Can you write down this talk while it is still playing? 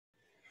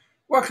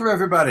Welcome,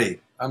 everybody.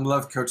 I'm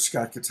Love Coach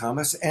Scott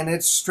Thomas, and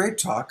it's Straight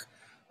Talk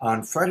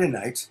on Friday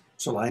night,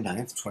 July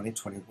 9th,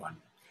 2021.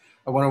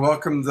 I want to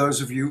welcome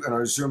those of you in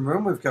our Zoom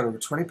room. We've got over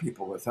 20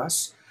 people with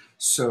us,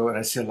 and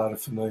I see a lot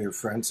of familiar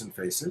friends and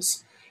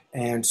faces.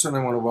 And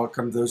certainly want to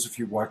welcome those of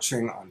you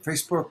watching on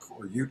Facebook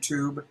or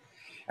YouTube.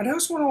 And I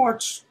also want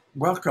to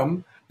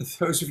welcome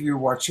those of you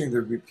watching the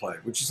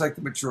replay, which is like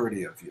the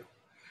majority of you.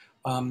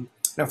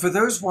 Now, for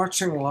those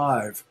watching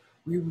live,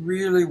 we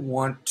really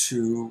want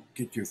to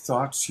get your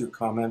thoughts, your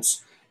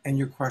comments, and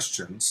your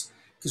questions,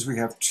 because we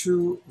have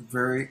two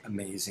very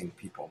amazing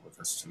people with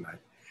us tonight.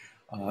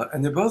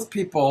 And they're both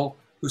people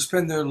who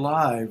spend their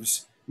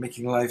lives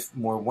making life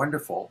more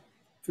wonderful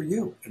for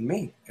you and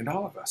me and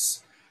all of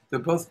us. They're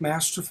both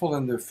masterful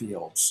in their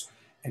fields,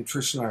 and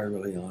Trish and I are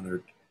really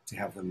honored to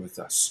have them with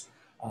us.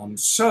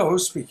 So,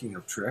 speaking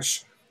of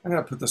Trish, I'm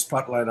going to put the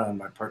spotlight on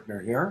my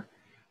partner here.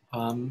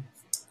 Welcome,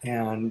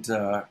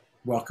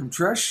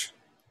 Trish.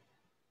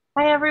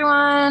 Hi,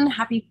 everyone.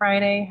 Happy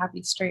Friday.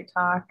 Happy Straight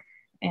Talk.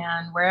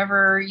 And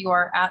wherever you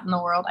are at in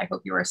the world, I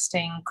hope you are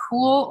staying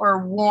cool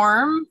or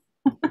warm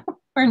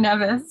or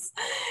Nevis.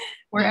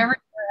 Wherever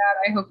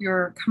you're at, I hope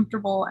you're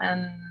comfortable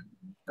and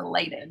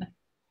delighted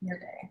in your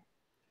day.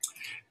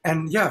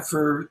 And yeah,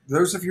 for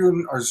those of you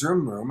in our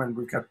Zoom room, and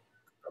we've got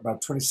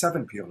about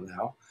 27 people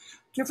now,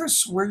 give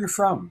us where you're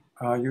from,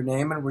 your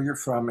name and where you're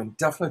from, and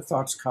definitely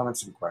thoughts,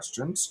 comments, and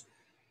questions.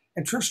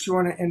 And Trish, do you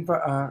want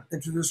to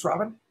introduce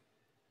Robin?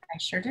 I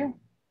sure do.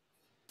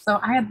 So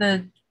I had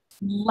the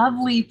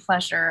lovely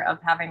pleasure of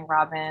having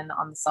Robin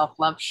on the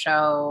Self-Love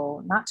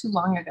Show not too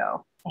long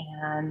ago.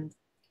 And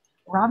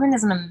Robin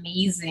is an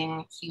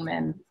amazing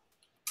human.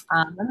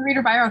 Let me read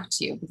her bio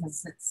to you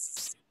because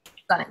it's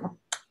stunning.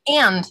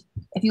 And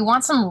if you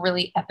want some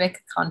really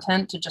epic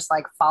content to just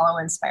like follow,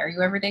 inspire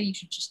you every day, you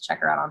should just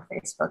check her out on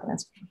Facebook and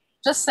Instagram.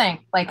 Just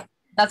saying, like,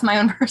 that's my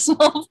own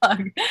personal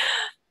plug.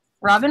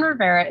 Robin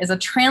Rivera is a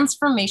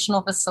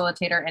transformational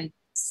facilitator and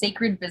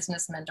sacred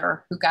business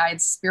mentor who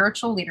guides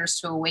spiritual leaders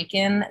to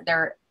awaken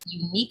their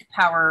unique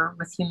power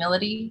with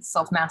humility,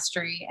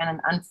 self-mastery, and an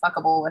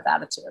unfuckable with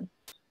attitude.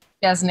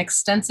 She has an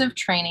extensive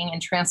training in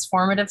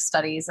transformative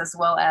studies as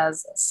well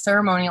as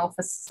ceremonial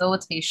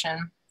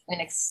facilitation in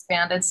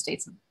expanded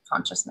states of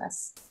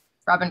consciousness.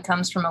 Robin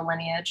comes from a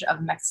lineage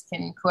of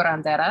Mexican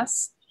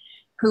curanderas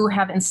who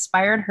have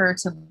inspired her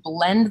to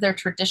blend their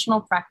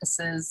traditional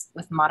practices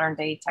with modern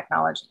day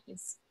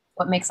technologies.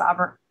 What makes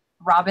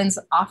Robin's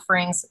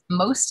offerings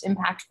most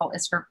impactful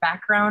is her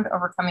background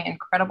overcoming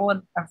incredible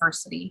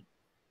adversity,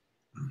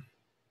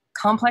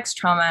 complex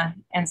trauma,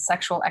 and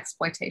sexual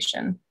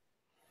exploitation.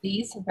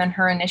 These have been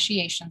her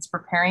initiations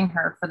preparing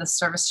her for the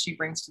service she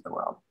brings to the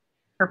world.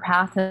 Her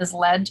path has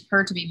led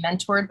her to be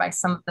mentored by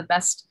some of the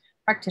best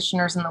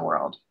practitioners in the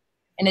world.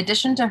 In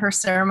addition to her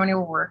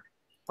ceremonial work,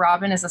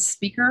 Robin is a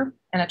speaker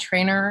and a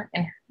trainer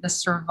in the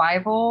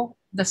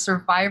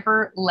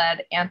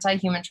survivor-led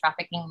anti-human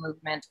trafficking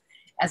movement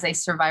as a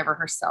survivor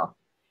herself.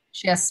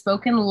 She has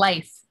spoken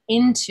life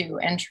into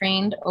and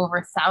trained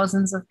over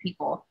thousands of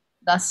people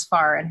thus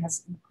far and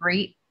has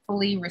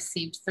gratefully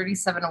received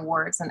 37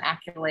 awards and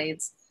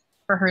accolades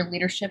for her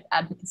leadership,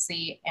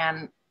 advocacy,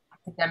 and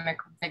academic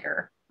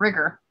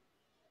rigor.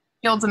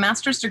 She holds a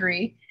master's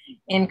degree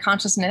in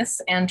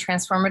consciousness and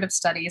transformative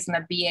studies and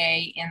a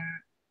BA in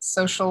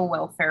social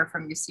welfare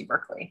from UC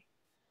Berkeley.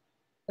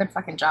 Good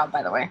fucking job,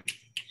 by the way.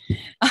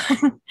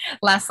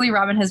 Lastly,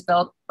 Robin has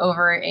built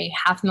over a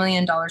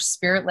 $500,000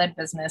 spirit-led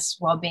business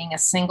while being a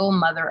single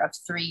mother of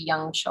 3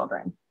 young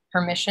children. Her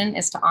mission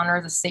is to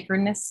honor the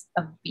sacredness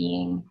of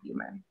being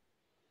human.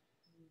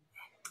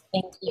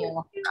 Thank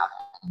you,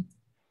 Robin.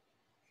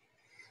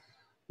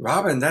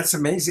 Robin, that's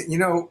amazing. You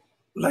know,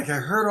 like I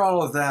heard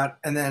all of that,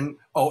 and then,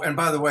 oh, and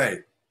by the way,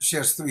 she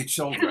has 3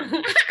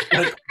 children.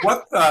 Like,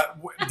 what the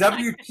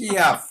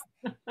WTF,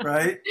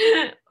 right?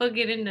 We'll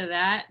get into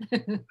that.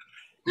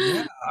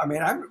 Yeah, I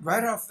mean, I'm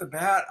right off the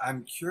bat,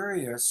 I'm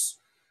curious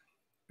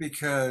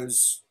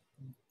because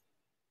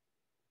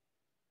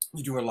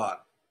you do a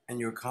lot and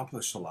you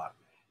accomplish a lot.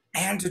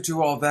 And to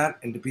do all that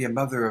and to be a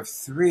mother of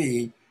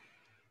 3,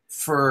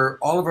 for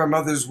all of our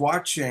mothers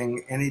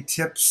watching, any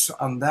tips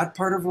on that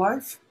part of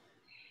life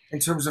in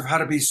terms of how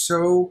to be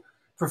so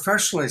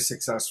professionally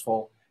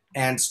successful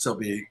and still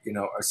be,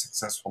 a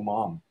successful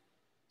mom?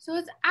 So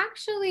it's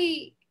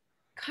actually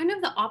kind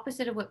of the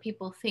opposite of what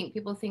people think.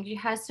 People think she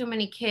has so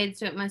many kids,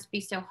 so it must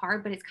be so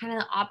hard, but it's kind of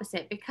the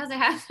opposite. Because I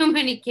have so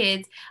many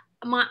kids,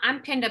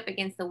 I'm pinned up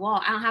against the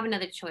wall. I don't have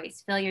another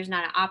choice. Failure is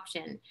not an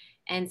option.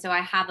 And so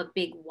I have a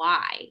big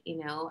why,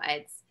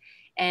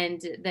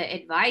 and the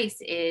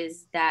advice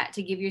is that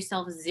to give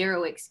yourself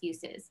 0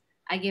 excuses.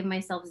 I give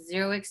myself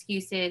 0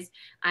 excuses.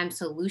 I'm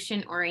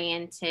solution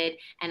oriented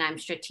and I'm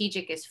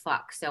strategic as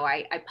fuck. So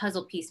I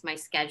puzzle piece my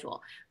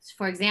schedule.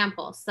 For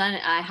example,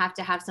 I have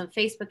to have some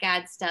Facebook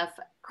ad stuff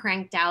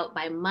cranked out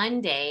by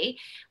Monday.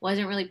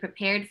 Wasn't really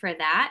prepared for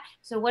that.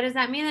 So what does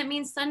that mean? That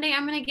means Sunday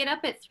I'm going to get up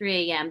at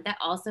 3 a.m. That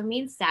also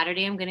means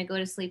Saturday I'm going to go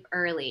to sleep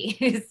early.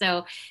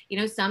 So,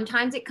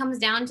 sometimes it comes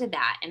down to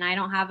that. And I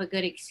don't have a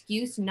good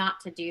excuse not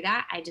to do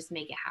that. I just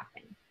make it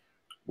happen.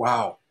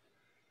 Wow.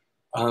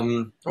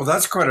 Well,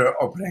 that's quite an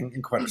opening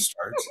and quite a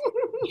start.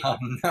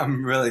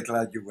 I'm really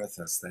glad you're with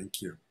us.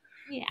 Thank you.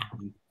 Yeah.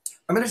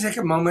 I'm going to take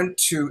a moment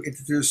to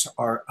introduce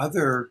our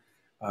other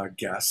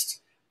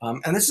guest.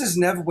 And this is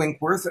Nev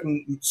Winkworth.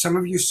 And some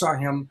of you saw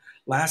him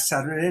last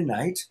Saturday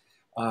night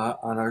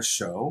on our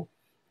show.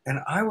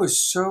 And I was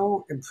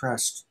so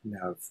impressed,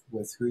 Nev,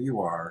 with who you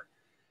are.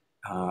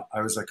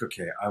 I was like,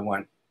 okay, I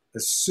want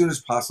as soon as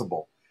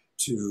possible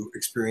to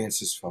experience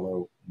this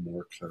fellow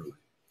more clearly.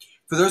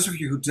 For those of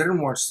you who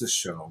didn't watch the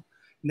show,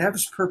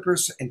 Nev's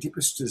purpose and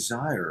deepest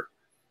desire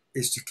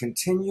is to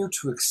continue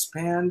to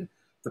expand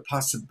the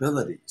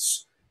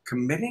possibilities,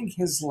 committing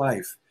his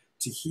life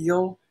to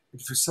heal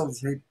and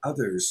facilitate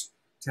others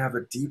to have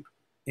a deep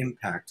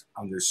impact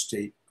on their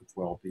state of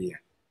well-being.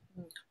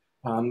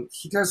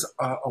 He does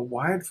a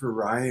wide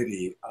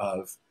variety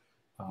of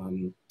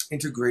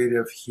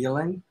integrative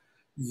healing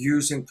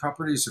using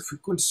properties of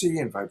frequency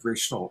and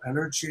vibrational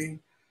energy.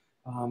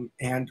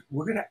 And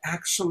we're going to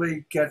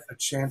actually get a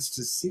chance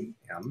to see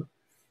him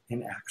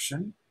in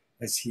action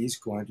as he's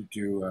going to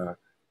do a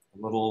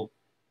little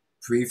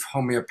brief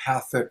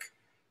homeopathic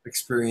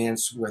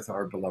experience with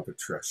our beloved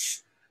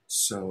Trish.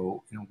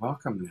 So,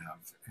 welcome,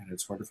 Nev, and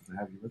it's wonderful to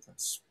have you with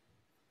us.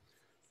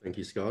 Thank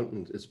you, Scott,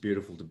 and it's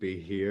beautiful to be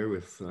here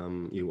with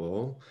you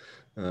all.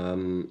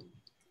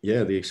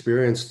 Yeah, the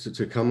experience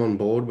to come on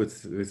board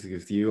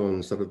with you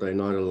on Saturday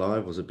Night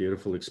Alive was a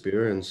beautiful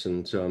experience,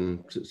 and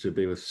to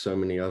be with so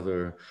many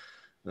other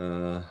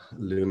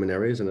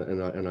luminaries,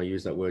 and I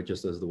use that word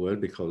just as the word,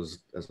 because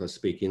as I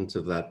speak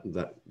into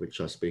that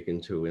which I speak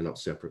into, we're not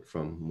separate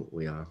from,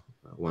 we are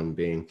one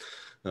being.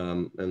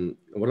 And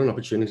what an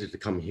opportunity to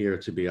come here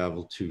to be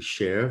able to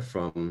share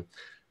from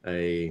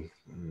a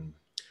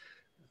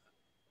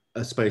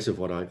space of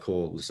what I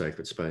call the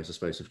sacred space, a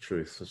space of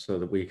truth, so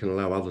that we can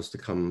allow others to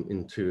come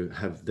into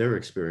have their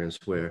experience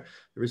where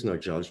there is no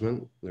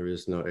judgment, there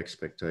is no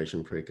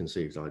expectation,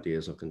 preconceived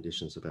ideas or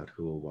conditions about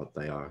who or what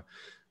they are.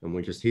 And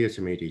we're just here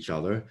to meet each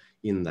other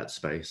in that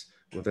space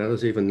without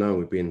us even know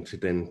we've been to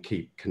then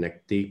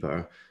connect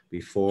deeper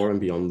before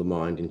and beyond the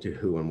mind into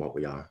who and what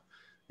we are.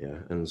 Yeah,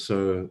 and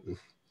so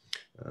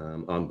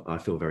I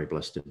feel very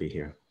blessed to be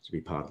here, to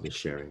be part of this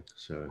sharing.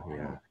 So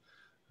yeah,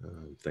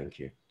 thank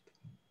you.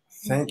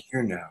 Thank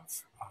you,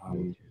 Nev.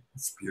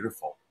 It's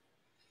beautiful.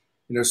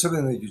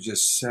 Something that you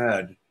just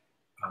said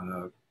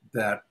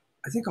that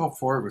I think all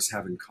four of us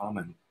have in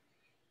common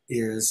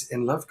is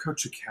in Love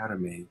Coach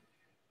Academy,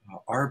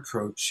 our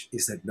approach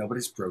is that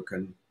nobody's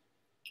broken,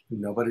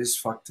 nobody's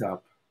fucked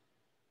up,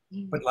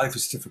 but life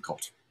is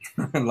difficult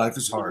and life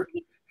is hard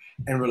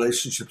and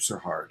relationships are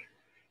hard.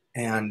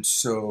 And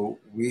so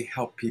we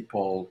help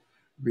people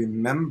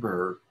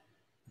remember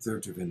their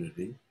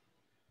divinity,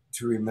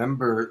 to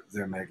remember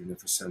their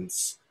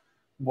magnificence,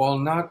 while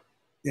not,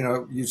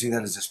 using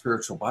that as a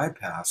spiritual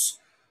bypass,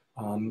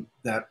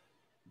 that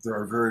there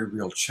are very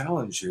real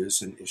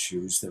challenges and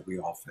issues that we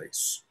all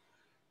face.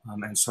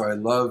 And so I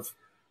love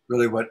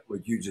really what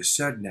you just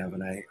said, Nev,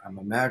 and I'm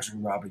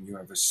imagining, Robin, you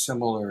have a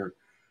similar,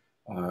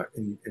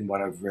 in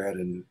what I've read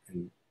and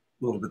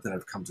a little bit that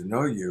I've come to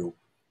know you.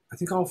 I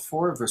think all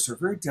four of us are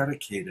very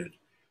dedicated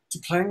to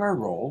playing our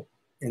role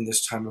in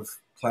this time of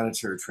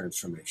planetary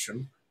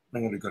transformation.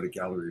 I'm going to go to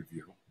gallery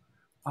view.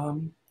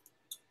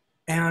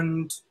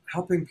 And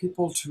helping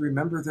people to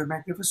remember their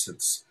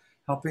magnificence,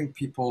 helping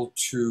people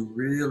to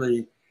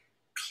really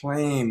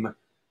claim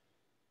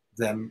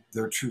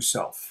their true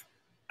self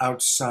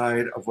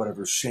outside of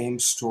whatever shame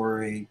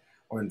story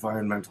or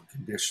environmental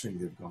conditioning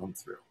they've gone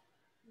through.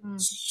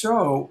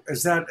 So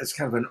as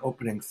kind of an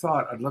opening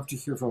thought, I'd love to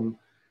hear from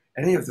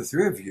any of the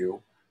three of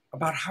you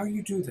about how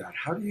you do that.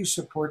 How do you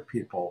support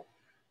people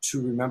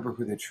to remember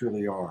who they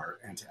truly are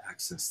and to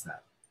access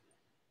that?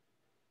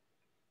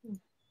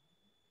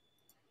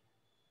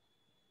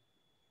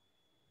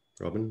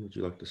 Robin, would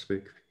you like to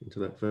speak into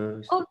that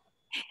first? Oh,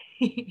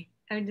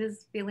 I'm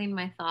just feeling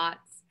my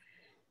thoughts,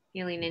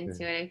 feeling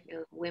into it. I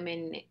feel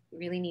women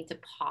really need to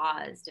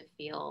pause to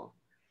feel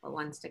what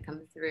wants to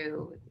come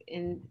through.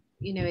 And,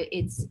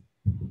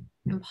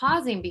 I'm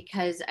pausing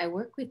because I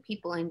work with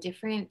people in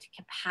different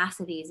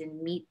capacities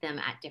and meet them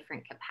at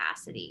different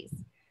capacities.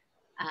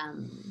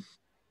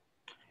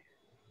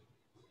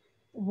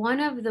 One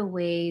of the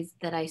ways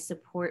that I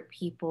support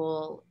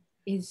people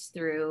is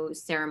through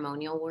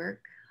ceremonial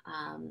work.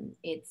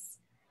 It's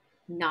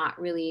not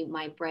really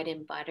my bread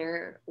and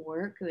butter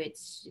work.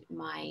 It's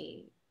my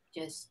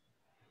just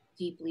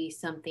deeply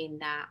something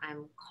that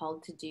I'm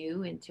called to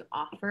do and to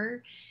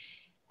offer.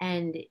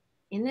 And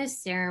in the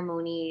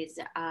ceremonies,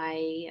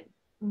 I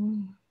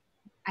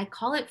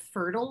call it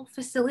fertile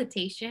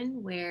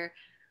facilitation, where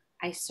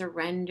I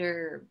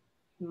surrender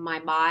my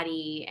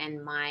body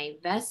and my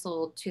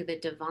vessel to the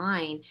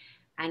divine,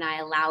 and I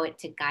allow it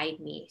to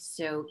guide me.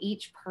 So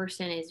each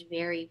person is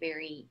very,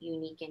 very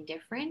unique and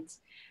different.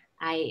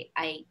 I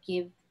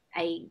give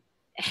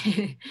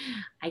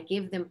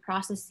them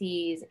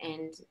processes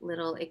and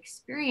little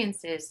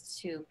experiences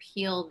to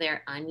peel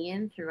their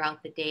onion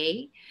throughout the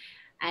day.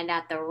 And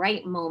at the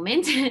right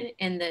moment,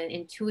 in the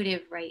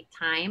intuitive right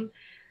time,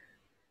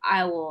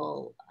 I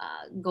will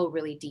go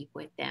really deep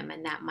with them.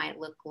 And that might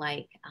look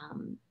like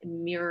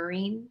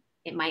mirroring.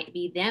 It might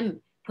be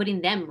them,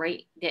 putting them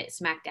right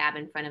smack dab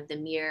in front of the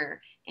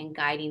mirror and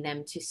guiding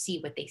them to see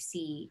what they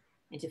see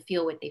and to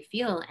feel what they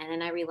feel. And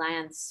then I rely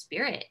on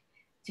spirit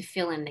to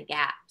fill in the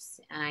gaps.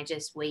 And I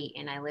just wait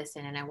and I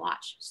listen and I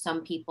watch.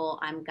 Some people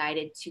I'm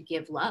guided to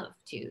give love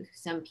to.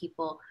 Some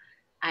people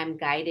I'm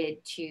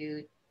guided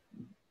to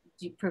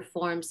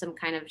perform some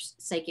kind of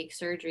psychic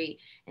surgery.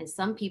 And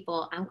some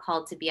people I'm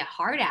called to be a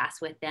hard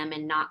ass with them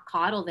and not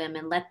coddle them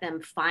and let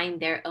them find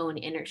their own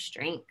inner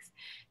strength.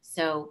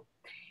 So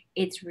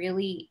it's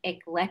really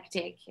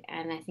eclectic.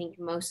 And I think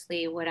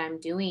mostly what I'm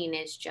doing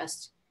is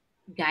just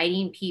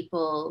guiding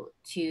people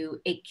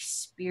to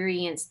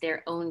experience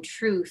their own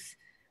truth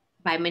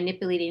by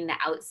manipulating the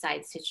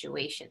outside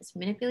situations.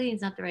 Manipulating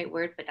is not the right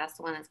word, but that's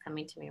the one that's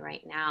coming to me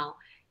right now.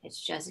 It's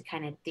just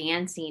kind of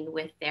dancing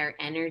with their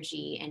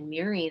energy and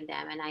mirroring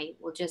them. And I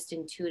will just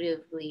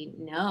intuitively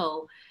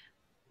know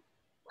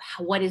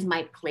what is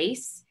my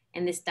place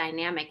in this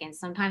dynamic. And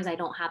sometimes I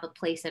don't have a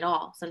place at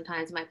all.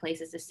 Sometimes my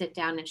place is to sit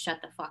down and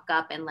shut the fuck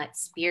up and let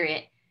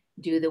spirit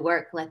do the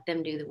work, let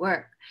them do the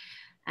work.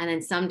 And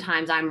then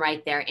sometimes I'm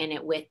right there in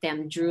it with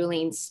them,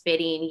 drooling,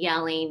 spitting,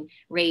 yelling,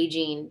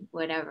 raging,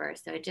 whatever.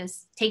 So it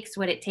just takes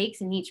what it takes,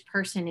 and each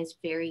person is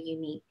very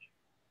unique.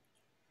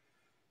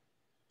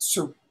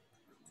 So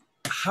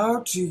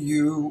how do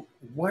you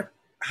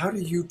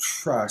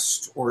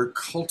trust or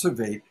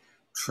cultivate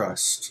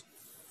trust?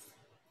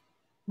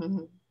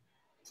 Mm-hmm.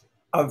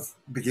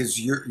 Because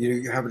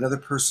you have another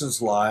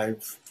person's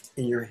life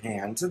in your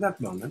hands at that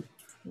moment.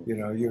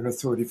 You're an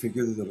authority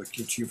figure that they're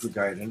looking to you for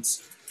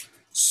guidance.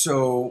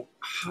 So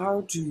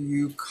how do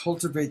you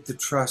cultivate the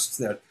trust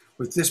that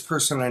with this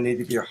person I need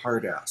to be a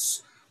hard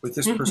ass, with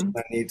this person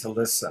I need to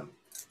listen?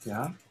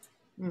 Yeah.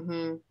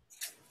 Mm-hmm.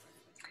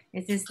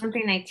 This is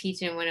something I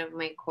teach in one of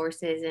my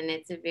courses, and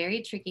it's a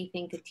very tricky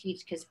thing to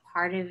teach because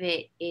part of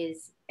it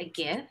is a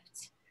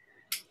gift.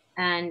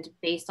 And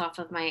based off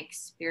of my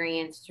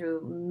experience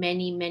through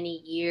many, many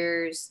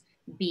years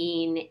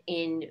being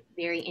in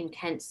very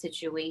intense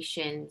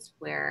situations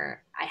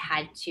where I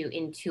had to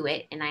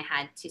intuit and I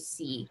had to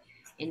see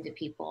into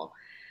people.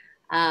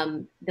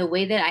 The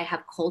way that I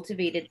have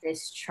cultivated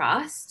this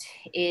trust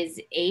is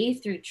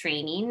through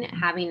training,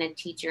 having a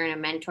teacher and a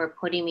mentor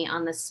putting me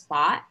on the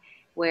spot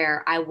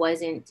where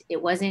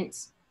it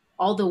wasn't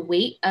all the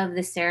weight of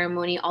the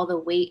ceremony, all the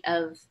weight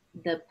of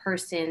the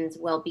person's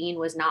well-being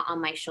was not on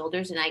my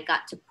shoulders. And I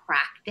got to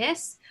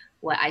practice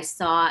what I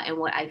saw and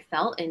what I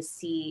felt and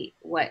see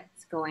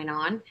what's going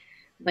on.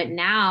 But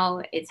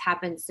now it's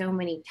happened so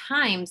many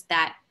times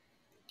that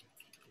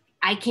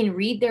I can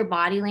read their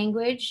body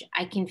language.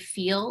 I can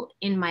feel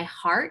in my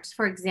heart.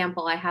 For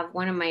example, I have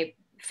one of my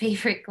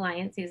favorite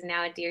clients who's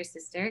now a dear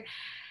sister.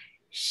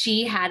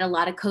 She had a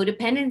lot of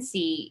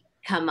codependency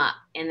come up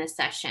in the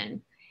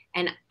session.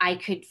 And I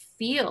could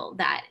feel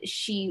that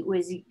she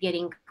was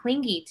getting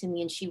clingy to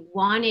me and she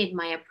wanted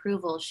my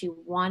approval. She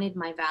wanted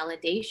my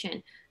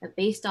validation. But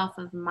based off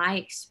of my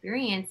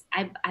experience,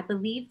 I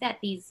believe that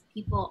these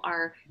people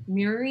are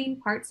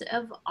mirroring parts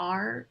of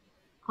our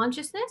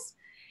consciousness.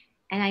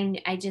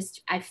 And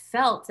I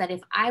felt that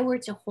if I were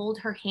to hold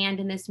her hand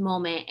in this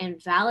moment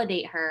and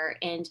validate her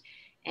and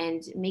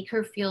make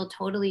her feel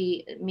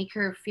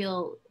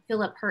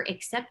fill up her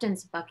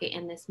acceptance bucket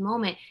in this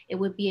moment, it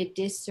would be a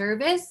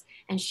disservice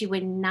and she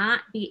would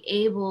not be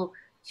able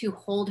to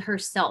hold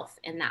herself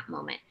in that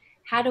moment.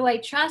 How do I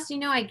trust?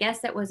 I guess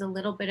that was a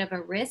little bit of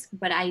a risk,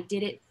 but I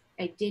did it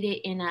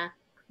in a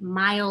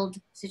mild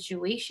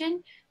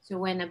situation. So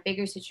when a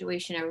bigger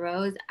situation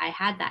arose, I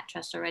had that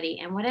trust already.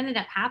 And what ended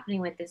up happening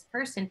with this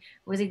person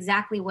was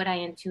exactly what I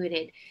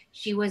intuited.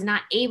 She was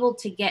not able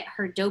to get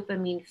her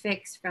dopamine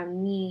fix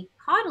from me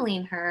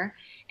coddling her.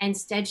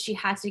 Instead, she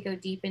had to go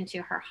deep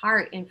into her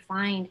heart and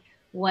find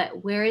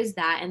where is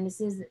that? And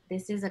this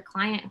is a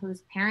client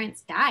whose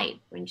parents died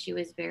when she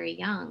was very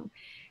young.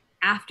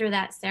 After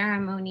that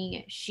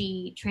ceremony,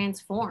 she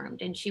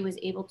transformed and she was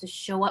able to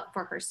show up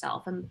for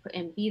herself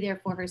and be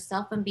there for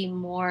herself and be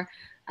more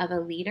of a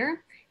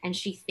leader. And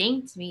she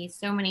thanked me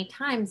so many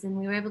times, and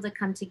we were able to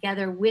come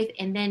together with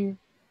and then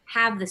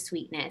have the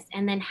sweetness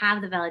and then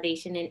have the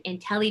validation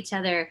and tell each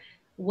other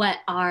what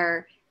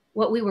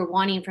we were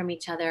wanting from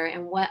each other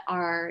and what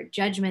our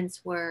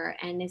judgments were.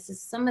 And this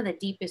is some of the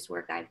deepest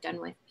work I've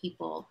done with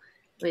people,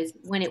 was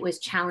when it was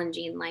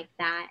challenging like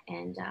that.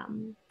 And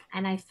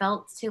I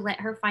felt to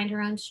let her find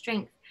her own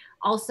strength.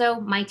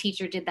 Also, my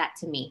teacher did that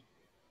to me.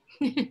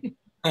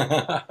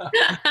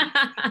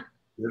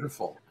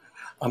 Beautiful.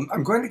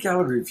 I'm going to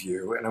gallery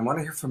view, and I want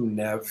to hear from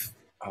Nev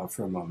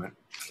for a moment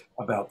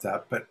about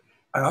that. But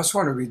I also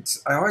want to read,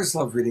 I always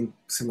love reading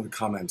some of the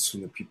comments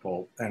from the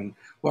people. And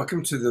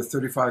welcome to the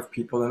 35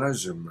 people in our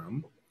Zoom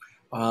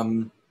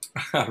room.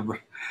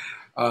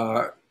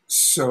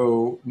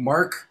 So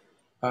Mark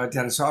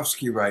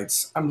Denisovsky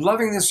writes, I'm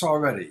loving this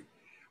already.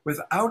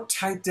 Without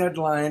tight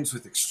deadlines,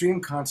 with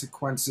extreme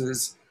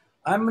consequences,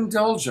 I'm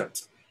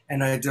indulgent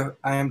and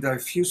I am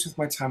diffuse with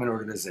my time and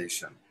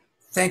organization.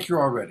 Thank you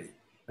already.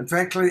 And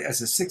frankly,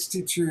 as a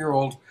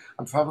 62-year-old,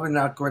 I'm probably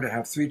not going to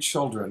have 3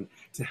 children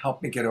to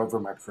help me get over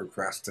my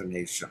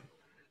procrastination.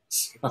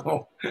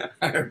 So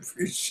I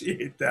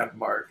appreciate that,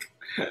 Mark.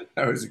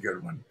 That was a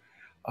good one.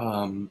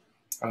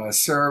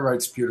 Sarah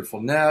writes, beautiful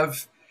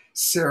Nev.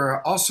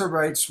 Sarah also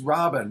writes,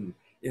 Robin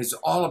is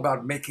all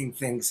about making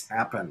things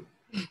happen.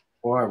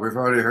 Boy, we've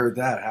already heard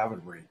that,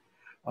 haven't we?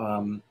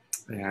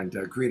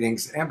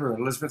 Greetings, Amber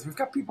and Elizabeth. We've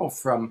got people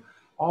from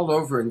all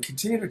over, and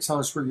continue to tell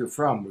us where you're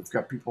from. We've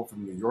got people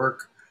from New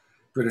York,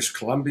 British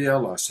Columbia,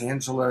 Los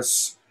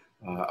Angeles.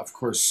 Of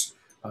course,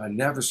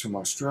 Nev is from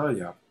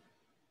Australia.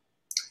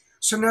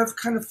 So Nev,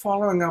 kind of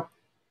following up,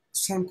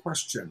 same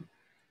question.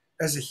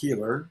 As a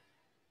healer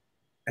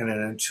and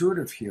an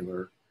intuitive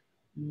healer,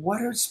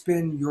 what has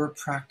been your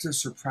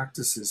practice or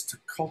practices to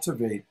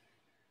cultivate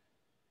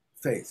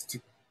faith, to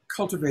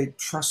cultivate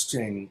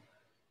trusting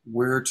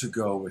where to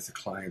go with a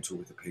client or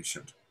with a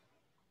patient?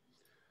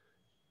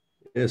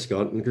 Yeah,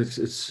 Scott,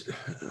 because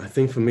I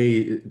think for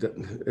me,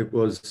 it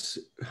was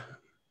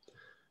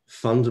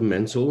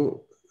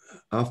fundamental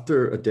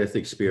after a death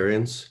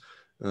experience,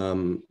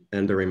 and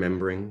the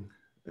remembering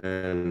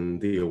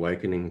and the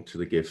awakening to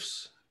the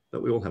gifts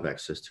that we all have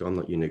access to. I'm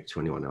not unique to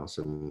anyone else,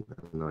 and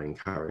I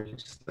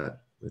encourage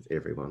that with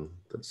everyone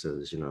that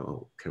says, you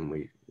know,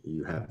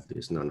 you have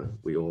this. No,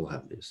 we all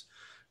have this.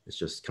 It's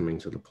just coming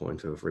to the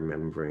point of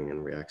remembering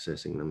and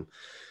reaccessing them.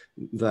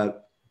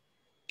 That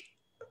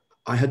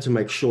I had to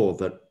make sure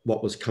that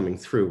what was coming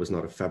through was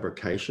not a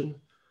fabrication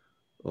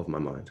of my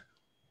mind.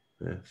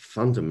 Yeah,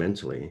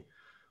 fundamentally,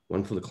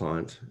 one for the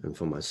client and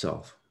for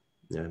myself,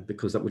 yeah,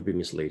 because that would be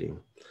misleading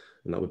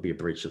and that would be a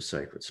breach of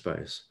sacred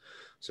space.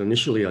 So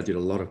initially I did a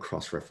lot of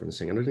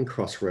cross-referencing, and I didn't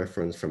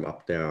cross-reference from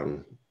up,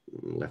 down,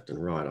 left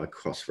and right. I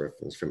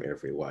cross-referenced from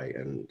every way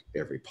and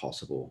every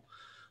possible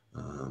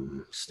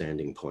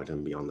standing point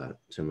and beyond that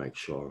to make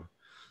sure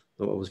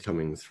that what was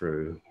coming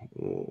through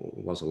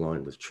was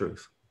aligned with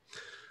truth.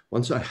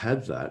 Once I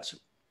had that,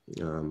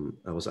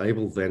 I was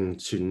able then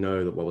to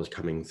know that what was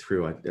coming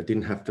through, I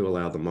didn't have to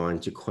allow the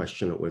mind to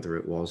question it whether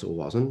it was or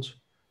wasn't.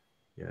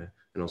 Yeah.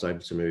 And I was able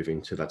to move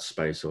into that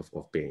space of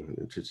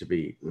being, to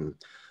be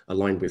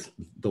aligned with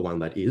the one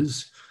that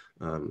is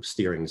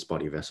steering this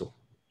body vessel.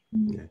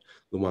 Yeah.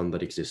 The one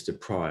that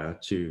existed prior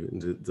to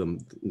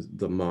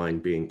the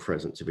mind being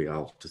present to be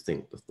able to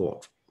think the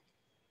thought.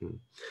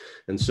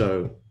 And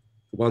so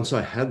once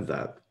I had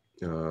that,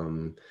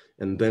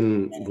 and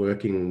then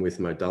working with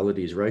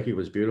modalities, Reiki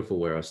was beautiful,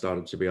 where I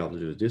started to be able to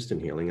do the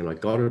distant healing, and I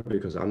got it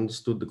because I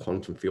understood the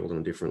quantum field on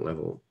a different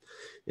level.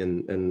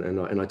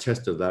 And I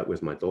tested that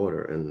with my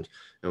daughter,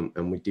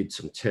 and we did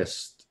some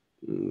tests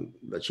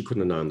that she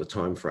couldn't have known the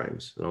time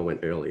frames, and I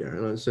went earlier,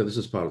 and I said, this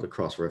is part of the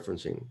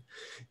cross-referencing,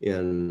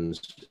 and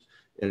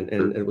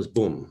it was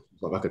boom,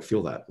 like I could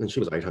feel that, and she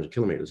was 800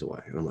 kilometers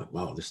away, and I'm like,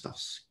 wow, this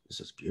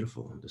is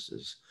beautiful, and this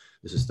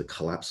is the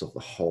collapse of the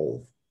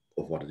whole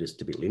of what it is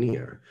to be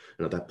linear.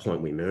 And at that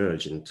point we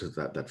merge into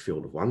that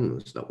field of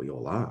oneness that we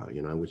all are,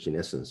 you know, which in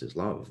essence is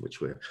love, which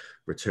we're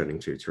returning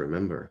to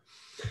remember.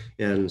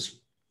 And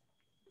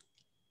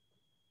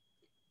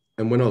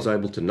when I was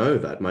able to know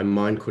that, my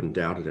mind couldn't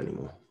doubt it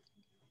anymore.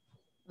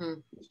 So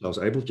I was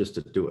able just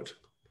to do it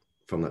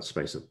from that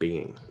space of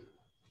being.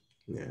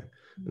 Yeah.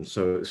 And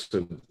so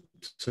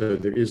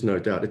there is no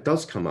doubt. It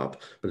does come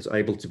up, but it's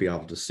able to be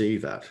able to see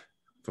that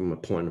from a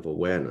point of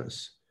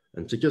awareness,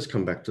 and to just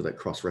come back to that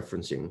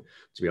cross-referencing,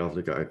 to be able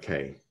to go,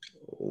 okay,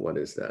 what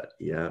is that?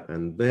 Yeah.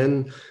 And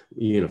then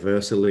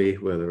universally,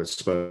 whether it's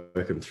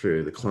spoken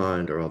through the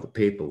client or other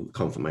people,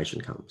 confirmation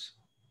comes.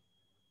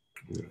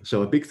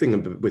 So a big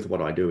thing with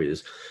what I do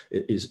is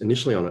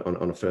initially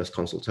on a first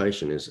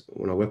consultation is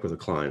when I work with a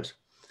client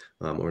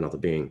or another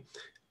being,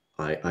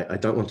 I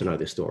don't want to know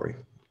their story.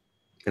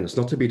 And it's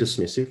not to be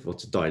dismissive or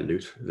to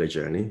dilute their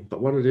journey,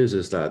 but what it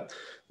is that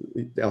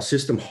our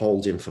system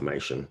holds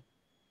information,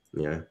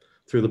 yeah,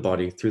 through the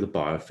body, through the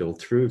biofield,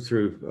 through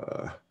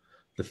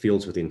the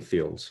fields within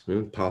fields,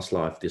 past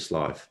life, this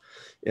life.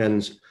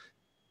 And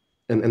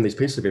these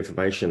pieces of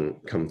information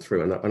come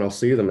through, and I'll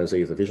see them as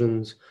either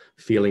visions,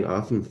 feeling. I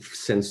often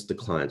sense the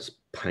client's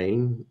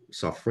pain,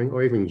 suffering,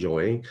 or even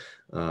joy.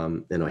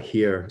 And I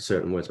hear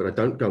certain words, but I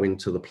don't go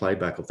into the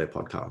playback of their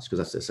podcast because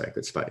that's their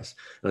sacred space.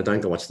 And I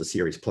don't go watch the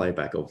series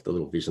playback of the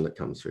little vision that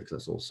comes through because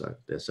that's also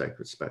their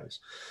sacred space.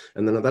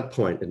 And then at that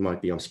point, it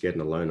might be I'm scared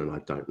and alone and I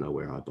don't know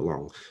where I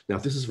belong. Now,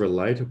 if this is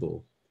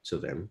relatable to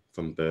them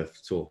from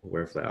birth to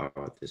wherever they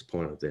are at this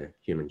point of their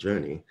human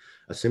journey,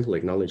 a simple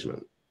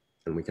acknowledgement,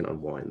 and we can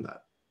unwind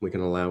that. We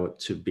can allow it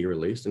to be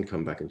released and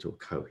come back into a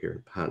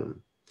coherent pattern.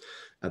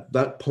 At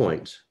that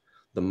point,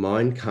 the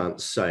mind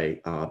can't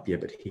say, yeah,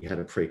 but he had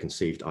a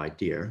preconceived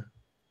idea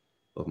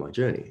of my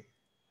journey.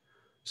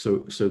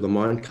 So the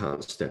mind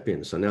can't step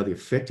in. So now the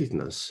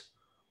effectiveness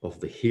of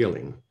the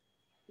healing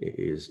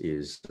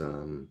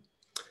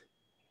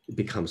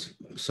becomes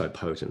so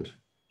potent.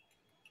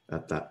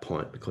 at that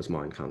point, because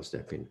mind can't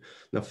step in.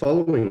 Now,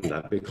 following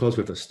that, because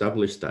we've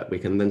established that, we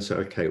can then say,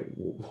 okay,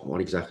 what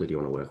exactly do you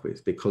want to work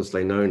with? Because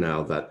they know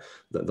now that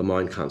the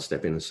mind can't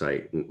step in and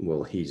say,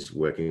 well, he's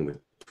working with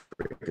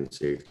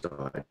preconceived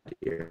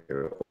idea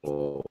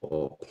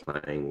or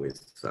playing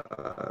with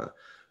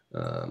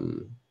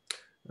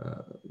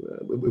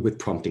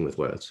prompting with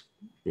words,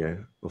 yeah,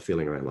 or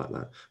feeling around like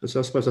that. And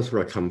so I suppose that's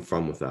where I come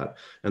from with that.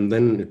 And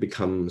then it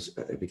becomes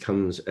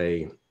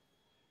a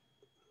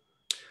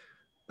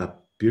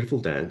beautiful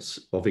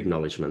dance of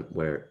acknowledgement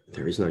where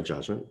there is no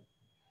judgment,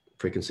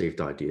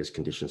 preconceived ideas,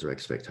 conditions, or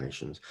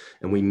expectations,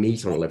 and we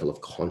meet on a level of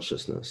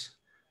consciousness.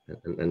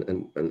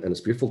 And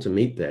it's beautiful to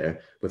meet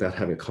there without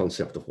having a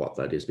concept of what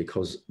that is,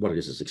 because what it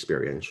is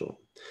experiential.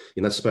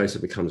 In that space,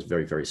 it becomes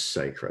very, very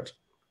sacred,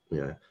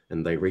 yeah,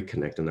 and they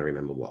reconnect and they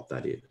remember what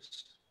that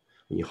is.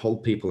 When you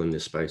hold people in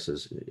this space,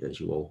 as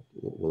you all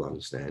will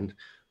understand,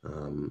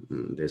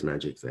 there's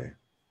magic there,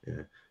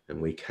 yeah,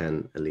 and we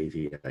can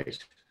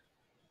alleviate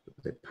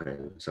their pain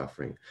and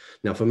suffering.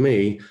 Now, for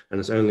me, and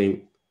it's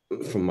only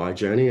from my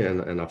journey,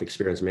 and I've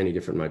experienced many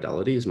different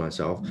modalities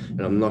myself,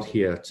 and I'm not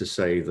here to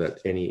say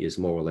that any is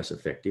more or less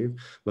effective,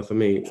 but for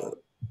me,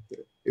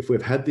 if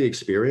we've had the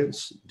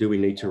experience, do we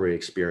need to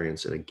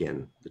re-experience it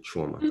again, the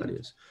trauma, that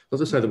is? Not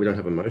to say that we don't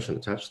have emotion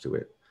attached to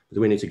it, but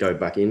do we need to go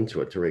back into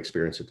it to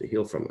re-experience it, to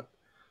heal from it?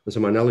 And so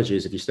my analogy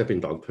is, if you step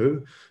in dog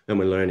poo and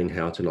we're learning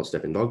how to not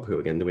step in dog poo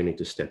again, do we need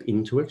to step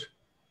into it,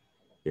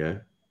 yeah,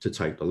 to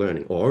take the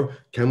learning? Or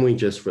can we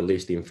just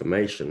release the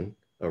information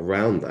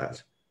around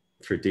that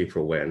through deeper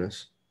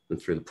awareness and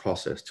through the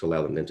process to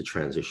allow them then to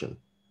transition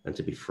and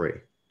to be free?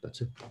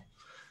 That's it.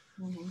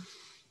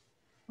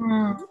 I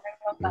love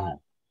that.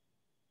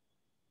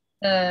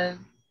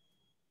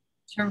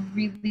 To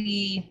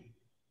really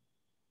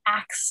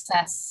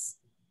access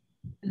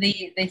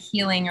the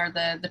healing or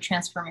the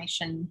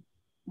transformation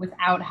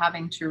without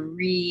having to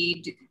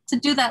read, to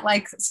do that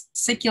like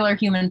secular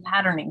human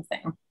patterning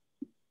thing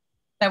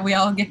that we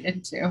all get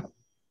into.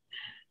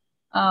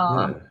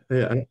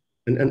 Yeah.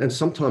 And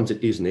sometimes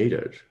it is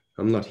needed.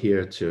 I'm not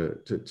here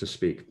to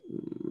speak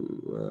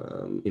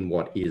in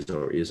what is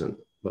or isn't,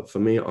 but for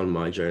me on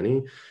my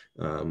journey,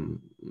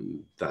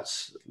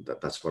 that's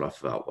what I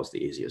felt was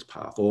the easiest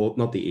path, or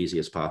not the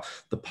easiest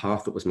path, the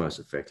path that was most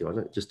effective.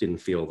 I just didn't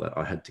feel that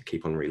I had to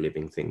keep on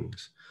reliving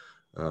things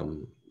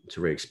to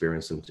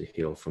re-experience them, to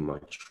heal from my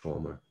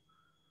trauma.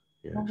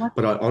 Yeah. Well,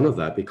 but I honor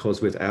that,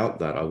 because without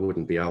that, I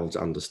wouldn't be able to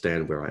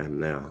understand where I am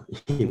now.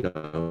 You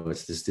know,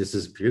 it's this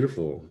is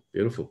beautiful,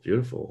 beautiful,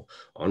 beautiful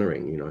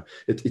honoring. You know,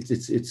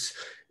 it's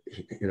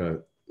you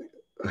know,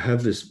 I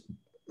have this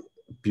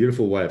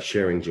beautiful way of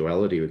sharing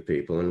duality with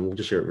people, and we'll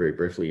just share it very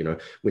briefly. You know,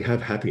 we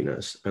have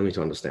happiness only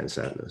to understand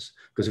sadness,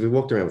 because if we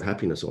walked around with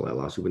happiness all our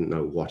lives, we wouldn't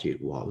know what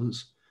it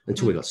was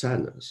until we got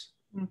sadness.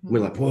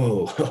 We're like,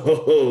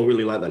 whoa,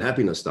 really like that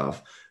happiness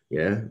stuff.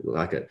 Yeah,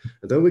 like it.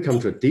 And then we come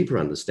to a deeper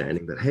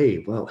understanding that,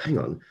 hey, well, hang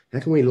on, how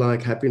can we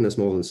like happiness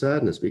more than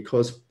sadness?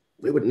 Because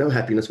we wouldn't know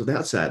happiness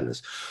without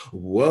sadness.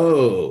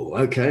 Whoa,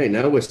 okay,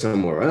 now we're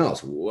somewhere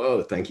else.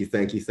 Whoa, thank you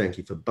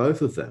for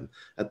both of them.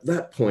 At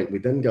that point, we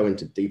then go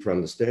into deeper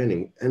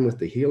understanding, and with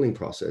the healing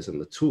process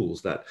and the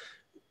tools, that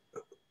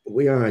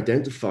we are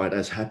identified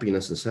as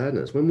happiness and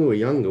sadness. When we were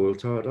younger, we were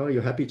told, oh,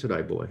 you're happy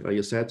today, boy. Oh,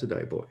 you're sad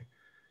today, boy.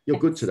 You're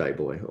good today,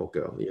 boy or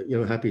girl.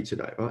 You're happy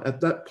today.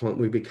 At that point,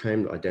 we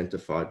became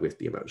identified with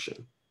the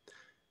emotion.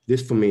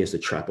 This, for me, is the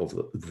trap of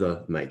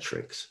the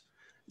matrix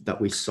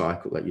that we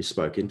cycle, that you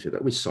spoke into,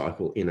 that we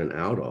cycle in and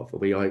out of.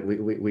 We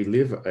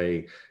live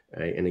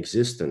an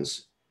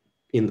existence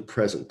in the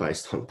present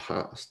based on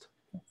past.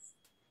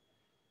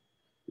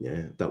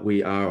 Yeah, that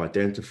we are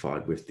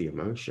identified with the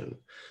emotion.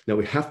 Now,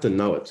 we have to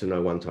know it to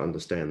know one to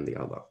understand the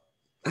other.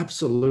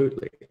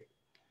 Absolutely.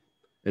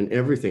 And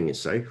everything is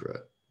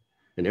sacred.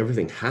 And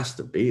everything has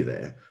to be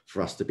there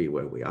for us to be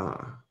where we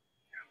are.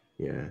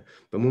 Yeah.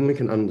 But when we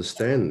can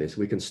understand this,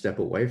 we can step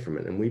away from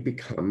it, and we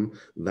become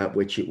that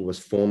which it was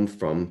formed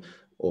from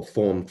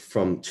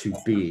to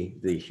be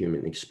the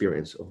human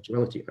experience of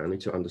duality, only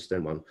to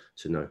understand one,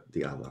 to know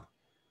the other.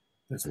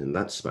 And in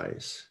that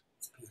space,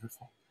 it's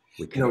beautiful.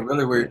 We can, you know,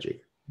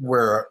 really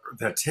where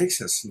that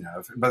takes us,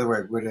 Nev. And by the way,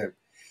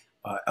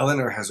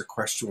 Eleanor has a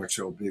question which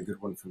will be a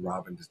good one for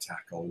Robin to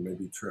tackle, and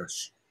maybe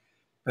Trish.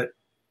 But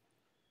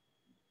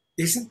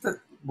isn't that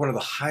one of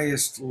the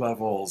highest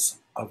levels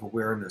of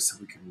awareness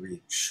that we can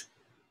reach?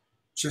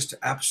 Just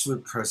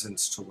absolute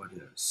presence to what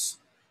is.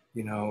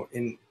 You know,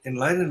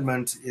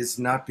 enlightenment is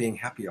not being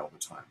happy all the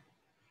time.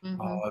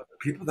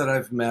 People that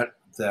I've met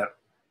that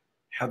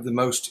have the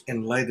most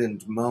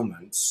enlightened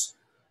moments,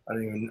 I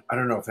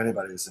don't know if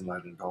anybody is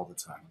enlightened all the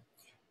time,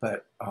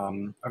 but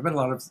I've met a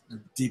lot of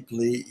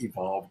deeply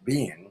evolved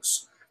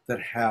beings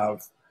that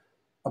have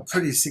a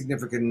pretty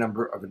significant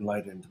number of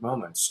enlightened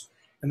moments.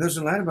 And those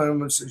enlightened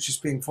moments is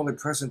just being fully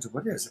present to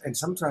what is. And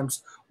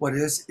sometimes what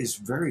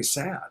is very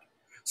sad.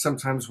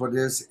 Sometimes what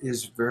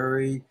is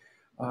very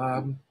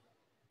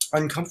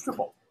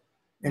uncomfortable.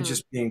 And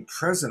just being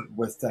present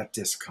with that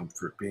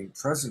discomfort, being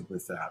present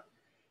with that,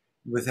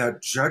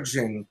 without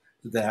judging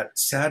that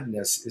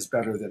sadness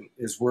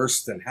is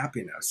worse than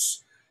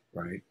happiness,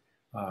 right?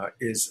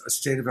 Is a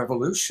state of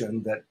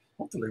evolution that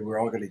hopefully we're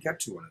all going to get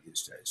to one of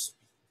these days.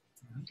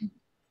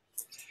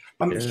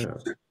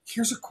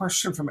 Here's a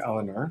question from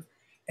Eleanor.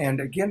 And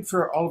again,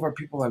 for all of our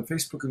people on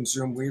Facebook and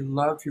Zoom, we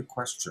love your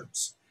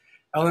questions.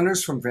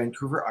 Eleanor's from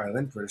Vancouver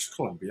Island, British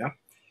Columbia.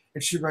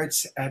 And she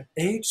writes, at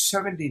age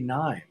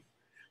 79,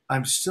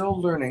 I'm still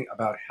learning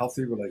about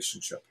healthy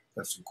relationship.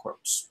 That's in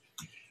quotes.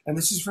 And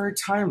this is very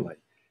timely,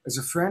 as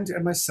a friend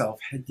and myself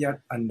had yet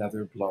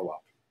another blow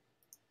up.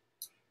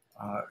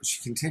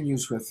 She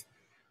continues with,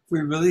 we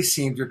really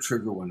seem to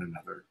trigger one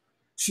another.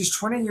 She's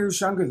 20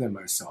 years younger than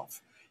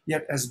myself,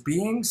 yet as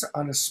beings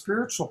on a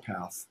spiritual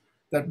path,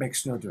 that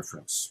makes no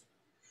difference.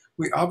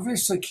 We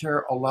obviously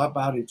care a lot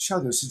about each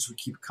other since we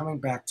keep coming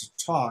back to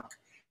talk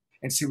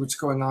and see what's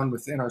going on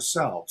within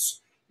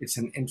ourselves. It's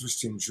an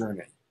interesting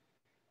journey.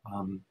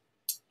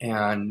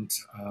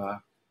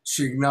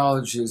 She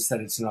acknowledges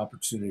that it's an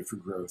opportunity for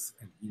growth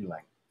and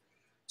healing.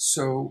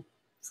 So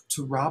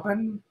to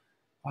Robin,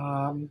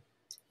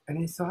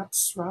 any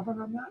thoughts,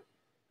 Robin, on that?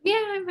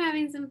 Yeah, I'm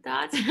having some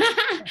thoughts.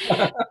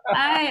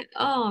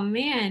 Oh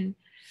man.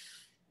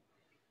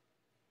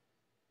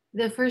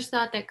 The first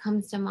thought that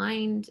comes to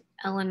mind,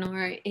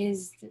 Eleanor,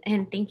 is,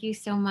 and thank you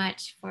so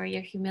much for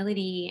your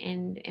humility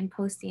in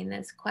posting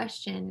this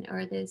question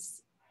or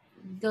this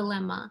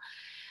dilemma.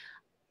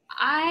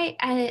 I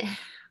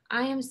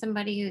am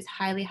somebody who's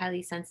highly,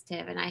 highly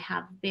sensitive, and I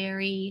have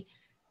very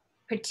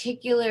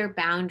particular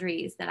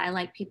boundaries that I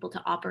like people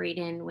to operate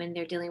in when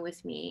they're dealing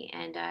with me.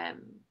 And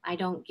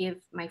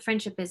my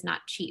friendship is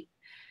not cheap.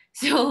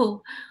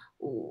 So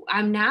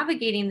I'm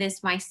navigating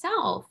this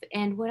myself.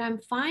 And what I'm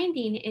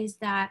finding is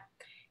that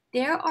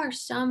there are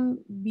some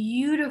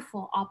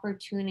beautiful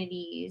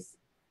opportunities.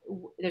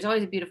 There's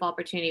always a beautiful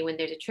opportunity when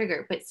there's a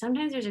trigger, but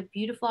sometimes there's a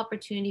beautiful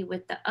opportunity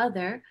with the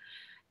other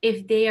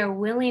if they are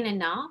willing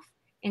enough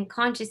and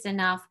conscious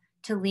enough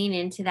to lean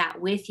into that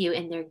with you,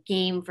 and they're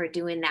game for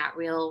doing that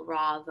real,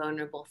 raw,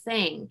 vulnerable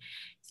thing.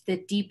 The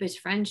deepest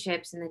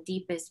friendships and the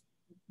deepest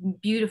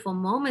beautiful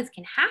moments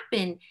can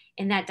happen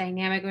in that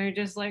dynamic when you're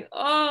just like,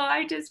 oh,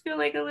 I just feel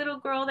like a little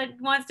girl that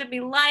wants to be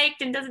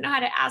liked and doesn't know how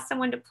to ask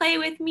someone to play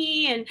with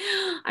me, and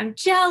I'm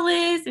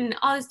jealous and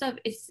all this stuff.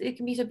 It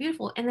can be so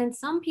beautiful. And then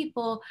some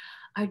people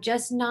are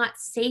just not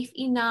safe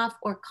enough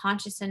or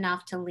conscious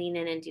enough to lean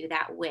in and do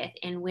that with,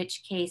 in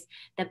which case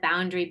the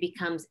boundary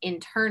becomes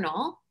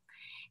internal.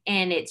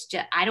 And it's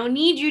just, I don't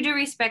need you to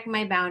respect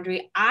my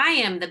boundary. I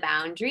am the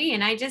boundary,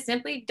 and I just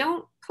simply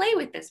don't play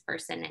with this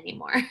person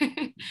anymore.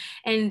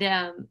 And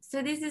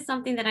so this is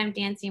something that I'm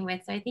dancing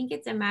with. So I think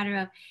it's a matter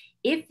of,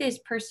 if this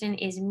person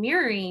is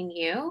mirroring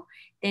you,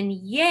 then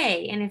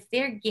yay. And if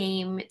they're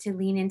game to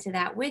lean into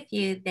that with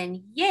you,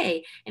 then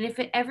yay. And if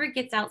it ever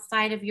gets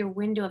outside of your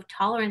window of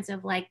tolerance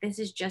of like, this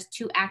is just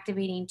too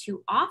activating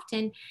too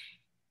often,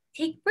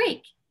 take a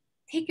break.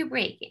 Take a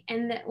break.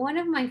 And one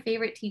of my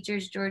favorite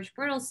teachers, George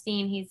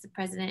Bertelstein, he's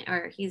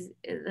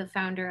the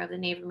founder of the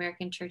Native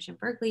American Church in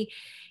Berkeley.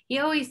 He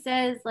always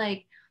says,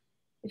 like,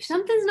 if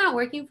something's not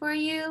working for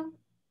you,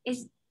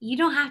 you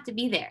don't have to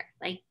be there.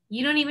 Like,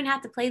 you don't even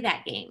have to play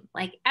that game,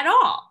 like, at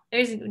all.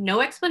 There's no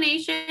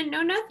explanation,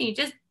 no nothing. You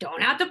just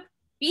don't have to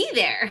be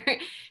there.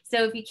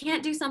 So if you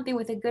can't do something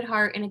with a good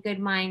heart and a good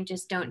mind,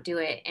 just don't do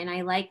it. And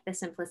I like the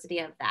simplicity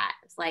of that.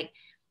 It's like,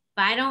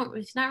 if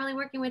it's not really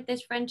working with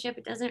this friendship,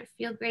 it doesn't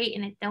feel great,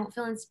 and I don't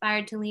feel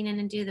inspired to lean in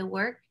and do the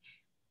work,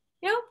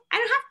 I don't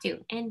have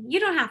to, and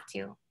you don't have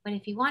to. But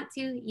if you want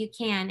to, you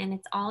can. And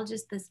it's all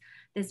just this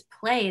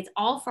play. It's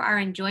all for our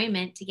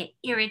enjoyment, to get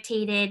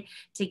irritated,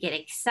 to get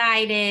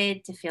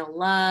excited, to feel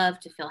love,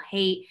 to feel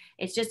hate.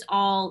 It's just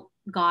all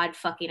God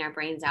fucking our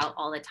brains out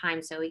all the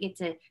time. So we get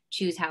to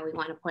choose how we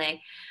want to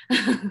play.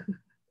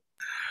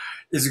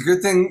 It's a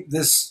good thing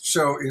this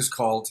show is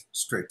called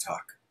Straight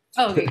Talk.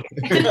 Oh, okay.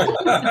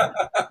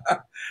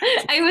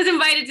 I was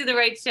invited to the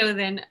right show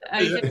then.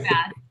 I should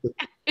ask.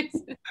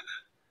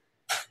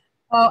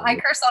 Oh, I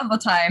curse all the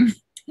time.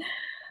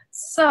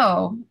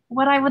 So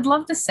what I would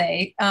love to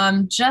say,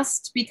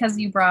 just because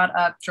you brought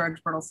up George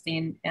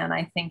Bertelstein, and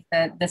I think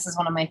that this is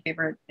one of my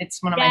favorite,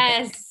 it's one of my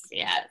favorite.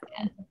 Yes.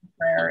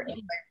 Prayer. It's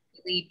a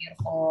really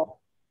beautiful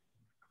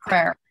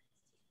prayer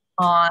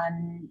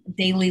on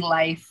daily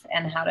life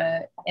and how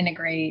to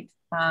integrate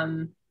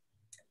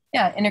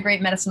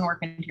medicine work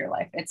into your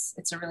life.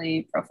 It's a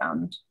really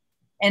profound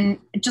and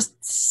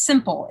just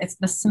simple. It's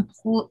the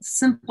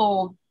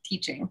simple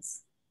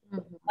teachings.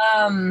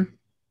 Mm-hmm.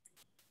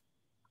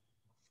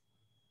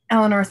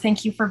 Eleanor,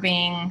 thank you for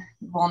being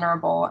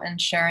vulnerable and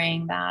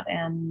sharing that.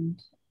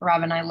 And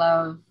Robin, I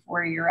love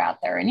where you're at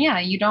there. And yeah,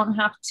 you don't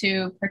have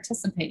to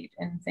participate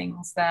in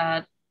things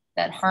that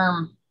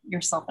harm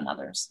yourself and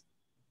others.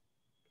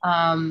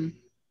 I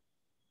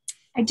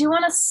do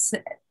want to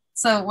say,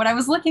 so what I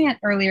was looking at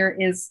earlier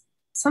is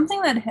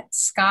something that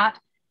Scott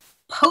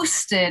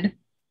posted,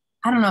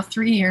 I don't know,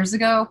 4 years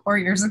ago.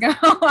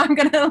 I'm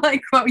going to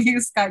quote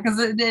you, Scott, because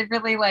it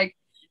really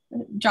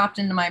dropped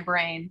into my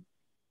brain,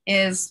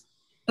 is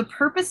the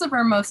purpose of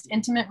our most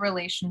intimate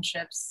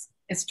relationships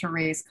is to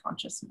raise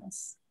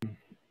consciousness. Mm-hmm.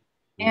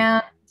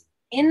 And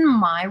in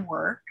my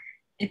work,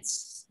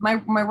 it's my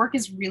work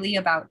is really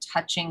about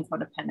touching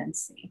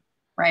codependency,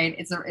 right?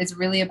 It's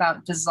really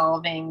about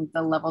dissolving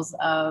the levels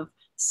of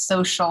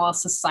social,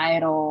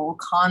 societal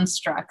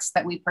constructs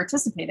that we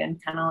participate in,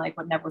 kind of like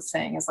what Nev was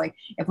saying, is like,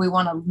 if we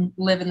want to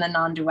live in the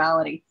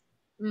non-duality,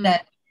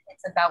 that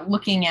it's about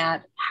looking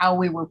at how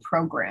we were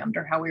programmed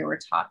or how we were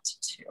taught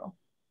to.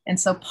 And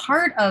so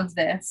part of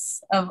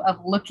this, of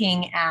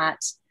looking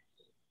at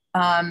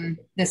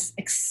this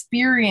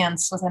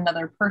experience with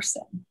another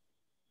person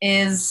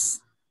is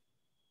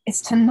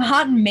to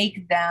not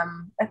make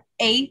them,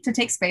 to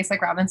take space,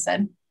 like Robin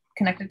said,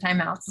 connected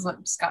timeouts is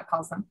what Scott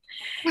calls them.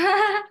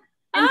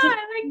 And to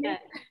I like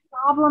that.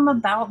 Problem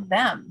about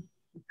them.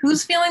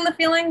 Who's feeling the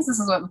feelings? This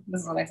is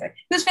what I say.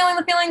 Who's feeling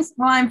the feelings?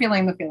 Well, I'm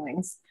feeling the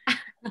feelings.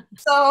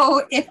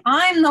 So if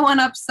I'm the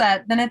one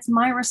upset, then it's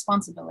my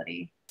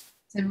responsibility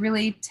to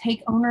really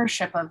take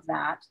ownership of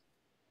that,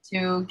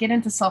 to get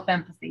into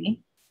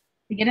self-empathy,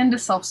 to get into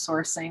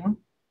self-sourcing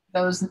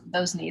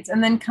those needs,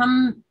 and then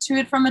come to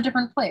it from a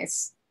different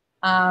place.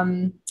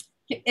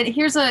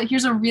 Here's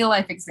a real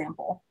life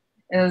example.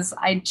 Is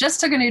I just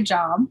took a new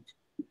job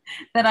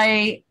that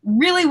I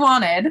really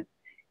wanted,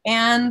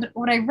 and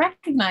what I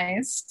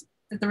recognized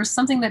that there was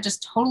something that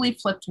just totally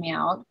flipped me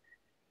out.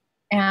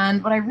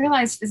 And what I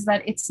realized is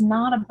that it's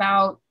not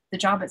about the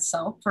job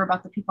itself or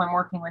about the people I'm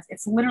working with.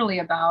 It's literally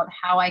about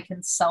how I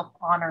can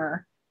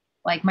self-honor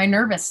like my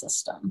nervous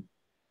system.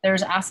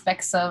 There's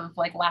aspects of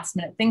like last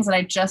minute things that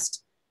I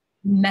just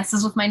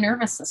messes with my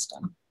nervous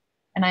system.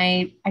 And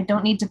I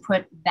don't need to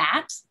put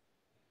that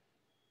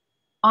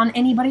on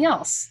anybody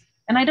else.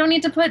 And I don't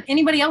need to put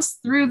anybody else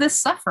through this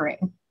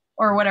suffering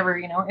or whatever,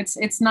 you know.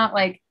 It's not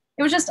like,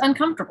 it was just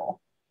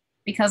uncomfortable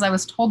because I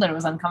was told that it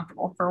was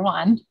uncomfortable, for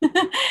one.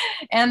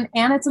 and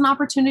it's an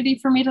opportunity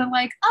for me to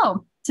like,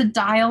 to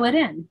dial it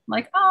in.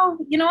 Like,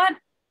 you know what?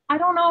 I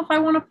don't know if I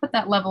want to put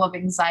that level of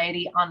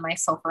anxiety on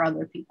myself or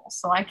other people.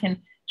 So I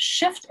can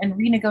shift and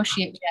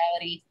renegotiate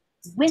reality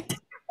with them.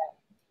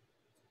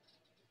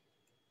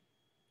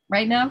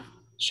 Right now?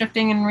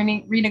 Shifting and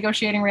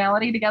renegotiating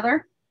reality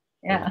together?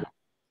 Yeah.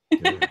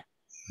 Yeah,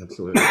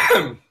 absolutely.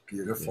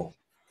 Beautiful.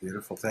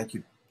 Beautiful. Thank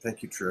you.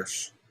 Thank you,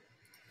 Trish.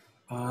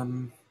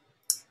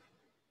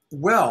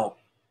 Well,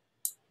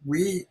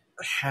 we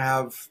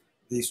have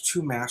these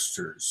two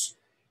masters,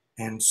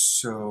 and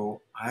so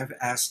I've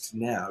asked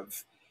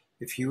Nev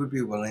if he would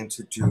be willing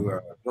to do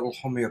a little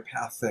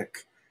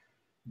homeopathic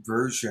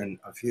version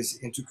of his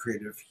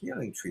integrative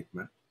healing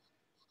treatment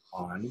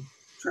on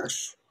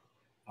Trish.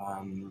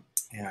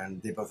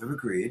 And they both have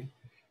agreed.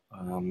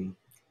 And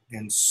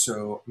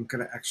so I'm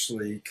going to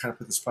actually kind of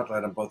put the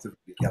spotlight on both of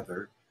you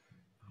together.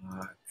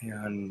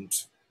 And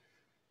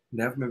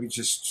Nev, maybe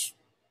just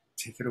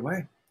take it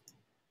away.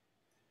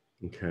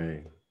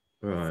 Okay.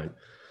 All right.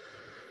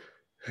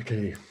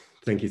 Okay.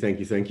 Thank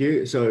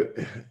you. So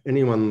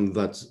anyone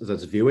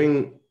that's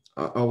viewing,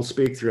 I'll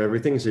speak through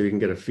everything so you can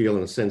get a feel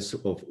and a sense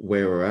of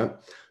where we're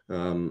at.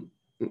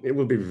 It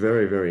will be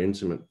very, very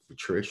intimate for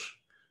Trish,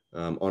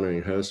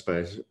 honoring her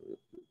space.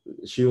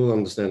 She will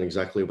understand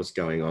exactly what's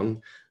going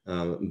on,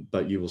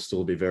 but you will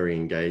still be very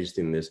engaged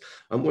in this.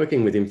 I'm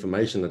working with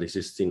information that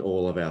exists in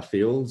all of our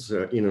fields,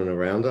 in and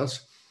around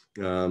us.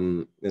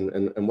 And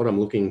what I'm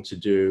looking to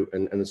do,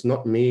 and it's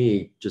not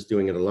me just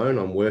doing it alone,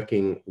 I'm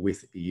working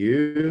with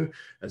you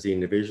as the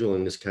individual,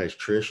 in this case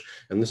Trish,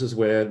 and this is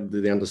where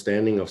the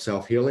understanding of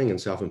self-healing and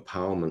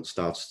self-empowerment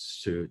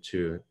starts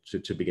to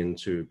begin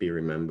to be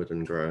remembered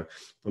and grow.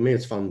 For me,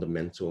 it's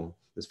fundamental.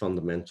 It's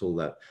fundamental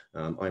that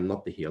I'm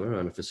not the healer,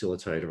 I'm a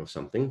facilitator of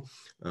something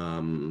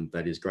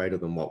that is greater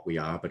than what we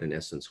are, but in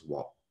essence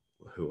who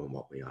and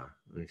what we are.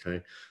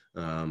 Okay.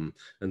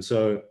 And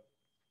so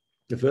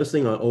the first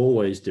thing I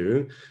always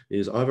do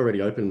is I've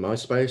already opened my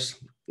space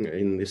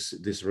in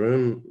this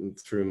room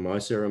through my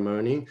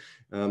ceremony.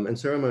 And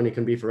ceremony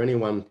can be for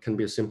anyone, can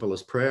be as simple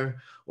as prayer,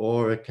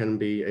 or it can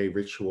be a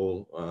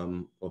ritual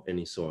of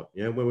any sort,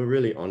 yeah, where we're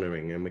really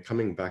honoring and we're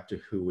coming back to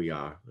who we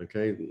are,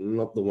 okay?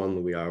 Not the one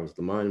that we are as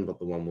the mind, but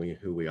the one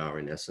who we are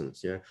in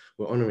essence, yeah?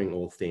 We're honoring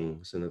all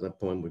things, and at that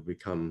point we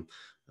become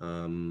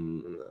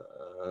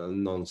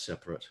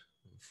non-separate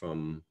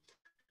from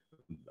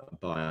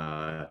by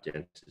our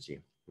identity.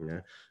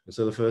 Yeah. And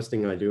so the first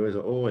thing I do is I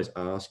always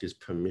ask is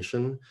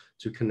permission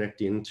to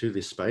connect into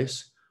this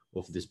space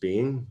of this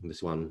being,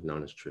 this one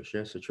known as Trish.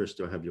 Yeah. So Trish,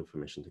 do I have your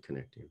permission to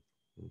connect in?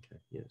 Okay.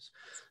 Yes.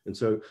 And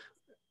so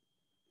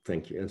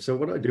thank you. And so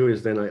what I do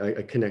is then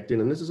I connect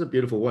in, and this is a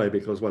beautiful way,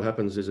 because what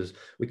happens is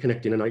we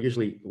connect in, and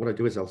what I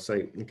do is I'll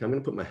say, okay, I'm going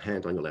to put my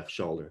hand on your left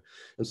shoulder.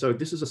 And so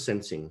this is a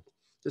sensing,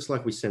 just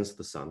like we sense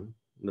the sun.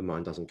 The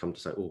mind doesn't come to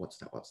say, oh, what's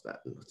that?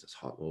 And it's just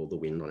hot, or the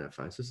wind on our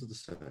face. This is the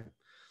same.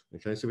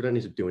 Okay, so we don't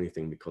need to do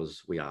anything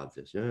because we are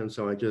this, yeah? And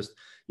so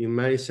you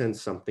may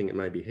sense something, it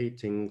may be heat,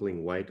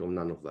 tingling, weight, or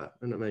none of that.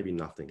 And it may be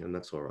nothing, and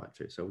that's all right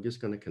too. So we're just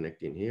going to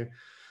connect in here.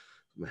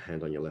 Put my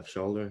hand on your left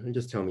shoulder, and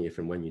just tell me if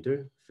and when you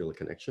do, feel a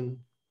connection.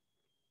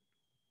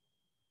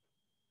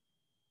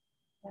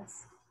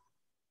 Yes.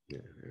 Yeah,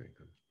 very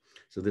good.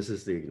 So this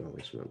is the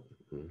acknowledgement.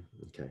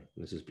 Okay,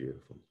 this is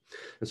beautiful.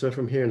 And so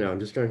from here now, I'm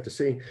just going to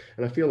see,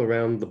 and I feel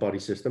around the body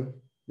system,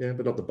 yeah,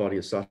 but not the body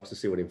as such, to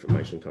see what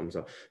information comes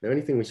up. Now,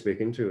 anything we speak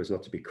into is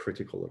not to be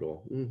critical at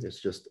all. It's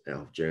just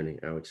our journey,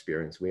 our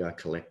experience. We are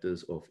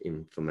collectors of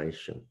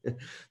information.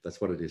 That's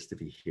what it is to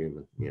be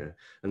human, yeah.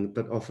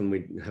 But often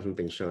we haven't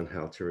been shown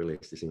how to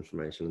release this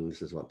information, and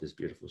this is what this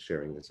beautiful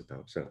sharing is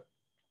about.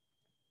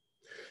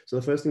 So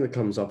the first thing that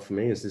comes up for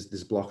me is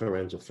this block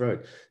around your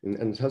throat.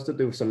 And it has to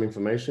do with some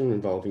information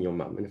involving your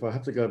mum. And if I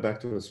have to go back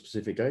to a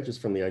specific age, it's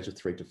from the age of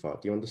 3 to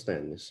 5. Do you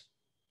understand this?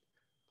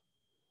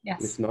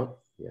 Yes. If not,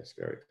 yes,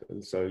 very good.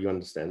 And so you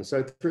understand.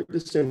 So through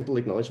this simple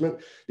acknowledgement,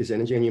 this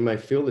energy, and you may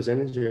feel this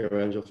energy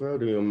around your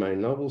throat, or you may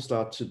not, will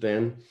start to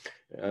then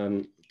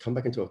come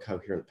back into a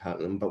coherent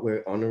pattern. But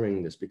we're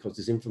honoring this because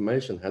this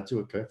information had to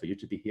occur for you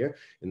to be here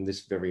in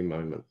this very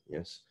moment.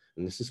 Yes.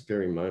 And this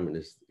very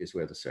moment is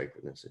where the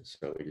sacredness is.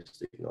 So we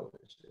just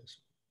acknowledge this.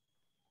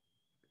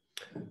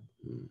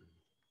 And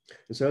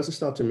so as I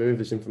start to move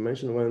this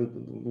information around,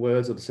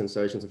 words or the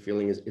sensations of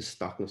feeling is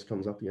stuckness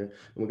comes up here. And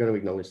we're going to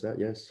acknowledge that,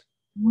 yes.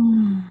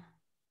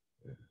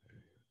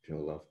 Pure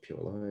love, pure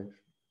life.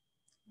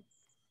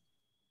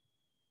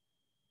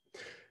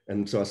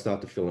 And so I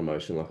start to feel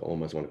emotion, like I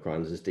almost want to cry.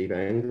 And there's this deep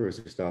anger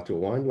as we start to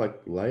unwind,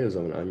 like layers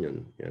of an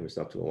onion. You know, we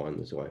start to unwind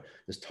this way.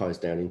 This ties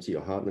down into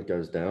your heart and it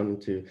goes down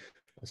into,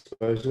 I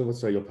suppose,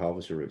 let's say your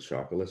pelvis, your root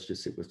chakra. Let's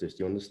just sit with this.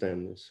 Do you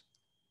understand this?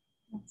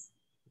 Yes.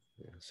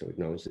 Yeah, so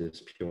acknowledge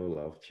this pure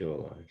love, pure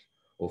life,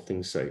 all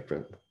things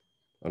sacred,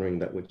 honoring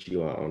that which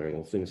you are honoring,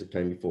 all things that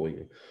came before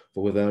you.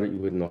 For without it, you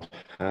would not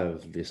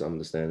have this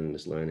understanding,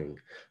 this learning,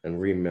 and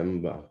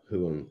remember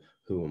who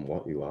and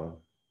what you are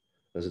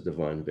as a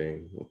divine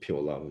being, or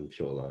pure love and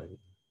pure light.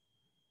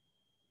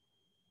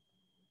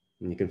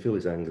 And you can feel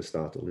this anger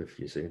start to lift,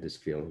 you see, this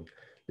feeling,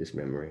 this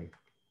memory.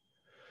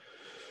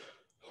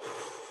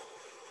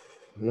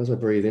 And as I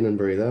breathe in and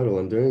breathe out, all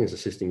I'm doing is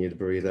assisting you to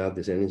breathe out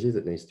this energy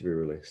that needs to be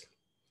released.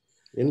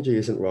 The energy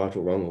isn't right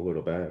or wrong or good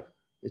or bad.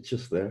 It's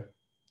just there.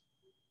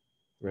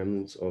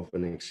 Remnants of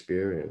an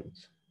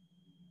experience.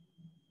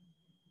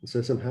 And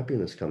so some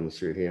happiness comes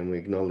through here, and we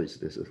acknowledge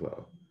this as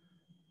well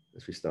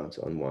as we start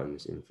to unwind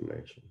this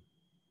information.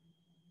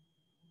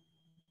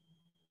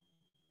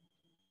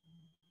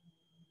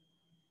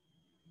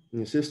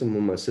 And your system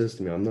almost says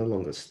to me, I'm no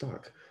longer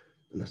stuck.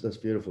 And that's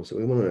beautiful. So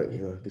we want to,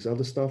 you know, this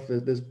other stuff,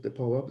 there's the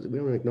polar opposite. We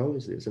want to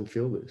acknowledge this and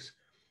feel this.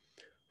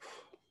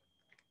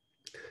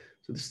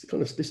 So this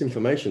kind of this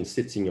information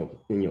sits in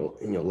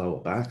your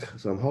lower back.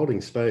 So I'm holding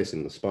space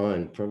in the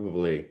spine,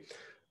 probably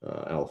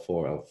L4,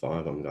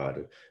 L5, I'm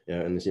guided.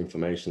 Yeah, and this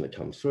information that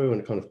comes through and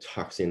it kind of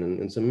tucks in,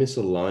 and it's a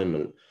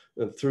misalignment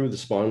through the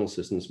spinal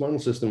system. The spinal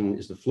system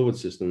is the fluid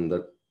system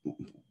that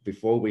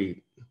before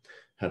we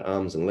had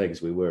arms and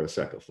legs, we were a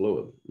sack of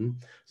fluid.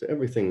 So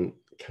everything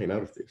came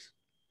out of this.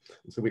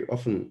 And so we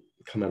often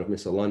come out of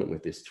misalignment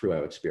with this through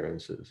our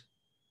experiences.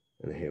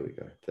 And here we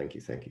go. Thank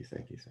you, thank you,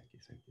 thank you, thank you,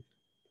 thank you.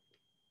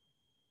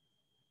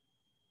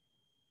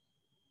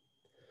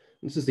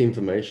 This is the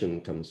information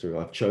that comes through.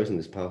 I've chosen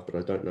this path, but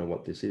I don't know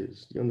what this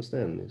is. Do you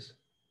understand this?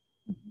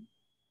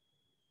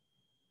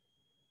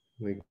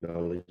 We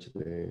acknowledge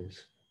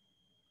this.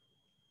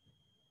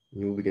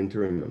 You'll begin to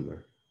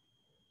remember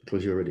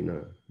because you already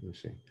know, you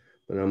see.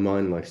 But our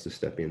mind likes to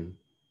step in.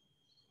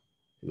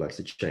 It likes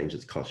to change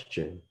its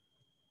costume.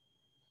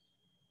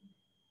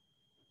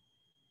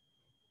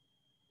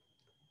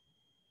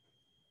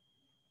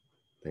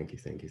 Thank you,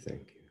 thank you,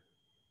 thank you.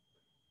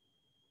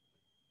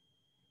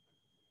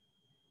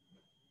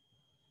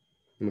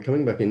 And we're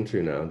coming back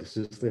into now, this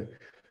is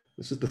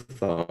the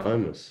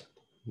thymus.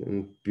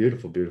 And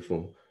beautiful,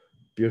 beautiful,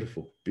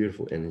 beautiful,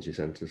 beautiful energy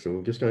center. So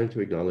we're just going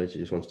to acknowledge, it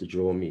just wants to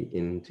draw me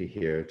into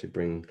here to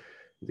bring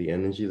the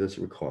energy that's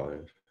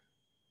required,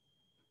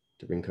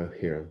 to bring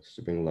coherence,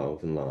 to bring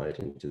love and light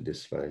into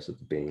this space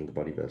of being the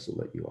body vessel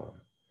that you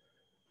are.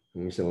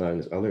 And we're just allowing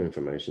this other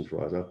information to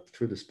rise up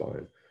through the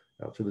spine,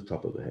 out to the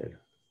top of the head.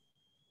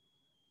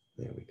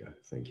 There we go.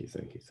 Thank you,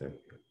 thank you, thank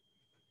you.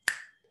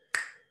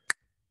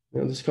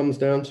 Now this comes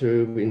down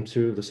to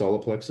into the solar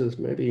plexus,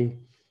 maybe,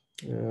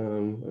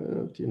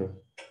 you know,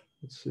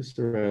 it's just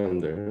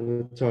around there.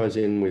 And it ties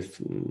in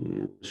with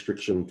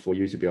restriction for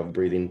you to be able to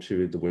breathe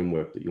into the womb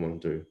work that you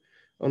want to do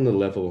on the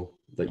level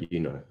that you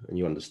know and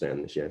you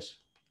understand this, yes?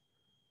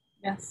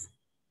 Yes.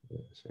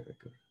 Yes, very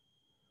good.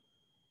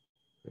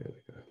 There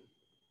we go.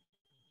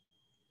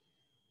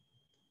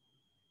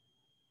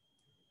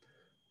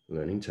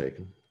 Learning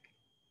taken,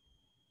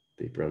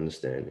 deeper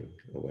understanding,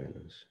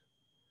 awareness.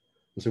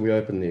 And so we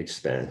open the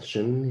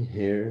expansion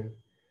here.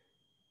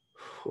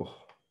 Oh.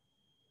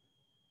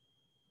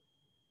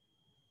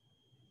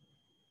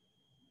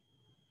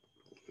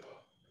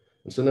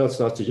 And so now it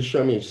starts to just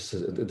show me,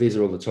 these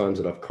are all the times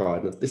that I've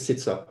cried. And this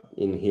sits up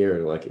in here,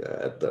 like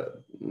at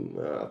the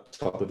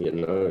top of your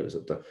nose,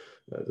 at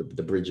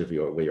the bridge of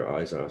where your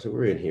eyes are. So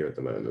we're in here at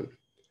the moment.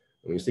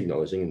 And we're just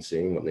acknowledging and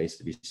seeing what needs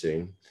to be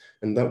seen.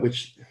 And that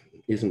which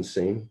isn't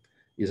seen,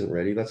 isn't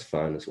ready, that's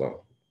fine as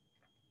well.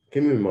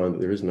 Keep in mind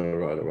that there is no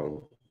right or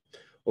wrong.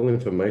 All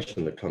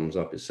information that comes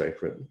up is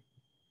sacred.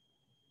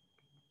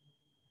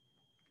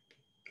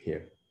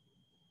 Here.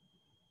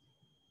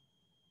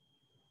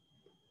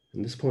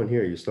 At this point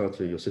here,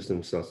 your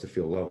system starts to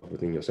feel love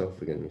within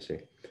yourself again, you see.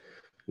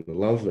 And the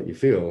love that you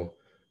feel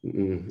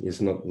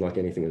is not like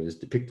anything that is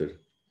depicted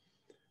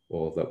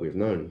or that we've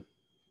known,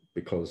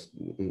 because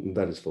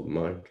that is for the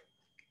mind.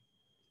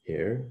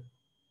 Here,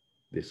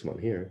 this one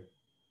here.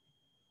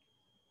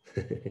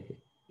 This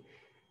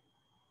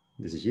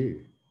is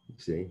you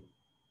see.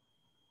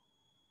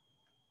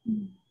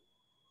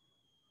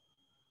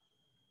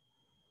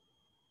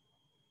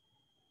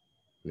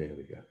 There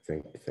we go.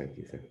 Thank you, thank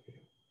you, thank you.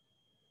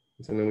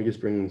 So then we just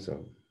bring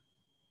some,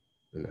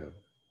 and now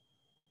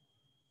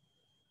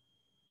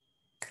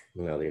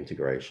allow the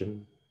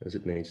integration as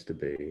it needs to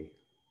be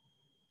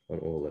on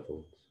all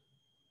levels.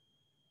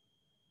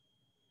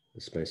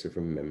 The space of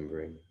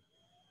remembering,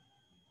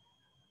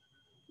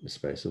 the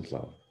space of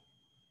love,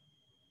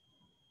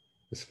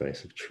 the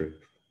space of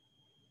truth,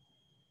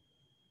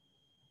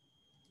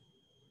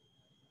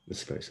 the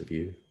space of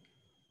you.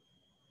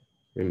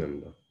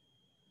 Remember.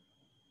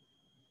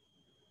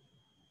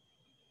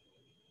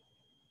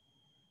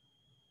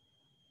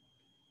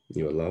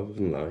 You are love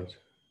and light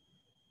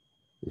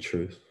and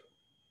truth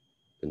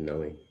and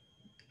knowing.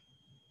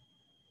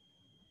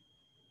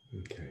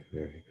 Okay,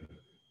 very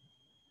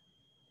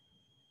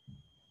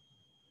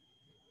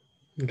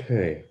good.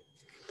 Okay,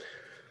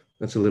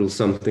 that's a little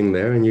something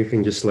there, and you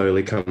can just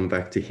slowly come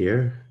back to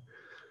here.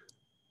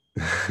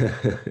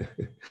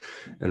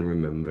 And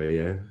remember,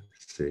 yeah,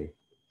 see,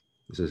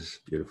 this is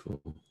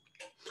beautiful.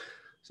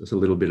 So it's a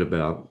little bit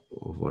about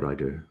what I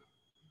do.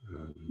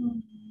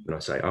 When I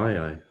say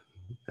I,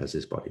 as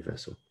this body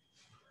vessel.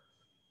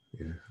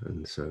 Yeah,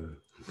 and so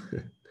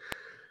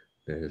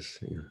there's,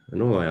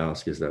 and all I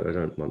ask is that I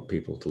don't want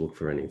people to look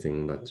for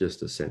anything, but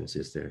just a sense,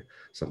 is there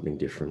something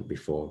different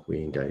before we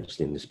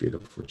engaged in this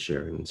beautiful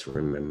sharing, this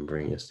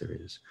remembering? Yes, there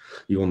is.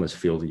 You almost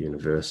feel the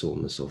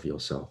universalness of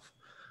yourself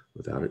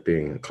without it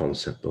being a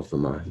concept of the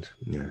mind.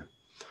 Yeah,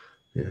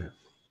 yeah.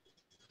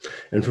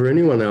 And for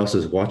anyone else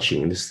who's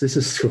watching, this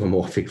is through a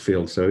morphic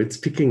field, so it's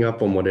picking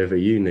up on whatever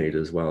you need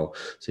as well.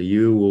 So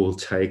you will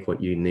take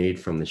what you need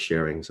from the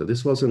sharing. So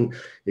this wasn't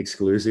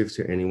exclusive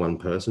to any one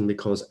person,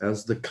 because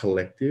as the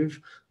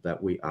collective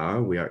that we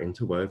are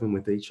interwoven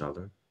with each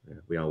other. Yeah,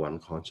 we are one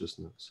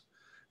consciousness.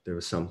 There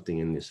is something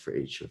in this for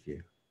each of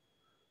you.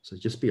 So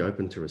just be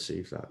open to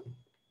receive that.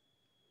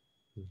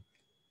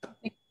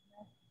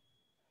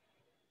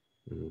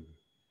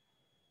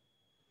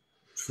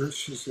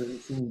 Trish, is there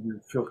anything you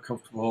feel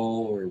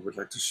comfortable or would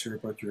like to share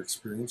about your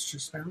experience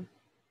just now?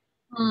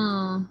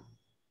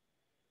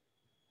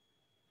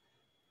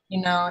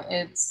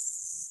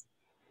 It's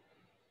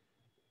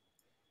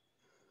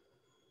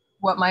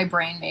what my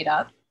brain made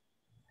up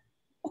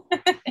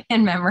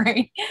in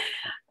memory.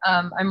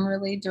 I'm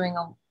really doing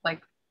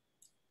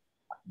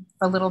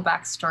a little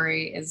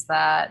backstory is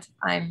that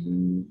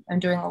I'm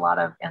doing a lot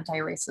of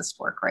anti-racist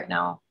work right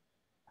now.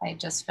 I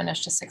just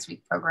finished a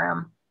 6-week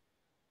program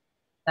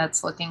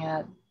that's looking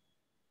at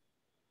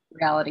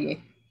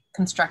reality,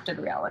 constructed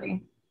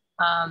reality.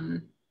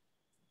 And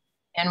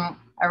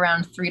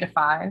around 3 to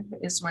 5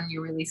 is when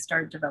you really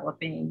start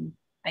developing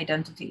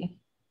identity,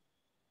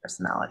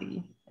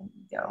 personality, and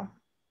ego.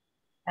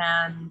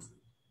 And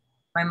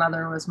my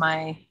mother was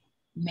the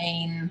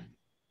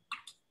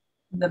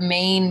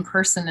main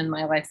person in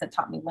my life that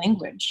taught me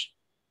language,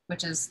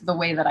 which is the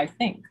way that I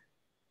think,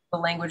 the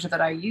language that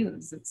I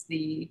use. It's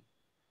the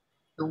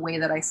way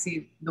that I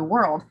see the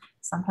world.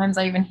 Sometimes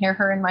I even hear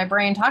her in my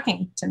brain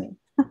talking to me,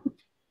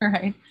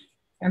 right?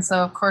 And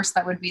so, of course,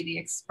 that would be the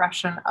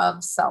expression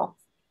of self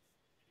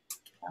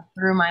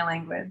through my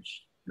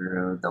language,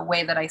 through the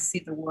way that I see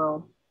the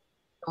world,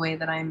 the way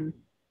that I'm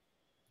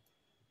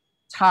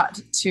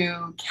taught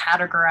to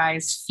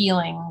categorize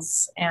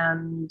feelings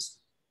and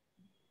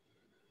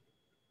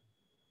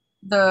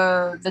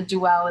the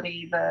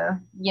duality, the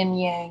yin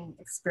yang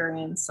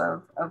experience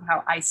of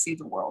how I see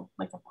the world.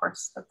 Like, of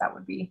course, that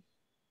would be,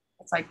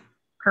 it's like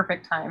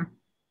perfect time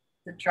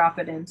to drop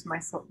it into my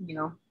soul,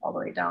 all the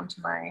way down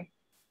to my,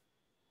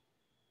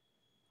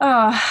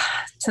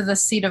 to the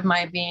seat of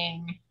my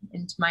being,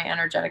 into my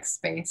energetic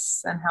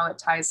space and how it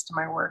ties to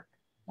my work.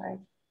 Right?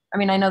 I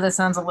mean, I know this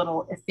sounds a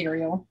little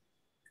ethereal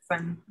because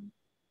I'm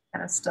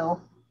kind of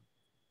still,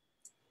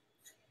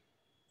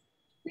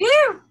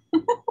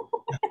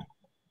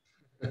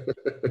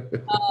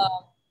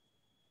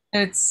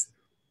 it's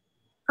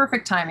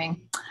perfect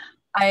timing.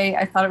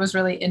 I thought it was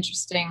really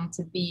interesting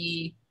to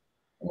be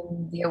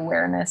in the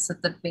awareness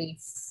at the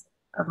base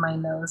of my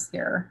nose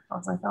here. I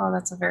was like, oh,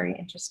 that's a very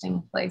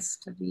interesting place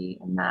to be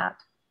in that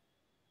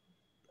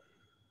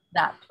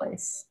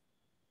place.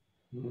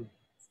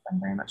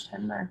 Spend very much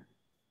time there.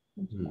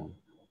 And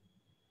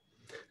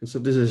so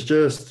this is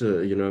just,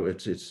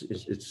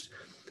 it's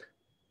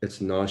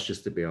nice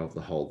just to be able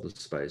to hold the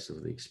space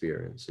of the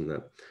experience, and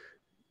that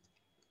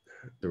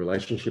the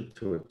relationship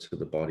to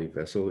the body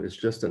vessel is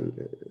just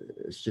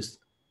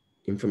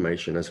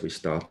information, as we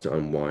start to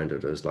unwind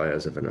it as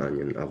layers of an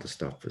onion, other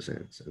stuff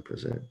presents and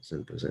presents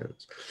and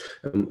presents.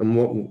 And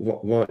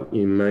what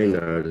you may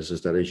notice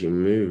is that as you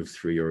move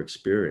through your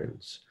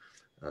experience,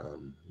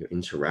 your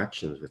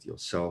interactions with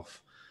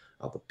yourself,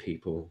 other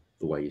people,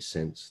 the way you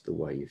sense, the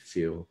way you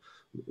feel,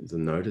 the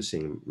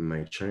noticing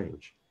may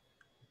change.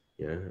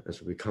 Yeah,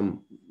 as we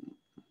come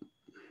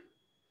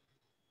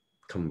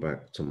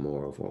back to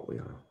more of what we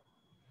are.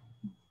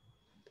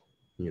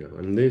 You know,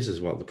 and this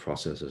is what the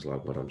process is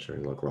like, what I'm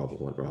sharing, like Robin,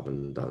 what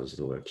Robin does,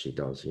 the work she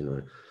does, you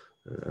know,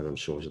 and I'm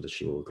sure that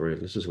she will agree.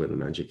 This is where the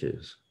magic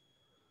is.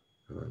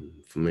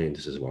 For me,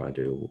 this is why I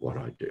do what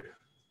I do.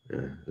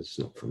 Yeah, it's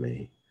not for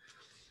me.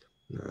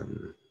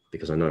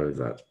 Because I know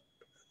that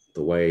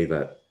the way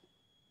that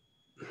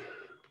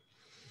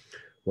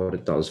what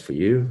it does for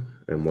you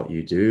and what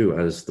you do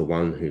as the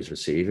one who's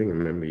receiving,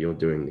 remember you're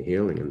doing the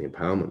healing and the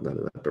empowerment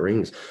that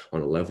brings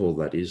on a level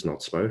that is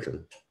not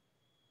spoken.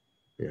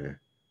 Yeah.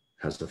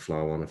 Has the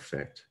flow-on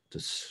effect to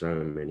so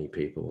many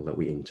people that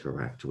we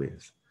interact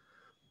with.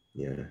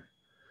 Yeah.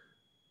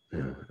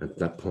 Yeah. At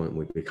that point,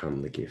 we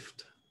become the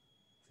gift,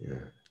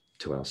 yeah,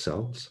 to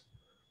ourselves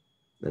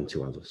and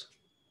to others.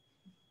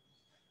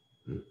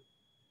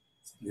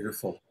 It's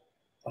beautiful.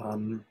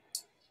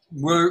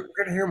 We're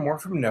going to hear more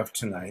from Nev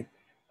tonight.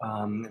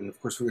 And of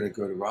course, we're going to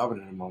go to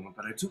Robin in a moment.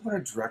 But I do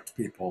want to direct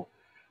people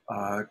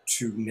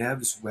to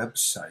Nev's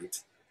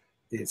website.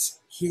 It's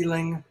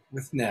Healing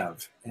with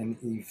Nev,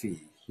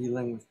 N-E-V,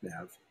 Healing with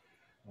Nev,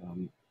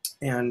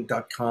 and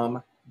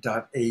 .com.au.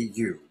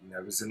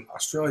 Nev is in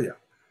Australia.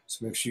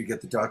 So make sure you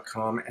get the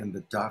 .com and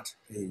the .au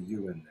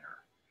in there.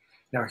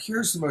 Now,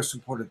 here's the most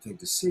important thing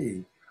to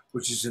see,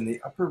 which is in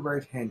the upper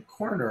right-hand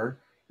corner.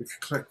 If you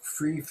click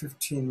free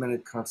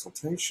 15-minute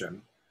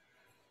consultation,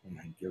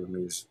 and give him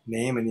his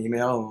name and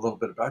email and a little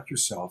bit about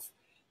yourself,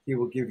 he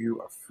will give you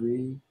a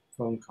free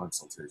phone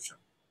consultation.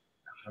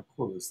 How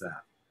cool is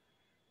that?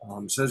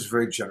 So that's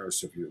very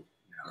generous of you.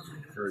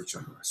 Very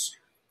generous.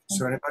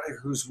 So anybody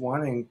who's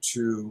wanting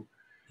to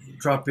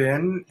drop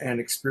in and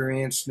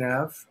experience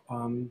Nev,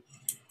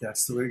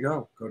 that's the way to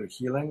go. Go to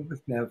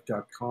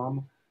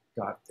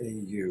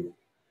healingwithnev.com.au.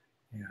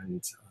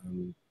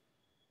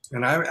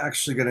 And I'm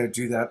actually going to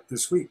do that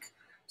this week.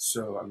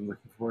 So I'm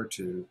looking forward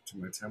to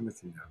my time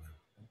with you, Nev.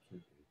 Thank you.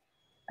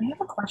 I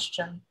have a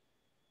question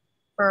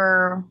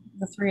for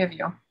the three of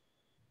you,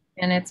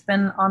 and it's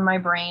been on my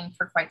brain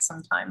for quite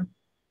some time.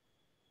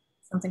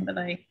 Something that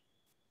I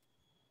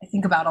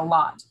think about a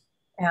lot,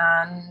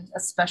 and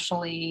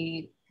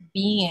especially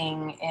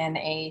being in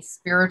a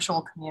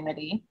spiritual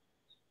community,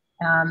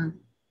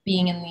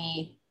 being in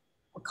the,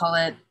 we'll call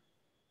it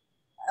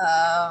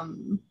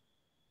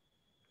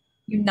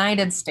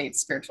United States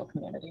spiritual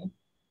community,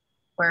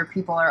 where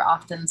people are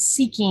often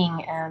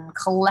seeking and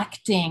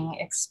collecting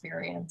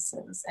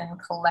experiences and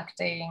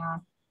collecting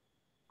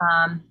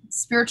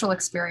spiritual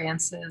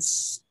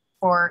experiences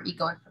for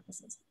egoic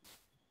purposes.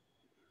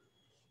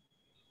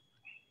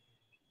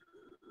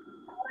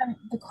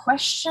 The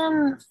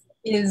question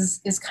is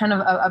kind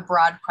of a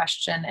broad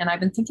question, and I've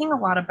been thinking a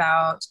lot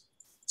about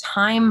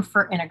time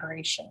for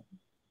integration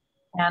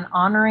and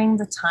honoring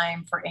the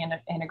time for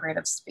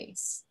integrative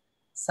space.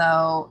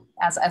 So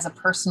as a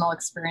personal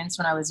experience,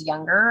 when I was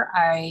younger,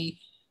 I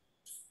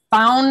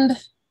found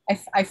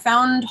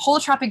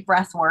holotropic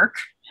breath work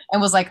and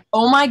was like,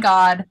 oh my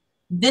God,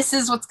 this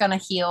is what's going to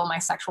heal my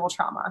sexual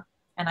trauma.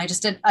 And I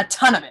just did a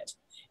ton of it.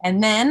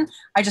 And then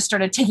I just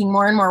started taking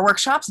more and more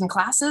workshops and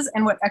classes.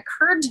 And what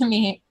occurred to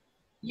me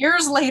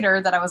years later,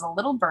 that I was a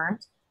little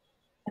burnt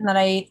and that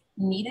I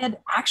needed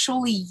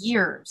actually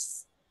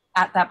years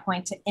at that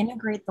point to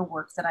integrate the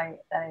work that I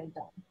had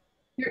done.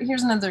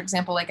 Here's another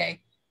example.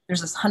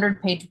 There's this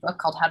 100-page book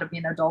called How to Be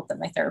an Adult that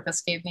my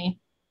therapist gave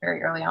me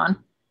very early on.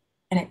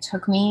 And it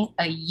took me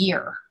a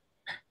year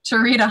to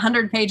read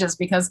 100 pages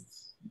because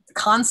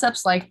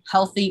concepts like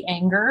healthy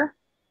anger,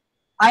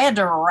 I had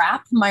to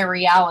wrap my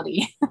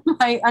reality,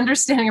 my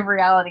understanding of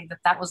reality,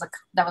 that was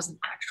an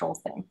actual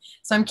thing.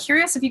 So I'm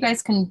curious if you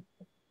guys can,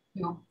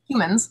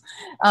 humans,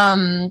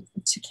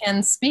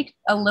 can speak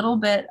a little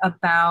bit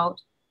about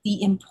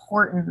the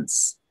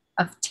importance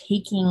of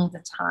taking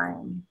the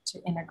time to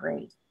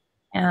integrate,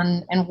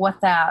 and what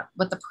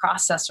the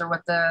process, or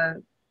what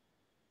the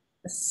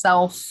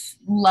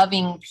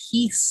self-loving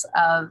piece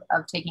of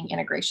taking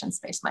integration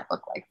space might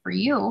look like for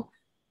you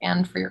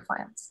and for your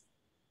clients.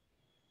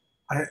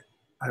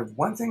 I have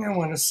one thing I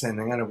want to say, and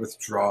I'm going to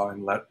withdraw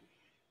and let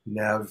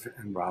Nev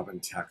and Robin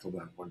tackle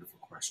that wonderful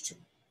question.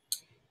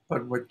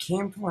 But what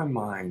came to my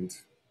mind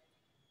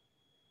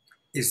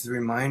is the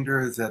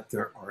reminder that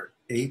there are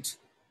 8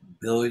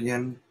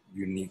 billion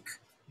unique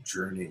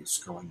journeys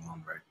going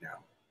on right now.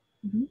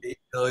 Mm-hmm. 8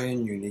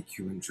 billion unique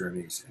human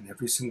journeys, and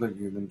every single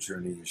human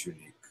journey is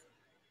unique.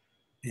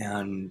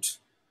 And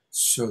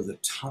so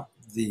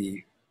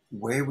the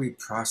way we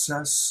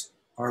process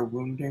our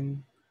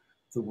wounding,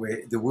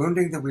 the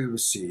wounding that we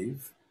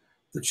receive,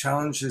 the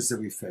challenges that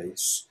we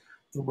face,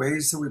 the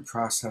ways that we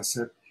process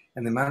it,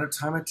 and the amount of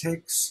time it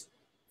takes,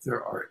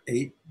 there are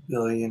 8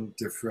 billion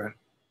different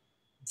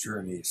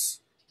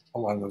journeys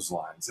along those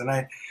lines. And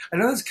I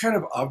know it's kind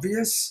of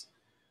obvious,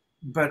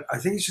 but I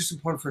think it's just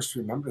important for us to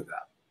remember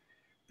that,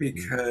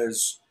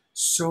 because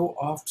so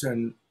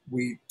often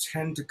we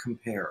tend to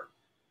compare.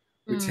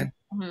 We tend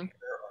to compare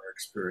our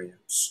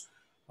experience.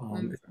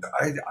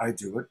 I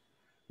do it.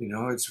 You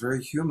know, it's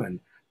very human.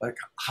 Like,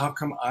 how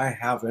come I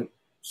haven't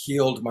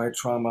healed my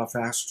trauma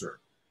faster?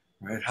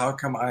 Right? How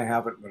come I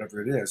haven't,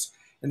 whatever it is?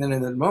 And then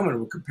in that moment,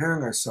 we're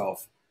comparing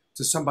ourselves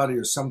to somebody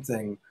or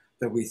something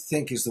that we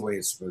think is the way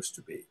it's supposed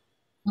to be.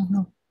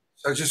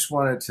 So I just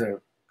wanted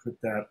to put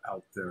that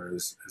out there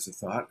as a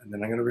thought, and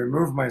then I'm going to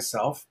remove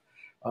myself.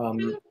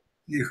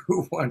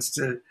 Who wants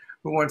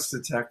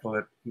to tackle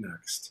it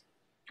next?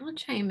 I'll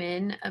chime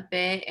in a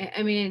bit.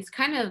 I mean, it's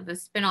kind of a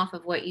spinoff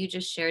of what you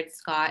just shared,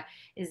 Scott,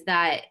 is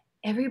that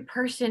every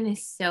person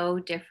is so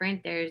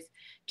different. There's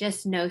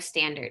just no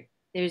standard.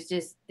 There's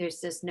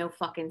just no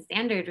fucking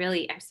standard,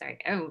 really. I'm sorry,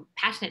 I'm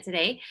passionate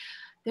today.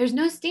 There's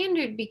no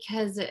standard,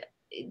 because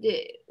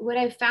what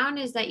I found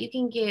is that you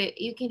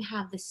can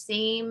have the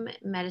same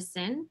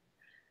medicine,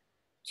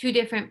 two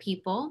different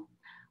people.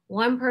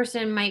 One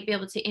person might be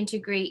able to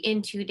integrate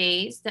in 2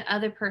 days. The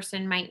other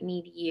person might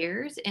need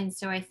years. And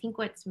so I think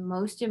what's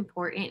most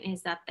important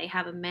is that they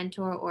have a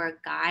mentor or a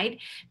guide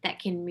that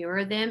can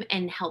mirror them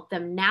and help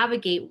them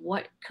navigate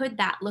what could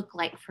that look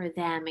like for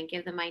them, and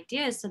give them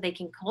ideas so they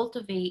can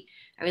cultivate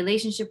a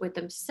relationship with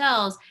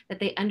themselves, that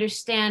they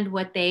understand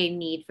what they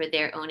need for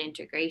their own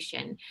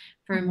integration.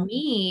 For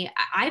me,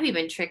 I've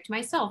even tricked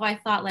myself. I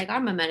thought, like,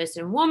 I'm a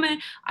medicine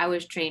woman. I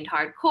was trained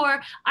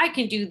hardcore. I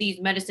can do these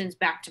medicines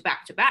back to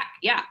back to back.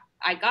 Yeah,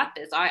 I got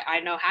this.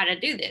 I know how to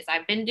do this.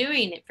 I've been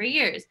doing it for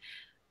years.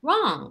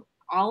 Wrong.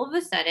 All of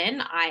a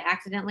sudden, I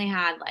accidentally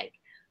had like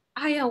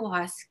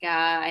ayahuasca.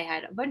 I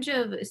had a bunch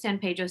of San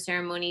Pedro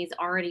ceremonies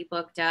already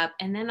booked up.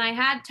 And then I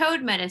had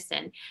toad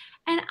medicine.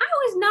 And I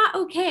was not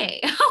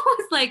okay.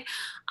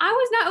 I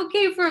was not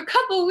okay for a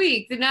couple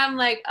weeks. And I'm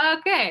like,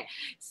 okay,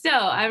 so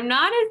I'm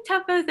not as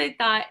tough as I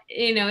thought.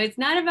 You know, it's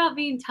not about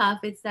being tough.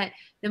 It's that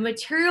the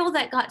material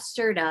that got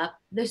stirred up,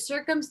 the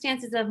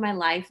circumstances of my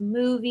life,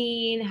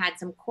 moving, had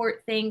some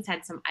court things,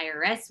 had some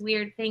IRS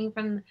weird thing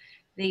from,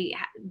 they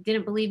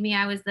didn't believe me.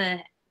 I was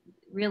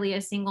really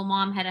a single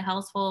mom, head of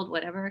household,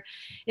 whatever.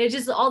 It's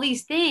just all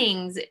these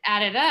things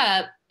added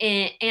up.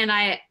 And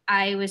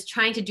I was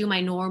trying to do my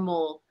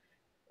normal,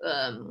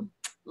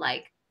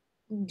 like,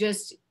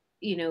 just,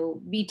 you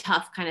know, be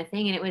tough kind of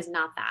thing. And it was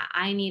not that.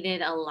 I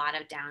needed a lot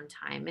of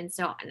downtime. And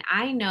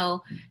I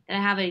know that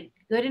I have a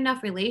good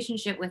enough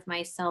relationship with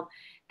myself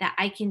that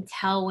I can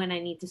tell when I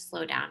need to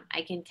slow down.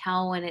 I can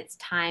tell when it's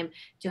time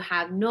to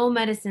have no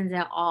medicines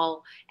at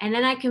all. And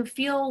then I can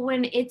feel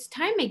when it's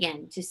time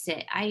again to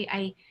sit.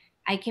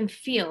 I can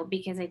feel,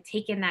 because I've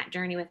taken that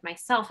journey with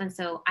myself. And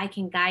so I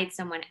can guide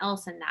someone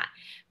else in that.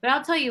 But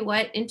I'll tell you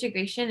what,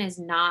 integration is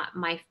not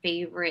my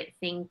favorite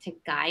thing to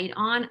guide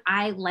on.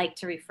 I like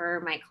to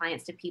refer my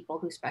clients to people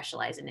who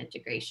specialize in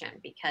integration,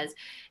 because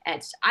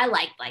I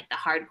like the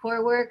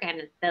hardcore work,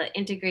 and the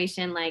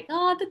integration, like,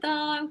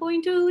 I'm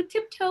going to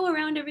tiptoe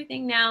around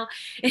everything now.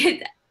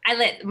 I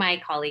let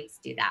my colleagues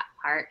do that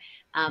part.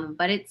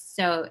 But it's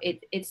so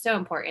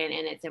important.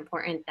 And it's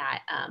important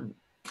that,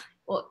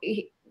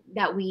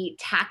 that we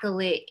tackle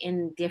it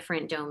in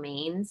different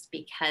domains,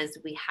 because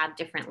we have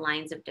different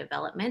lines of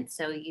development.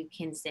 So you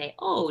can say,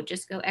 oh,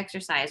 just go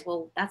exercise.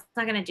 Well, that's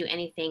not going to do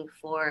anything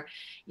for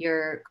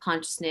your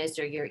consciousness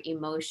or your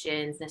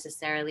emotions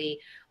necessarily,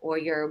 or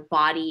your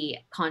body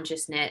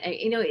consciousness.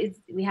 You know,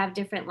 we have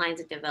different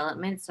lines of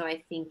development. So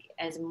I think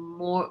the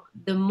more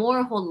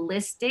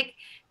holistic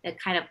the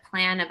kind of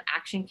plan of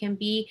action can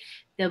be,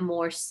 the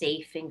more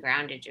safe and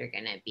grounded you're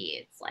going to be.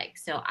 It's like,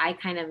 so I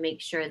kind of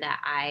make sure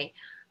that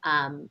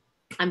I'm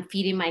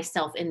feeding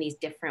myself in these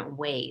different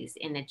ways,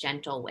 in a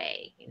gentle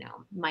way, you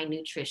know, my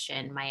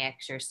nutrition, my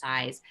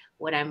exercise,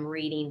 what I'm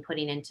reading,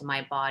 putting into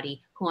my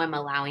body, who I'm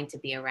allowing to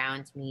be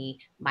around me,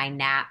 my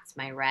naps,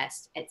 my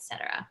rest,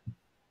 etc.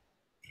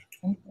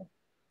 Yeah,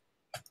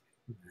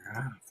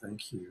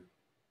 thank you.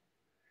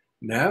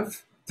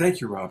 Nev,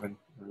 thank you, Robin.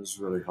 That was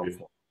really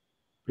helpful.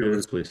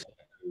 Beautifully said.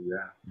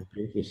 Yeah.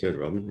 Beautifully said,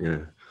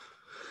 Robin.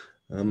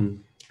 Yeah.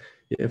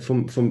 Yeah, for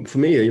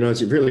me, you know,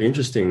 it's really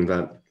interesting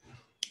that,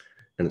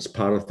 and it's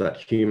part of that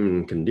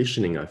human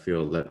conditioning, I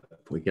feel, that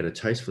we get a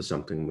taste for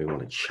something, we want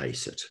to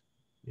chase it.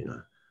 You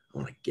know, I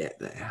want to get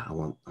there. I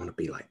want to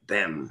be like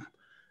them.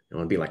 I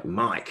want to be like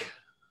Mike.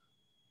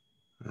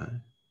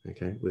 Right?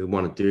 Okay, we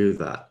want to do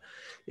that,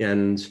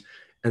 and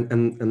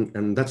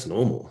that's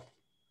normal.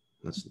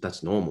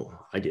 That's normal.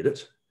 I did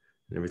it,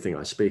 and everything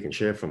I speak and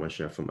share from, I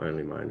share from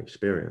only my own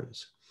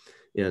experience.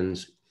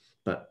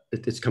 But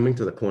it's coming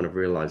to the point of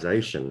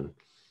realization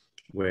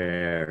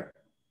where,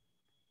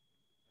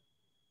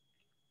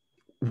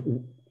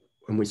 and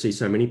we see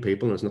so many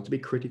people, and it's not to be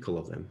critical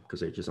of them, because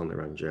they're just on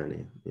their own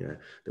journey, yeah,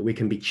 that we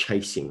can be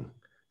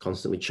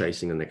constantly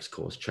chasing the next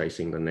course,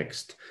 chasing the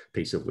next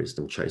piece of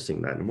wisdom,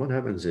 chasing that. And what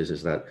happens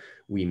is that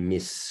we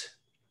miss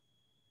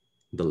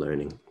the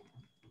learning.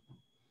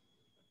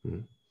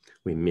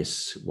 We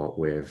miss what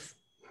we've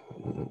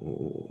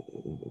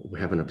we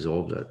haven't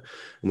absorbed it,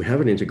 and we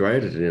haven't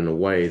integrated it in a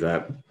way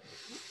that,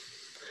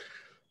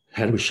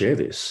 how do we share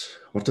this?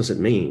 What does it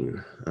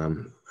mean?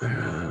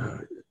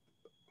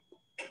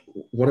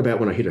 What about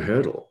when I hit a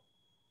hurdle?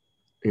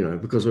 You know,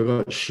 because we've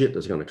got shit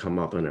that's going to come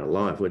up in our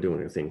life. We're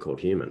doing a thing called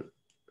human.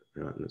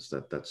 You know, and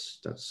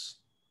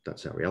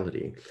that's our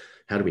reality.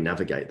 How do we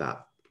navigate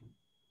that?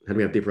 How do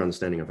we have deeper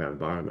understanding of our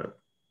environment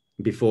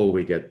before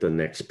we get the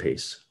next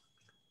piece?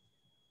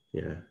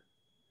 Yeah.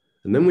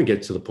 And then we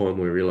get to the point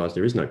where we realize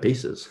there is no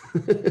pieces.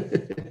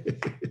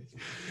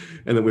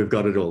 And then we've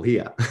got it all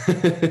here.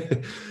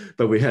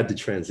 But we had to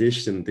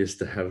transition this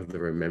to have the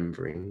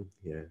remembering,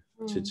 yeah,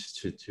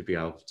 to be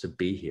able to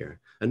be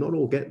here. And not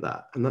all get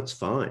that. And that's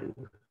fine.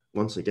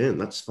 Once again,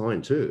 that's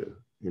fine too.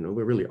 You know,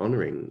 we're really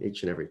honoring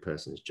each and every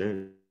person's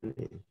journey.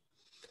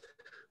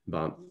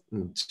 But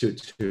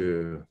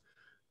to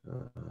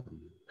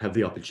have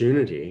the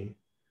opportunity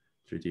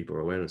through deeper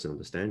awareness and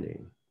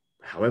understanding,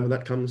 however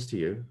that comes to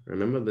you,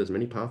 remember there's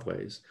many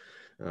pathways.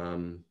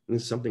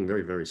 It's something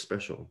very, very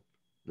special.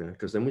 Yeah,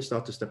 because then we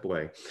start to step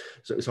away.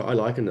 So I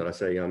liken it. I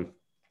say,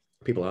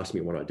 people ask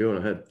me what I do, and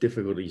I had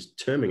difficulties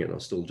terming it, and I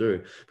still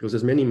do, because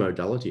there's many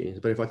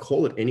modalities. But if I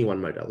call it any one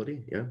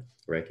modality, yeah,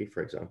 Reiki,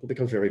 for example, it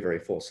becomes very, very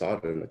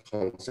four-sided in a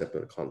concept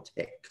and a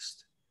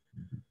context.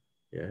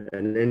 Yeah,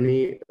 and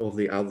any of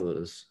the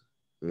others,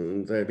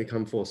 they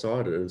become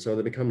four-sided, and so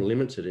they become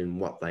limited in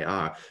what they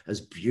are, as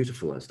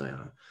beautiful as they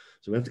are.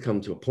 So we have to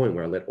come to a point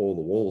where I let all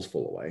the walls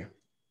fall away.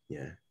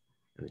 Yeah.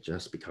 And it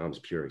just becomes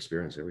pure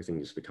experience. Everything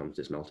just becomes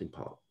this melting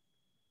pot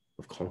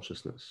of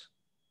consciousness,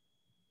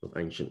 of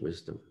ancient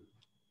wisdom,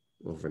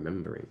 of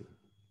remembering.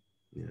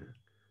 Yeah.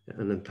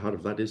 And then part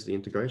of that is the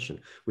integration.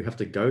 We have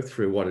to go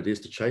through what it is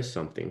to chase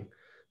something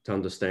to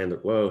understand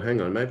that, whoa, hang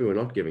on, maybe we're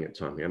not giving it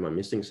time. Am I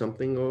missing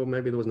something? Or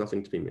maybe there was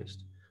nothing to be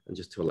missed. And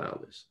just to allow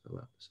this,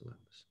 allow this, allow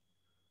this.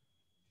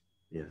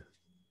 Yeah.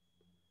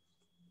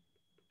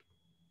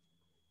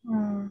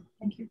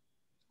 Thank you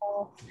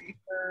all three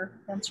for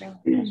answering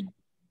the question.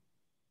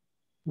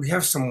 We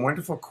have some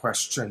wonderful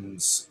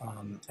questions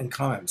and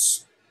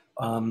comments.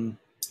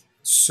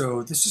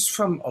 So this is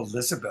from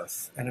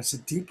Elizabeth, and it's a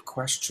deep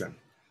question.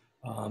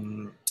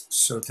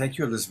 So thank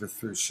you, Elizabeth,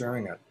 for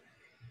sharing it.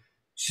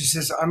 She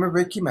says, I'm a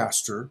Reiki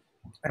master,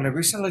 and I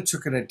recently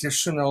took an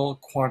additional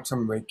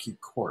quantum Reiki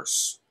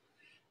course.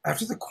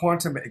 After the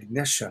quantum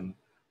ignition,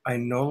 I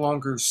no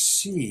longer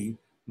see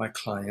my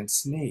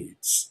clients'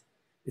 needs.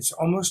 It's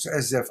almost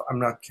as if I'm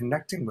not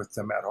connecting with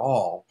them at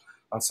all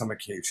on some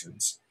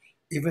occasions,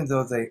 even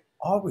though they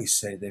always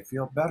say they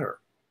feel better.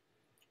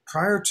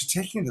 Prior to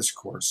taking this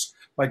course,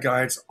 my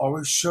guides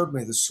always showed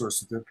me the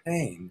source of their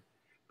pain,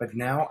 but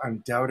now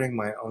I'm doubting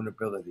my own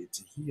ability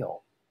to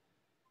heal.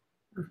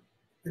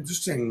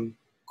 Interesting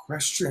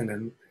question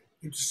and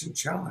interesting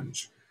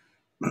challenge.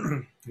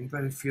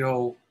 Anybody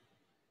feel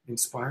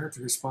inspired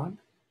to respond?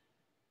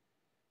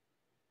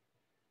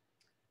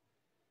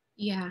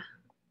 Yeah.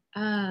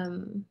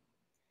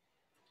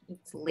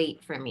 It's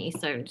late for me,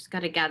 so I just got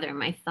to gather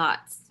my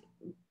thoughts.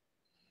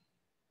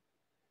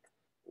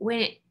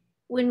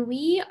 When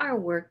we are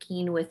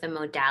working with a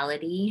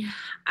modality,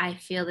 I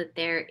feel that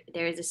there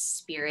is a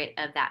spirit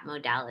of that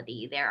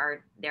modality.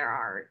 There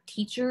are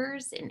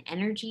teachers and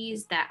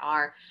energies that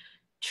are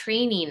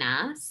training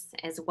us,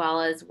 as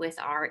well as with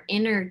our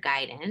inner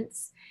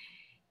guidance.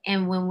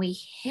 And when we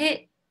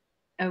hit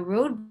a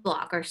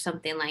roadblock or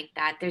something like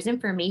that, there's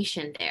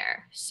information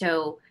there.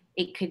 So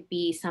it could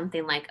be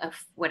something like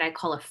what I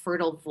call a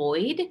fertile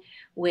void,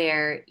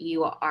 where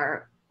you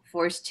are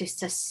forced to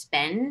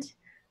suspend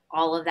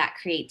all of that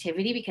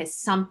creativity because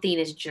something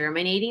is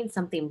germinating,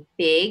 something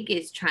big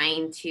is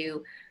trying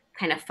to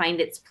kind of find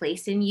its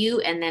place in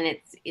you, and then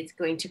it's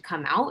going to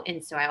come out.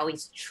 And so I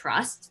always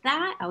trust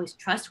that. I always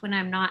trust when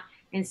I'm not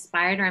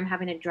inspired or I'm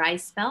having a dry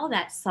spell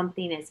that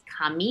something is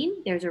coming.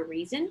 There's a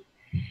reason.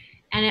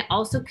 And it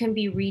also can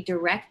be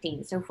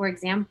redirecting. So for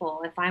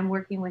example, if I'm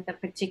working with a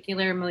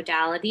particular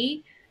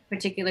modality,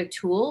 particular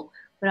tool,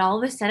 but all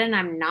of a sudden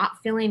I'm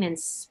not feeling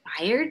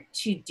inspired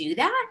to do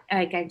that,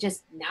 like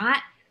there's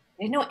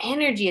no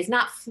energy, it's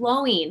not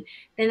flowing,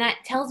 then that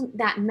tells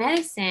that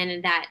medicine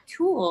and that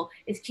tool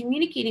is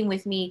communicating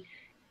with me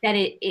that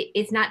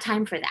it's not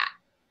time for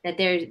that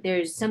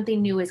there's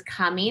something new is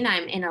coming.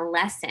 I'm in a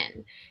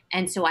lesson.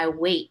 And so I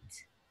wait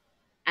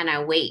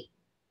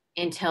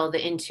until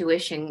the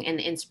intuition and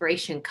the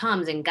inspiration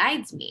comes and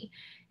guides me.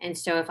 And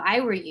so if I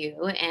were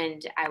you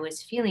and I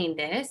was feeling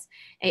this,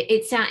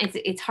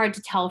 it's hard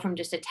to tell from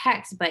just a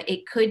text, but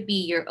it could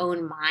be your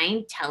own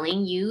mind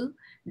telling you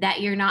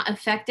that you're not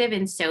effective.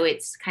 And so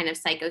it's kind of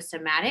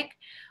psychosomatic,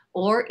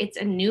 or it's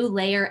a new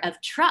layer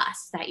of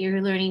trust that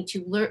you're learning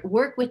to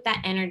work with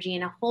that energy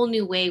in a whole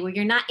new way where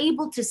you're not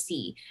able to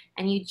see,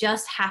 and you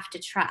just have to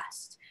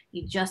trust.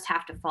 You just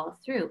have to follow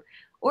through.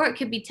 Or it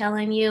could be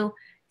telling you,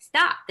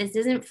 stop, this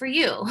isn't for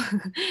you.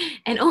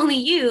 And only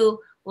you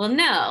will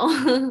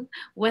know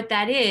what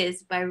that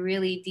is by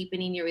really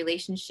deepening your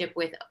relationship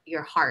with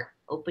your heart,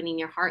 opening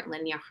your heart,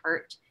 letting your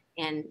heart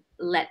and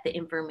let the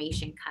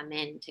information come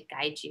in to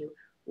guide you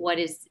what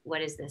is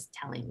this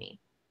telling me?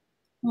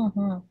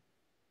 Mm-hmm.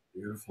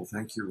 Beautiful.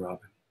 Thank you,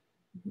 Robin.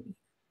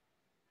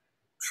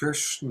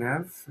 Trish,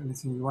 Nev,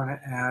 anything you want to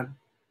add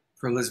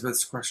for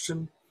Elizabeth's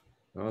question?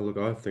 Oh, look,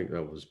 I think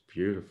that was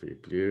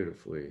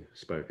beautifully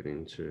spoken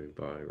into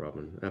by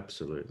Robin.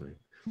 Absolutely,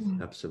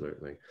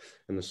 absolutely.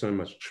 And there's so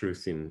much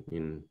truth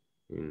in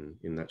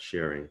that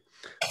sharing.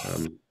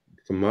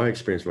 From my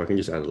experience, if I can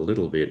just add a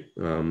little bit,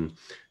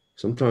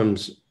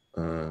 sometimes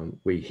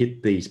we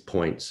hit these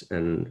points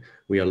and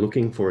we are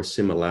looking for a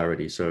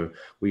similarity. So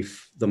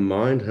the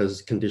mind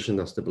has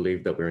conditioned us to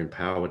believe that we're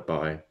empowered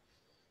by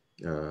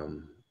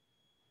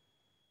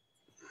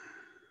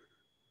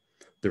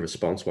the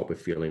response, what we're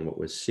feeling, what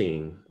we're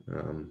seeing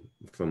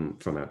from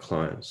our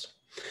clients.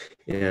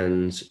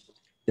 And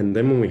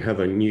then when we have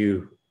a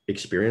new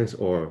experience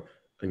or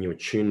a new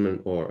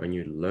attunement or a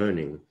new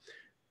learning,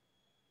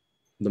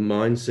 the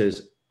mind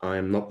says, I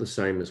am not the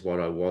same as what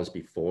I was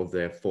before,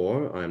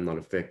 therefore I am not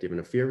effective, and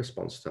a fear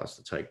response starts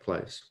to take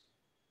place.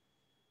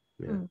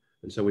 Yeah.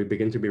 And so we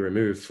begin to be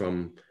removed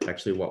from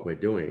actually what we're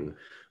doing,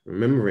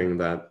 remembering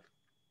that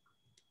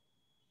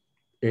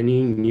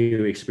any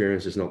new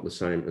experience is not the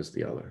same as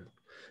the other.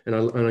 And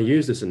I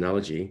use this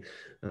analogy,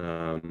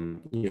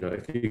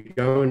 if you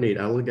go and eat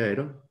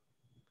alligator,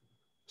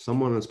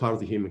 someone as part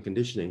of the human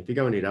conditioning, if you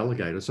go and eat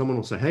alligator, someone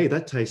will say, hey,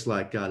 that tastes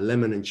like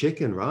lemon and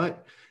chicken, right?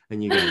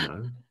 And you go,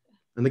 no.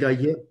 And they go,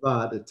 yeah,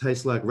 but it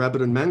tastes like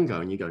rabbit and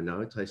mango. And you go, no,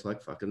 it tastes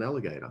like fucking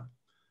alligator.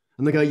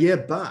 And they go, yeah,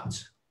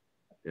 but.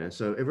 Yeah,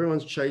 so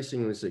everyone's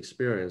chasing this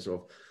experience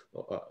of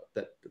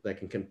that they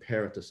can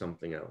compare it to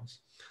something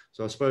else.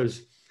 So I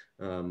suppose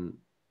the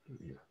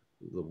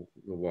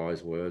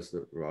wise words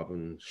that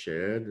Robin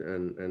shared,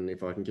 and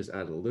if I can just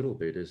add a little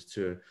bit, is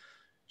to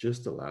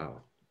just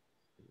allow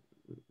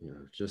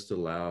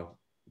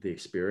the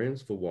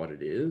experience for what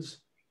it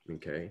is,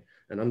 okay,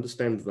 and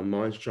understand that the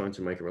mind's trying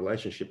to make a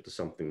relationship to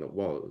something that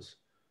was.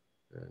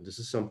 This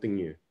is something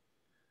new.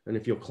 And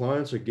if your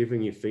clients are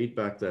giving you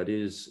feedback that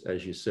is,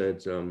 as you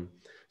said,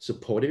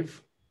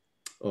 supportive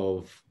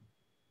of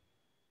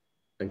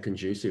and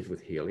conducive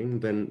with healing,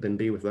 then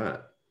be with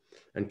that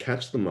and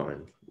catch the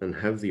mind and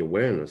have the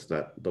awareness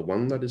that the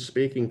one that is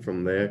speaking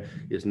from there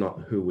is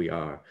not who we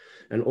are.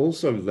 And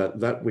also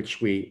that which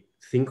we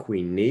think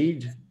we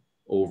need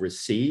or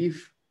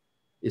receive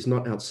is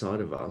not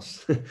outside of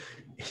us.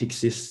 It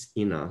exists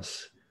in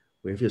us.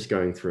 We're just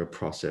going through a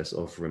process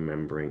of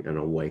remembering and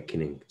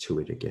awakening to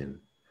it again.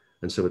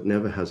 And so it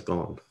never has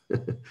gone.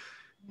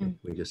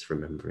 We're just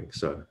remembering.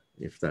 So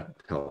if that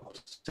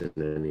helps in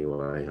any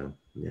way,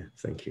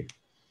 thank you.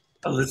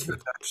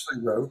 Elizabeth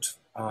actually wrote,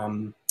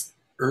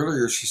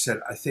 earlier she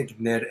said, I think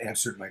Nev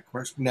answered my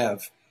question.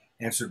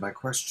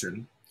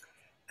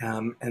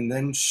 And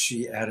then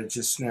she added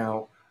just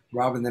now,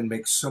 Robin, that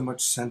makes so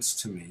much sense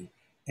to me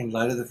in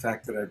light of the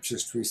fact that I've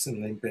just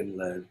recently been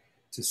led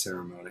to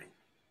ceremony.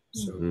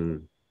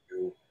 So,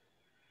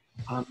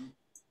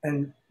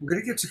 and we're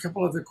going to get to a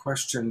couple other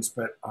questions,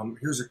 but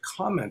here's a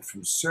comment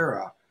from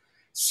Sarah.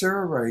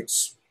 Sarah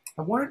writes,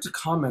 I wanted to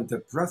comment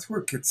that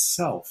breathwork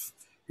itself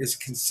is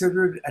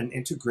considered an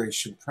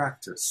integration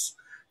practice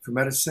for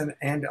medicine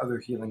and other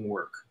healing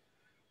work,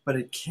 but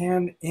it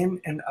can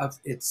in and of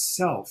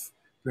itself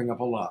bring up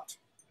a lot.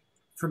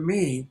 For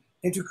me,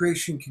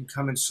 integration can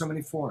come in so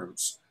many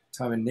forms: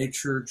 time in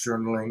nature,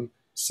 journaling,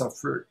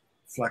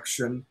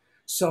 self-reflection,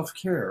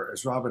 self-care,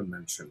 as Robin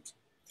mentioned.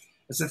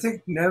 As I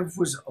think Nev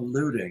was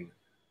alluding,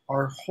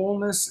 our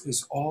wholeness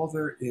is all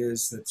there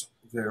is that's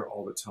there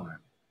all the time.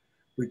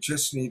 We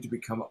just need to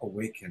become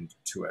awakened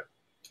to it.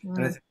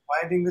 And I think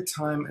finding the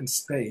time and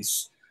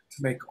space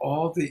to make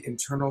all the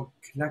internal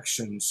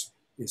connections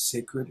is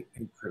sacred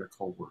and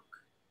critical work.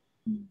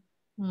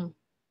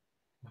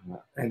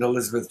 And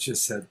Elizabeth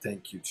just said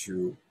thank you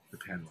to the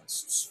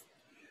panelists.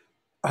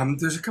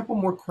 There's a couple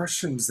more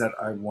questions that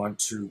I want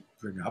to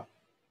bring up.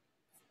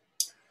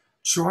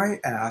 Joy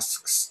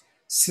asks,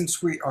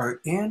 since we are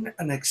in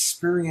an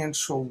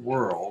experiential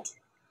world,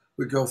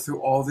 we go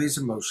through all these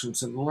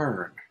emotions and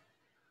learn.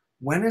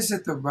 When is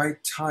it the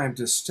right time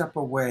to step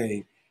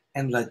away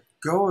and let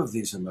go of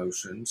these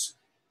emotions,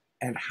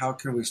 and how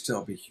can we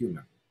still be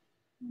human?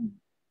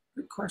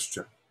 Good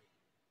question.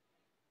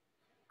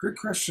 Good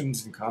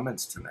questions and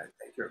comments tonight.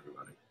 Thank you,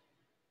 everybody.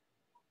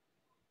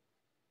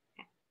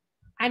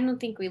 I don't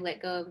think we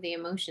let go of the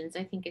emotions.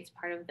 I think it's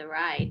part of the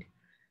ride.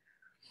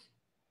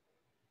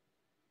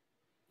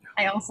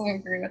 I also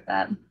agree with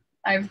that.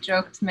 I've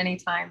joked many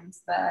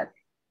times that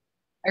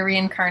I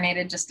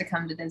reincarnated just to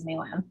come to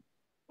Disneyland.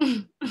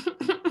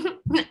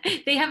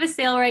 They have a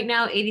sale right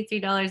now,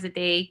 $83 a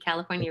day,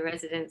 California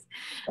residents.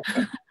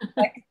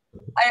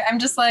 I'm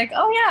just like,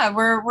 oh yeah,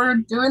 we're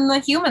doing the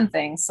human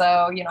thing.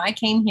 So, I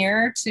came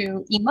here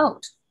to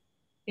emote.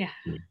 Yeah.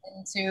 And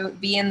to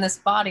be in this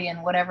body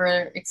and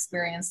whatever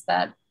experience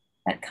that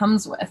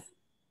comes with.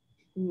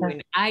 Ooh,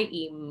 and I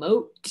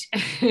emote.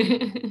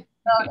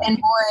 And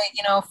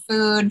boy,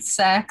 food,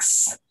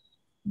 sex,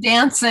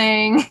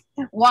 dancing,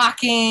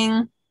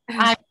 walking.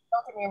 I'm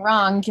don't get me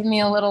wrong, give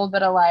me a little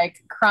bit of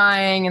like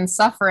crying and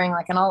suffering,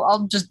 like, and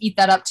I'll just eat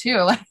that up too.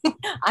 Like,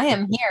 I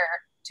am here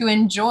to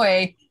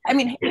enjoy. I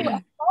mean, have you ever been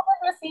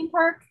to a theme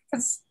park?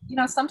 Because, you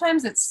know,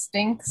 sometimes it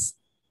stinks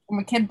when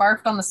a kid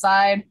barfed on the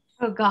side.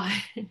 Oh God.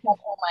 Like,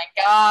 oh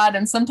my God.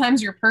 And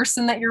sometimes your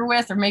person that you're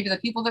with, or maybe the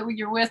people that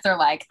you're with, are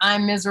like,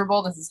 I'm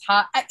miserable. This is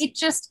hot. It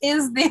just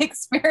is the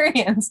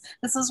experience.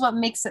 This is what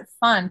makes it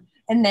fun.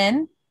 And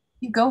then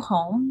you go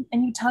home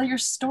and you tell your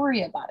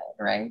story about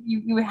it, right?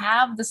 You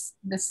have this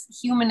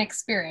human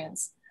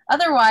experience.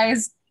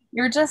 Otherwise,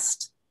 you're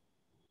just,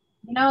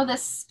 you know,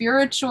 this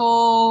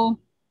spiritual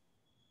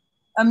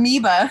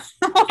amoeba,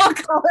 I'll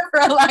call it,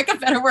 for a lack of a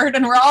better word,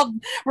 and we're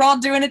all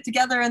doing it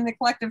together in the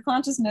collective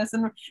consciousness,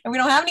 and we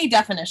don't have any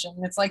definition.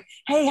 It's like,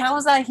 hey, how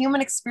was that human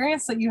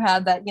experience that you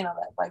had, that, you know,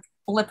 that like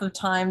blip of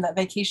time, that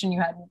vacation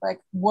you had, and like,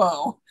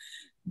 whoa,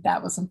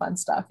 that was some fun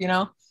stuff, you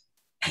know?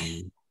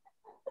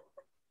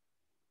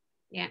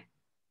 Yeah.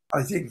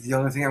 I think the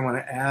only thing I want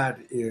to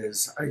add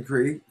is I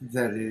agree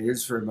that it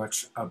is very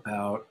much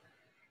about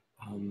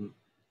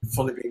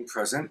fully being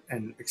present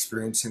and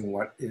experiencing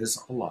what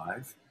is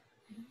alive,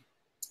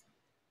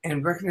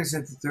 and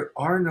recognizing that there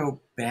are no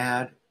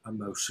bad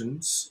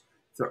emotions,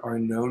 there are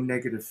no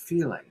negative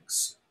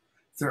feelings,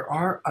 there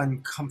are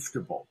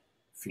uncomfortable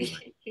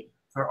feelings,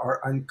 there are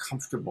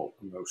uncomfortable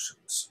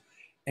emotions.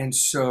 And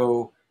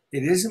so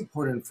it is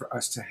important for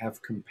us to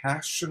have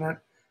compassionate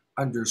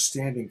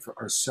understanding for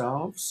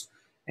ourselves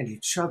and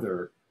each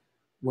other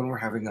when we're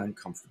having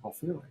uncomfortable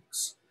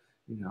feelings,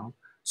 you know?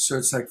 So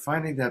it's like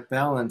finding that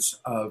balance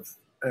of,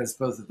 as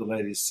both of the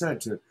ladies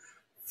said, to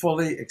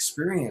fully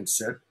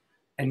experience it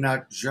and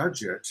not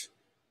judge it,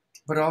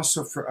 but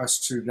also for us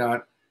to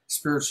not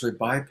spiritually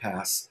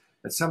bypass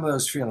that some of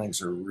those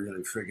feelings are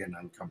really friggin'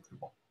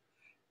 uncomfortable.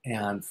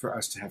 And for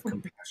us to have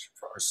compassion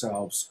for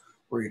ourselves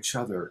or each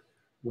other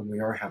when we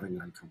are having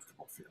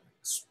uncomfortable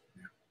feelings.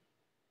 Yeah.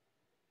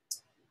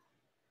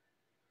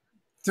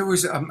 There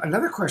was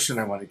another question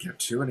I want to get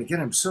to, and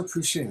again, I'm so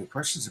appreciating the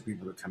questions that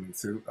people are coming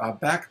through.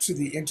 Back to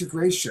the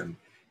integration.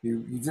 You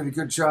did a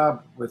good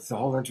job with the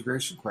whole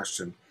integration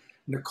question.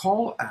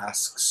 Nicole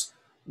asks,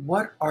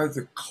 what are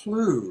the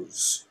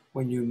clues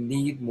when you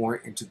need more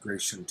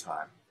integration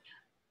time?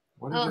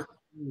 What are the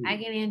clues? I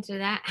can answer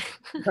that.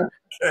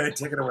 Okay,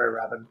 take it away,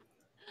 Robin.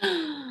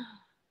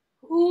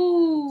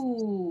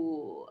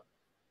 Ooh.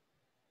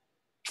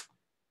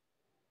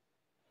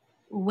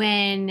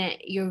 When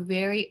you're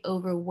very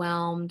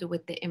overwhelmed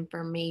with the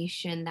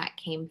information that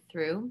came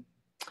through.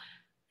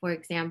 For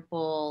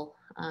example,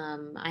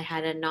 I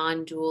had a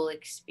non-dual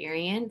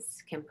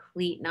experience,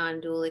 complete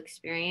non-dual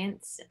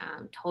experience,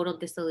 total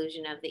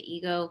dissolution of the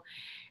ego.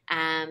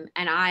 And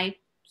I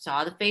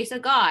saw the face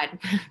of God,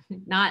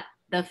 not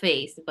the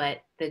face,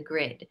 but the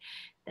grid,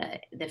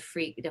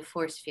 the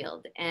force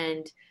field.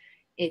 And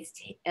it's,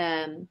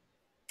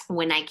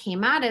 when I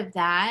came out of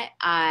that,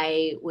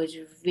 I was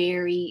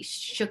very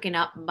shooken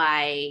up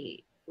by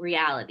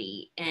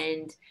reality,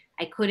 and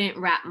I couldn't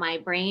wrap my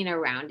brain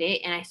around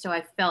it. And so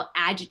I felt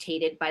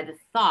agitated by the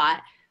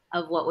thought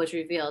of what was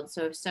revealed.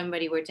 So if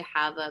somebody were to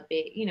have a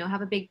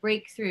big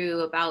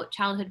breakthrough about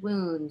childhood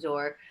wounds,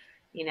 or,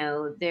 you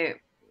know,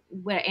 their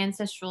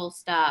ancestral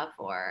stuff,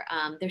 or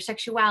their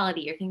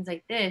sexuality or things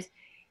like this,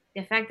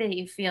 the fact that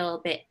you feel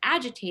a bit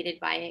agitated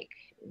by it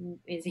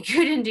is a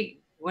good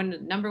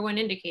number one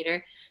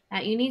indicator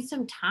that you need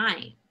some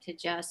time to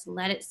just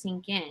let it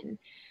sink in.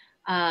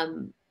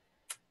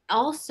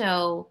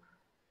 Also,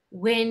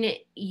 when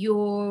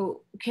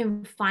you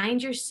can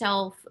find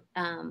yourself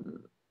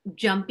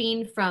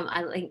jumping from,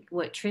 I like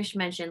what Trish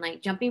mentioned,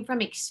 like jumping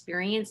from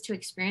experience to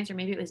experience, or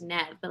maybe it was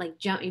Nev, but like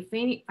you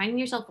finding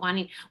yourself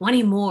wanting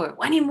more.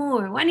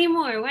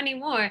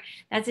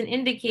 That's an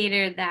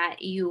indicator that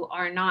you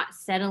are not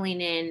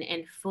settling in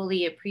and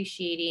fully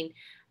appreciating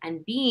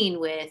and being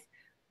with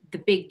the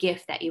big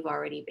gift that you've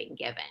already been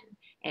given.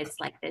 It's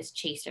like this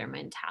chaser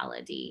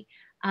mentality.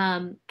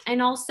 And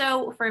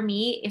also for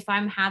me, if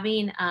I'm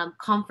having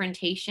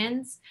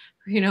confrontations,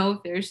 you know,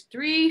 if there's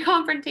 3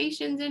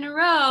 confrontations in a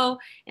row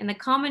and the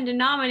common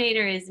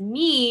denominator is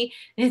me,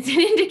 it's an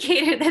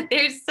indicator that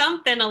there's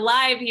something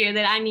alive here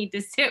that I need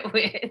to sit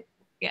with.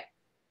 Yeah.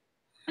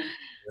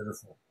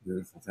 Beautiful,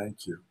 beautiful.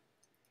 Thank you.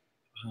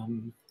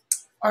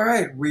 All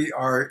right, we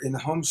are in the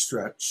home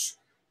stretch.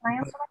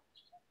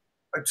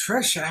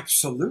 Trish,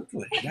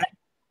 absolutely. Yeah.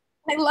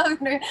 I love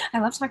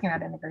talking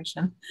about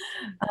integration.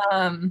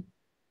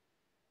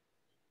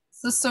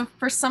 So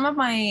for some of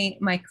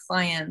my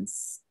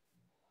clients,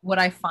 what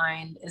I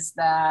find is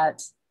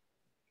that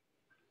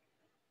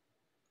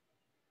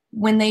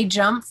when they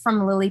jump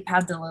from lily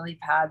pad to lily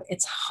pad,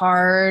 it's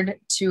hard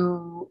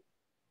to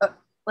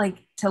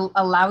to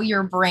allow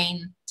your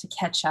brain to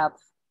catch up,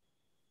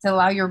 to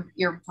allow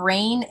your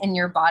brain and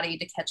your body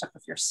to catch up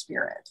with your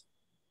spirit.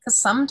 Because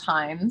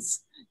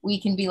sometimes we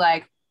can be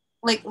like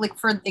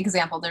for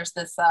example, there's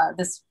this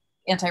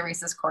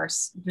anti-racist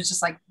course. It was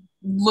just like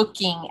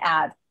looking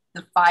at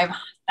the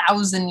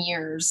 5,000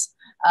 years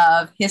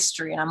of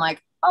history, and I'm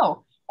like,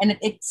 oh, and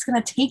it's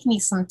going to take me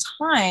some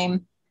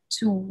time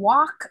to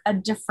walk a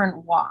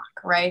different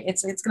walk, right?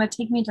 It's going to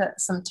take me to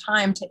some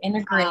time to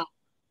integrate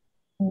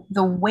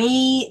the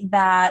way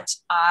that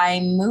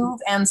I move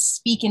and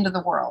speak into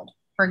the world.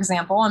 For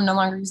example, I'm no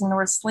longer using the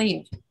word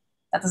slave.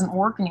 That doesn't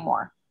work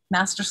anymore.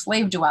 Master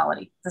slave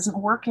duality doesn't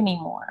work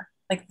anymore.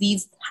 Like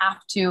these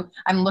have to,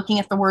 I'm looking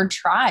at the word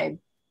tribe.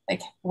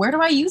 Like, where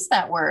do I use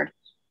that word?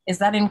 Is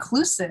that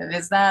inclusive?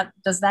 Does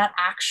that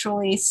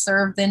actually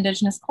serve the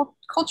indigenous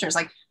cultures?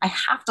 Like, I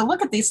have to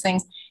look at these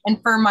things.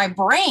 And for my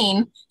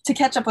brain to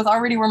catch up with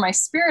already where my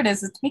spirit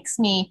is, it takes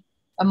me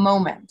a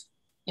moment.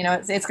 You know,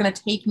 it's going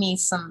to take me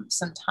some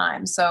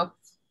time. So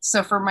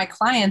for my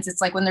clients,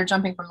 it's like when they're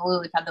jumping from the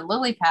lily pad to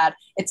lily pad,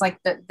 it's like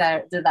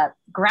that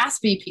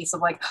graspy piece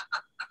of like,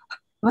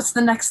 what's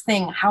the next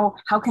thing? How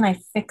can I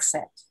fix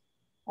it?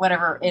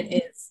 Whatever it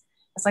is.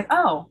 It's like,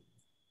 oh,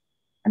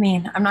 I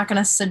mean, I'm not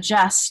going to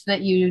suggest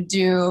that you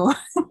do,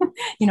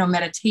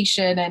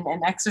 meditation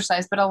and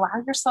exercise, but allow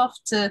yourself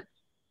to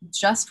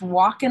just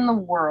walk in the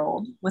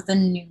world with a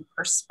new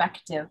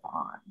perspective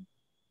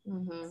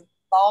on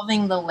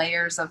solving the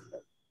layers of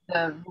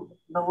the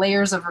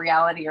layers of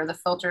reality, or the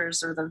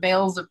filters or the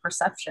veils of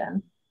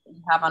perception that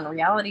you have on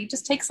reality.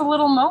 Just takes a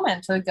little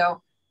moment to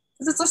go,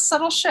 because it's a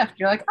subtle shift.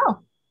 You're like, oh,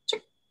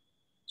 chick,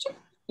 chick.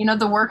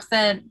 The work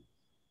that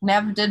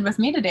Nev did with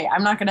me today,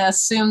 I'm not going to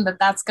assume that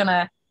that's going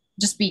to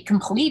just be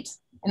complete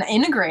and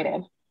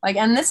integrated. Like,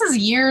 and this is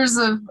years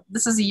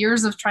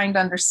of trying to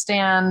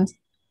understand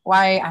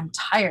why I'm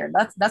tired.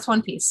 That's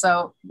one piece.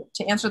 So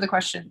to answer the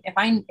question, if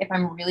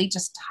I'm really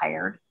just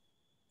tired,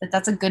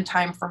 that's a good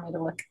time for me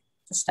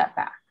to step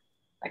back.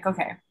 Like,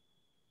 okay,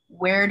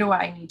 where do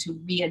I need to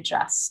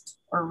readjust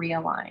or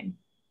realign?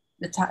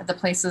 The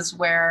places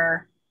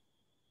where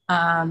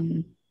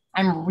I'm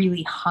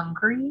really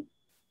hungry,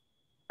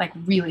 like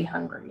really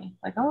hungry.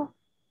 Like, oh,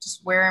 just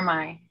where am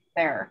I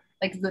there?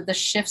 Like the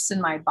shifts in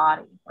my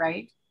body,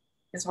 right?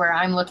 Is where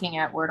I'm looking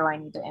at where do I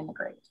need to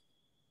integrate.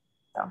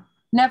 So,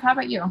 Nev, how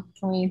about you?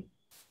 Can we?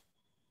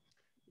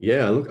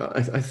 Yeah, look,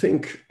 I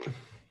feel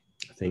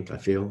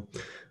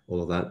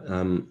all of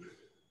that.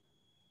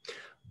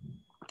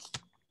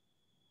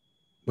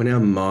 When our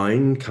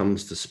mind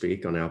comes to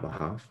speak on our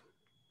behalf,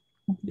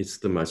 it's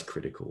the most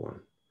critical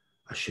one.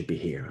 I should be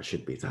here. I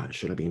should be that.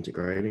 Should I be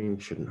integrating?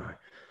 Shouldn't I?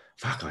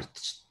 Fuck, I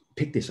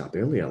picked this up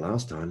earlier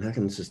last time. How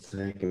can this just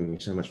taking me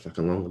so much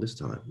fucking longer this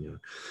time? And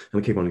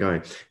we keep on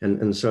going.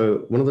 And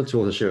so one of the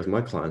tools I share with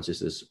my clients is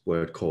this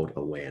word called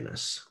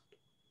awareness.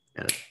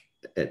 And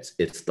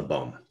it's the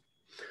bomb.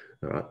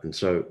 All right. And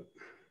so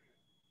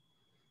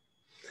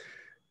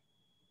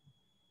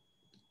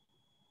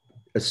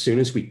as soon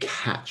as we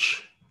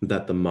catch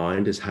that the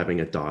mind is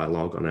having a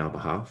dialogue on our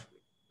behalf,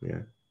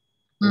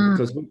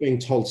 because we're being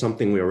told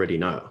something we already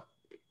know.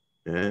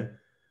 Yeah.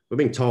 We're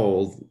being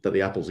told that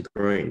the apples are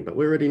green, but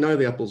we already know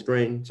the apple's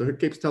green. So who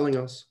keeps telling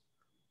us?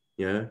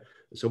 Yeah.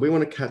 So we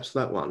want to catch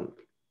that one.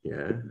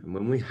 Yeah. And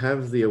when we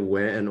have the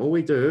aware, and all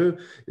we do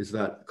is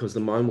that, because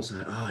the mind will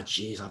say, oh,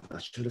 geez, I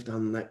should have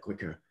done that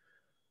quicker.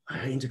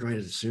 I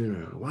integrated it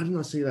sooner. Why didn't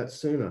I see that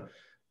sooner?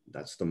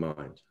 That's the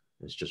mind.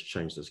 It's just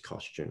changed its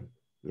costume.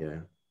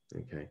 Yeah.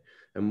 Okay.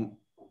 And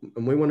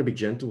we want to be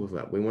gentle with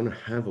that. We want to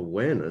have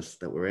awareness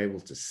that we're able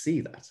to see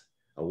that.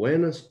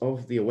 Awareness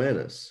of the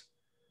awareness.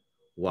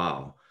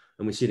 Wow.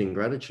 And we sit in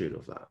gratitude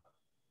of that.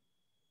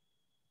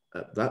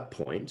 At that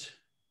point,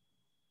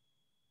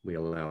 we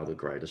allow the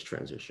greatest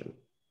transition.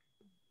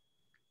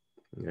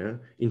 Yeah.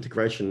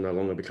 Integration no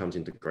longer becomes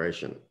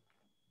integration.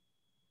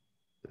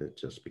 It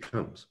just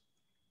becomes.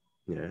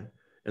 Yeah.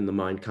 And the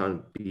mind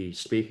can't be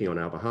speaking on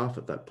our behalf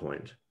at that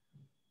point,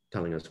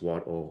 telling us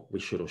what or we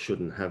should or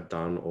shouldn't have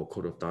done or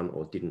could have done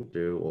or didn't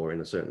do or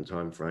in a certain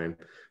time frame,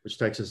 which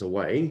takes us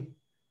away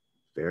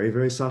very,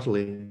 very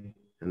subtly.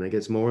 And it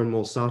gets more and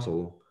more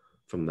subtle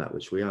from that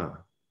which we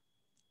are.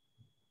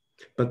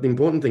 But the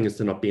important thing is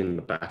to not be in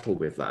the battle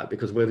with that,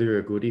 because whether you're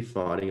a goodie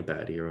fighting a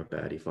baddie or a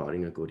baddie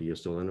fighting a goodie, you're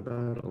still in a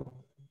battle.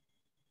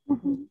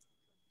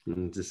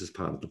 And this is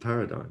part of the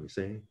paradigm, you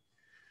see?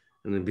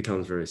 And it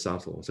becomes very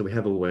subtle. So we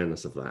have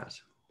awareness of that.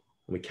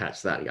 And we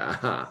catch that and go,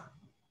 aha.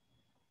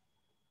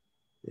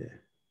 Yeah.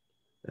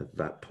 At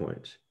that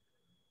point,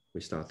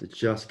 we start to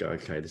just go,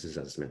 okay, this is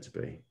as it's meant to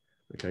be.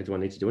 Okay, do I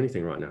need to do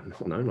anything right now?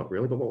 No, not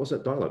really. But what was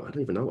that dialogue? I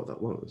don't even know what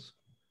that was.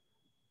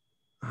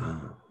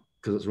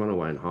 Because it's run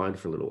away and hide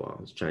for a little while.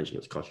 It's changing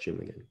its costume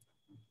again.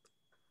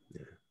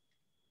 Yeah.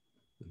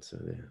 And so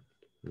there.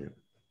 Yeah.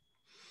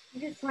 I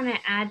just want to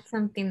add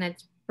something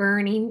that's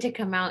burning to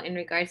come out in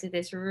regards to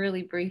this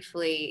really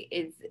briefly,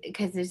 is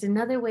because there's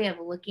another way of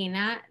looking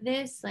at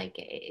this. Like,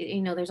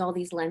 there's all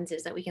these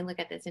lenses that we can look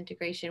at this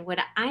integration. What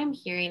I'm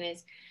hearing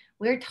is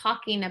when we're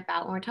talking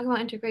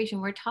about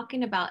integration, we're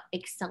talking about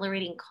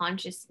accelerating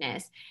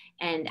consciousness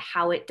and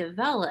how it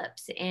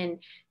develops. And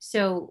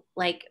so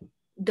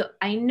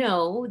I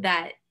know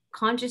that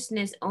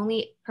consciousness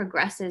only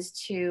progresses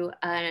to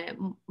a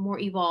more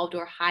evolved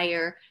or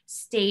higher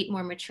state,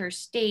 more mature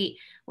state,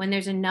 when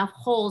there's enough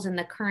holes in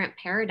the current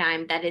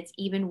paradigm that it's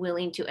even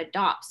willing to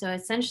adopt. So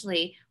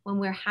essentially, when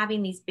we're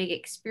having these big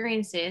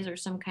experiences or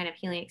some kind of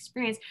healing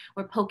experience,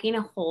 we're poking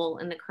a hole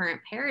in the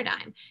current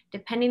paradigm.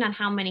 Depending on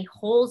how many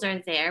holes are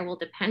there will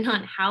depend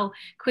on how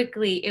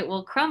quickly it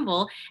will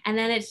crumble. And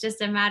then it's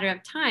just a matter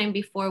of time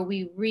before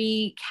we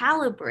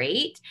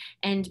recalibrate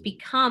and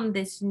become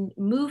this,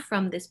 move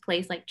from this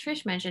place, like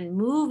Trish mentioned,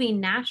 moving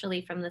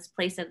naturally from this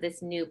place of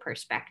this new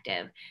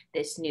perspective,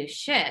 this new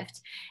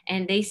shift.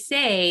 And they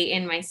say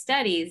in my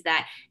studies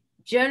that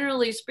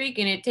generally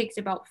speaking, it takes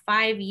about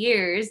 5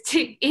 years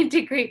to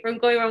integrate from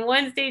going from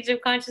one stage of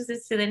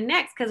consciousness to the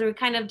next, because we're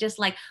kind of just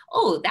like,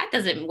 oh, that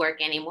doesn't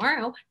work anymore.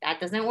 Oh,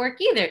 that doesn't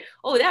work either.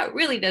 Oh, that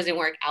really doesn't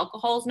work.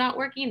 Alcohol's not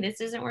working. This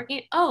isn't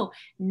working. Oh,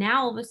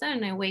 now all of a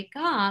sudden I wake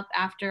up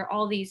after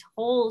all these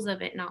holes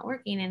of it not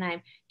working, and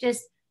I'm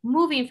just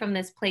moving from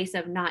this place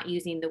of not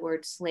using the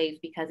word slave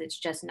because it's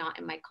just not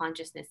in my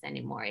consciousness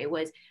anymore. It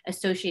was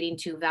associating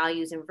to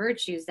values and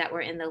virtues that were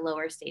in the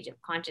lower stage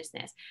of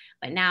consciousness.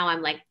 But now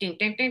I'm like, ding,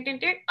 ding, ding, ding,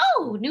 ding.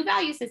 Oh, new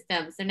value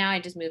system. So now I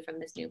just moved from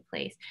this new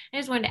place. I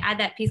just wanted to add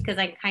that piece because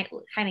I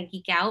kind of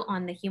geek out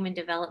on the human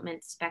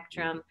development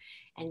spectrum,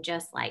 and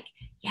just like,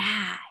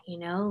 yeah, you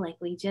know, like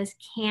we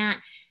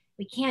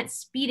can't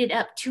speed it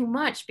up too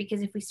much,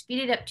 because if we speed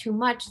it up too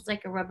much, it's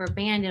like a rubber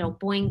band, it'll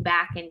boing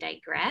back and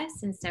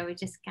digress. And so we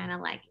just kind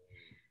of like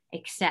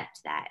accept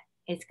that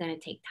it's going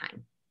to take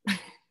time. I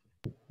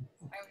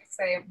would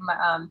say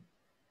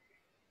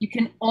you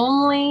can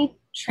only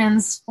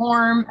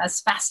transform as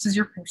fast as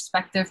your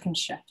perspective can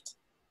shift.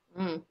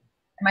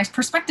 My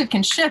perspective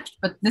can shift,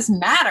 but this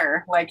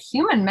matter, like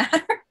human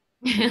matter,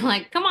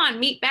 like, come on,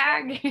 meat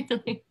bag. It's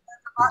like,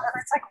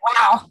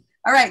 wow,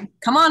 all right,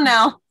 come on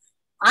now.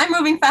 I'm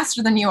moving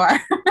faster than you are.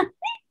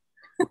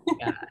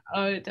 Yeah,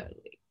 oh,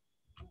 totally.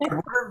 I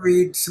want to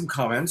read some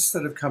comments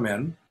that have come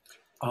in.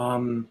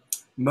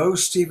 Mo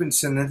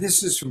Stevenson, and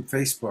this is from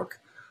Facebook,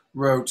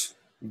 wrote,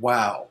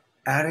 wow,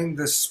 adding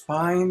the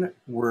spine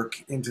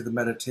work into the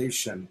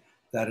meditation,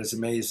 that is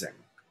amazing.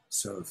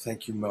 So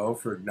thank you, Mo,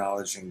 for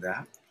acknowledging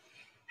that.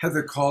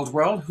 Heather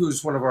Caldwell,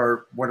 who's one of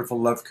our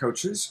wonderful love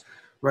coaches,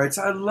 writes,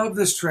 I love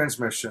this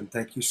transmission.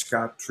 Thank you,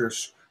 Scott,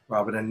 Trish,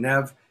 Robin, and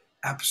Nev.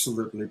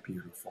 Absolutely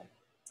beautiful.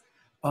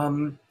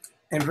 And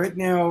right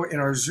now in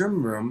our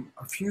Zoom room,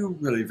 a few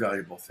really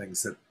valuable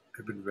things that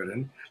have been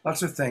written.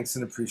 Lots of thanks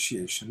and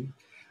appreciation.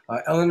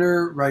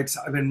 Eleanor writes,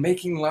 I've been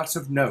making lots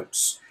of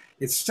notes.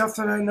 It's stuff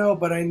that I know,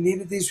 but I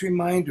needed these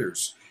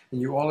reminders. And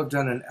you all have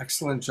done an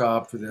excellent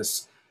job for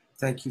this.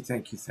 Thank you,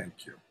 thank you,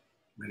 thank you.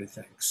 Many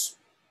thanks.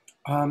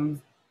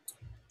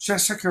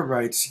 Jessica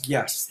writes,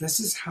 yes, this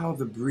is how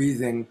the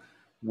breathing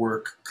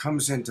work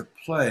comes into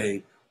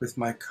play with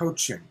my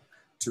coaching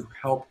to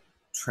help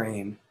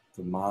train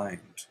the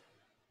mind.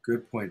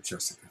 Good point,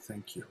 Jessica.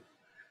 Thank you.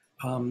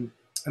 And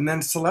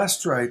then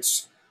Celeste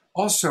writes,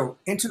 also,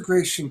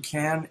 integration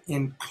can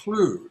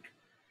include.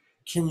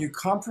 Can you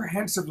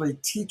comprehensively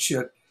teach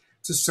it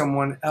to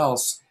someone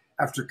else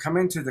after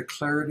coming to the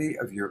clarity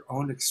of your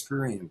own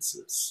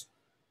experiences?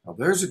 Now,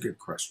 there's a good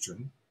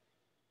question.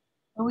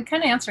 Well, we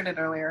kind of answered it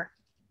earlier.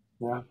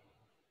 Yeah.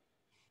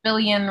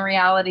 Billion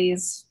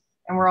realities,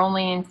 and we're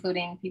only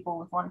including people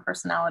with one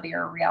personality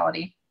or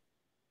reality.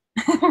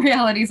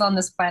 Realities on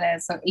this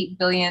planet, so 8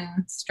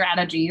 billion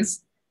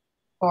strategies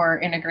for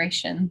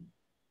integration.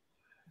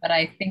 But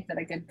I think that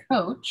a good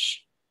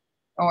coach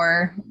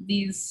or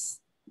these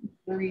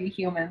 3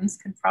 humans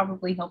could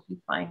probably help you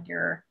find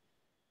your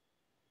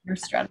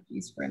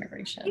strategies for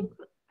integration.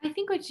 I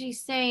think what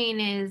she's saying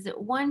is,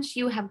 once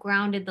you have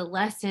grounded the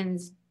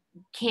lessons,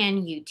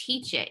 can you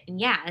teach it?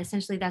 And yeah,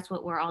 essentially that's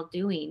what we're all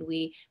doing.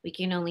 We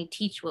can only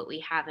teach what we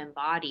have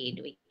embodied.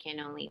 We can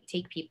only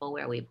take people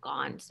where we've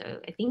gone.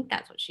 So I think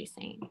that's what she's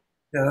saying.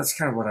 Yeah, that's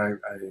kind of what I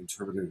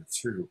interpreted it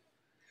too.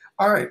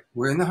 All right,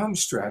 we're in the home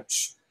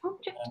stretch.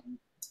 Okay.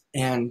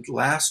 And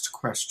last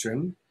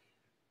question.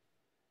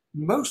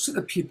 Most of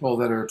the people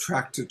that are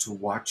attracted to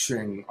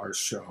watching our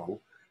show,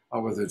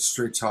 whether it's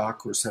Straight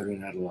Talk or Saturday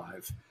Night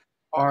Live,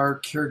 are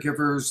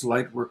caregivers,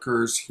 light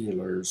workers,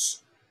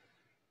 healers,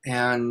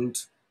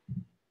 and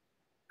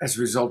as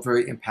a result,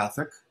 very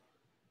empathic,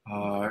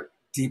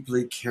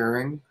 deeply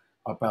caring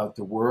about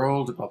the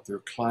world, about their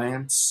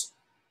clients.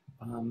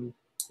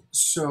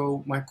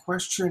 So my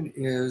question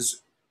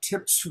is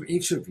tips from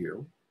each of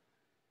you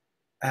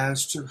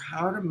as to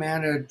how to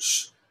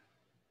manage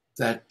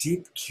that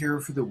deep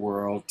care for the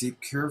world, deep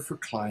care for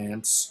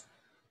clients,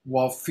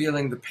 while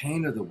feeling the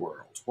pain of the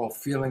world, while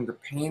feeling the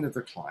pain of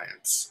the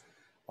clients,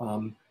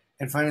 and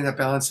finding that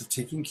balance of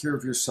taking care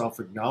of yourself,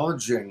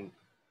 acknowledging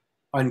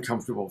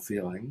uncomfortable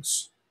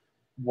feelings,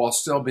 while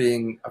still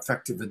being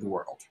effective in the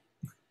world.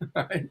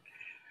 Right?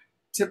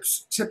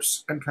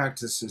 Tips and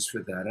practices for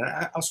that.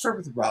 And I'll start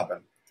with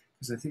Robin,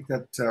 because I think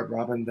that,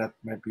 Robin, that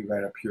might be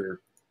right up your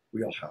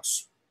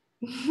wheelhouse.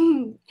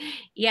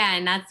 Yeah,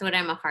 and that's what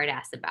I'm a hard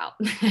ass about.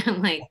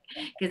 Like,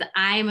 because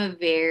I'm a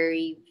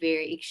very,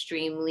 very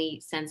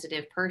extremely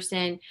sensitive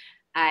person.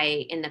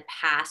 I, in the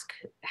past,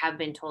 have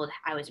been told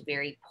I was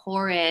very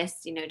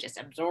porous, you know, just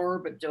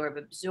absorb, absorb,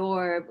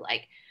 absorb,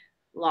 like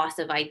loss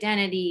of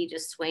identity,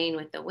 just swaying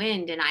with the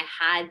wind. And I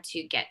had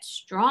to get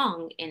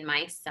strong in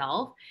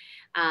myself.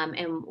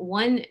 And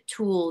one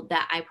tool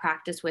that I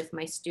practice with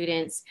my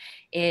students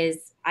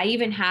is I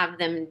even have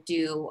them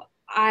do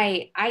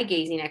eye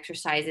gazing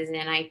exercises,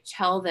 and I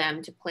tell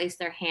them to place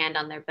their hand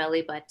on their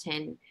belly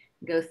button,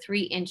 go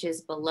 3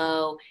 inches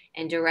below,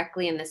 and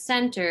directly in the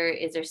center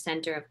is their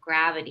center of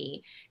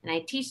gravity. And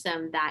I teach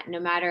them that no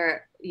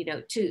matter, you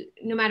know,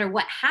 no matter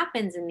what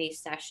happens in these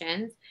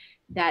sessions,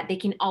 that they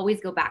can always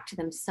go back to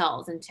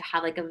themselves and to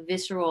have like a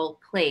visceral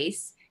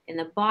place in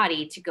the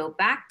body to go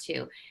back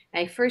to.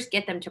 I first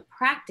get them to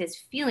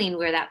practice feeling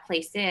where that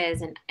place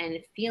is, and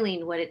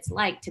feeling what it's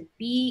like to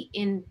be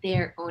in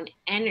their own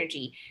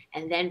energy.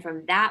 And then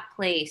from that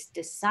place,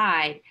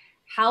 decide,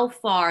 how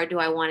far do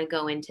I want to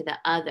go into the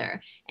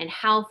other? And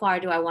how far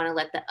do I want to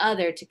let the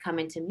other to come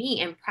into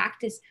me? And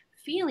practice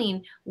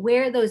feeling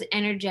where those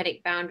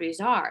energetic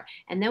boundaries are.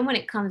 And then when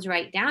it comes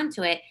right down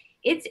to it,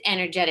 it's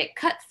energetic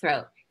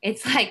cutthroat.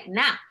 It's like,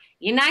 nah,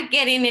 you're not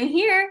getting in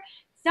here.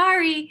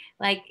 Sorry.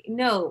 Like,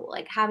 no,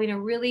 like having a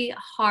really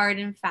hard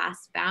and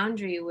fast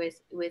boundary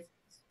with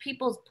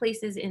people's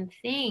places and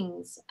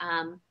things.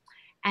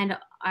 And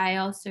I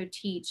also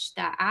teach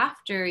that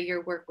after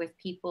your work with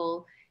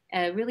people,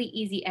 a really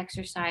easy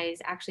exercise,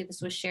 actually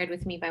this was shared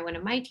with me by one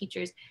of my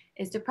teachers,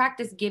 is to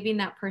practice giving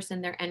that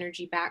person their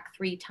energy back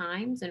 3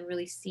 times and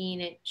really seeing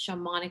it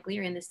shamanically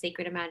or in the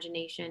sacred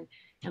imagination,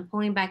 and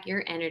pulling back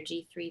your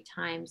energy 3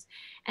 times.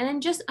 And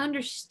then just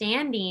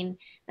understanding,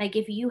 like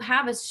if you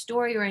have a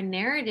story or a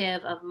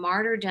narrative of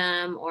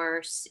martyrdom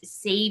or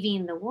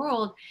saving the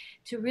world,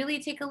 to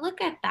really take a look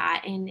at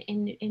that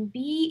and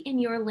be in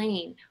your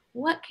lane.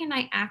 What can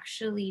I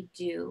actually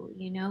do,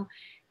 you know?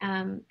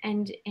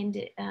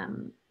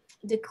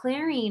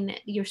 Declaring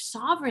your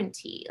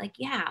sovereignty. Like,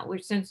 yeah, we're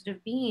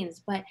sensitive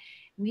beings, but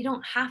we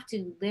don't have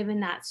to live in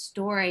that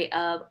story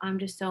of, I'm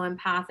just so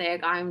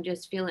empathic, I'm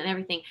just feeling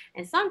everything.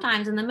 And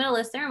sometimes in the middle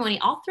of ceremony,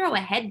 I'll throw a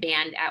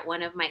headband at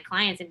one of my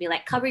clients and be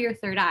like, cover your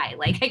third eye.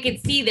 Like I can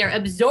see they're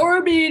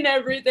absorbing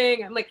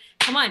everything. I'm like,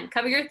 come on,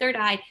 cover your third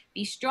eye,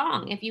 be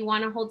strong. If you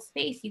want to hold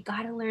space, you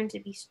got to learn to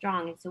be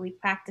strong. And so we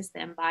practice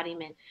the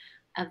embodiment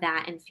of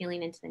that and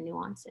feeling into the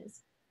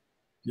nuances.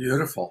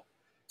 Beautiful.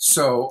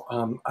 So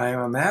I am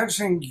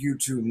imagining you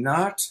do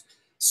not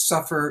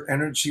suffer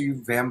energy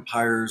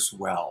vampires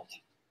well.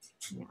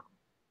 Yeah.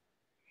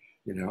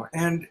 You know,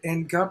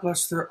 and God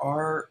bless, there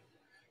are,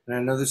 and I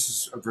know this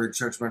is a very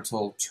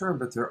judgmental term,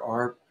 but there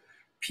are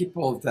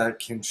people that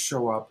can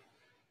show up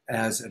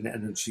as an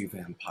energy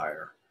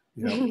vampire,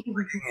 you know,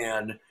 bringing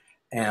in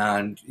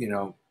and, you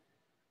know,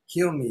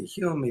 heal me,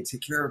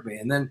 take care of me.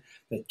 And then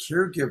that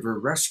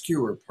caregiver,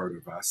 rescuer part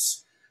of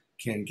us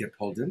can get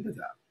pulled into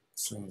that.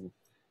 So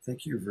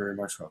thank you very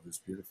much, Rob. It's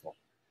beautiful.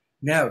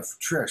 Nev,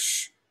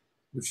 Trish,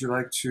 would you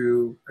like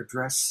to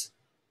address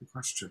the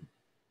question?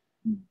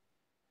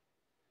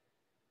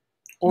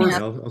 Or yeah,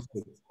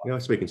 I'll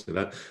speak into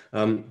that.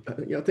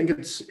 Yeah, I think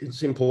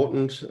it's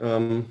important.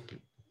 I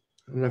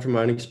know from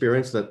my own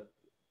experience that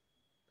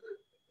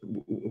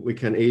we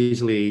can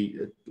easily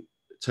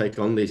take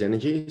on these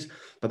energies,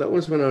 but that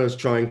was when I was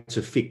trying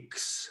to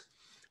fix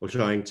or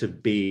trying to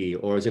be,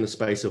 or was in a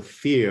space of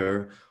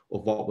fear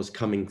of what was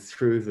coming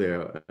through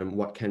there and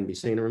what can be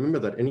seen. And remember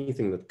that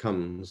anything that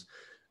comes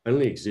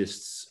only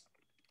exists,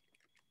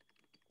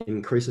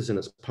 increases in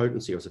its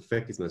potency or its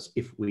effectiveness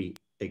if we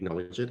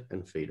acknowledge it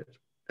and feed it.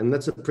 And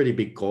that's a pretty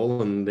big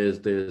goal. And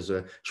there's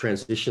a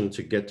transition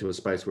to get to a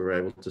space where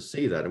we're able to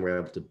see that and we're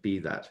able to be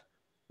that.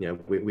 You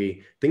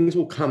know, things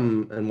will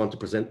come and want to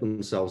present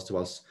themselves to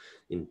us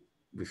when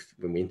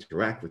we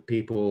interact with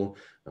people,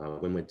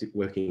 when we're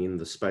working in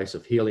the space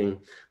of healing.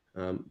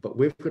 But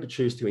we've got to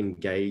choose to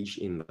engage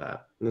in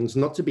that. And it's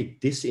not to be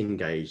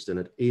disengaged in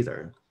it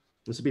either.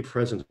 It's to be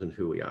present in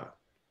who we are.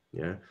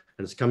 Yeah.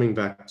 And it's coming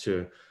back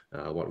to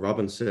what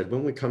Robin said,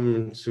 when we come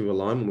into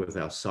alignment with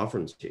our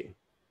sovereignty,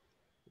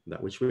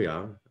 that which we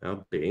are,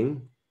 our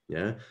being,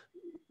 yeah,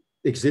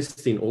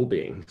 exists in all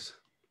beings.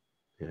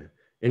 Yeah.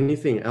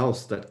 Anything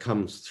else that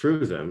comes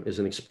through them is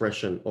an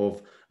expression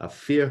of a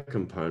fear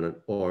component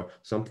or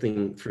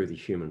something through the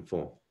human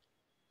form.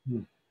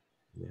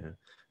 Yeah.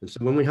 And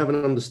so when we have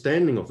an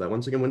understanding of that,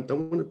 once again,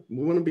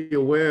 we want to be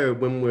aware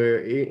when we're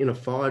in a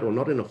fight or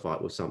not in a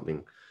fight with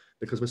something,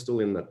 because we're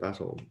still in that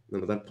battle.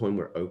 And at that point,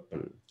 we're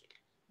open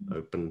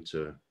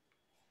to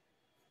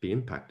be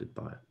impacted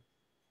by it.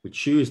 We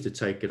choose to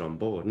take it on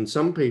board. And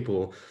some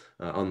people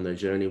on their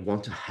journey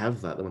want to have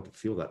that. They want to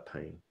feel that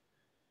pain.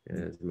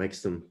 Yeah, it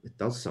makes them, it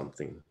does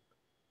something.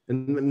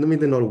 And I mean,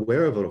 they're not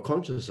aware of it or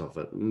conscious of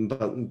it.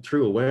 But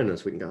through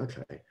awareness, we can go,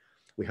 okay,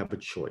 we have a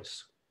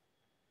choice.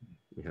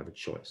 We have a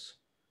choice.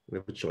 We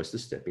have a choice to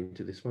step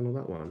into this one or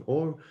that one,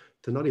 or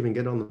to not even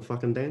get on the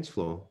fucking dance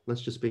floor.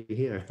 Let's just be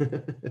here.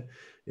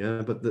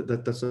 Yeah, but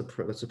that's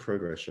a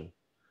progression.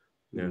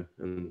 Yeah,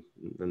 and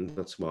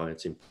that's why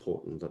it's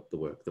important that the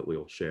work that we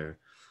all share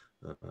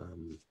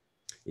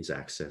is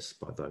accessed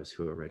by those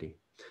who are ready.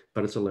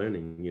 But it's a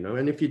learning, you know,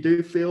 and if you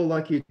do feel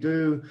like you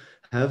do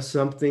have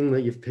something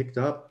that you've picked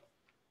up,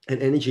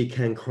 and energy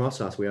can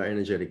cross us, we are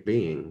energetic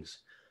beings,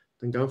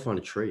 then go and find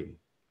a tree.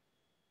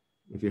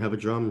 If you have a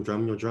drum,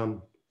 drum your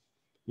drum.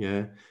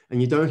 Yeah. And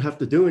you don't have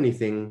to do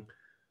anything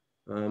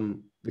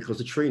because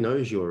the tree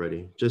knows you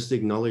already. Just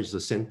acknowledge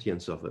the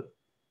sentience of it.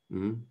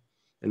 Mm?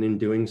 And in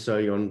doing so,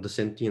 you're on the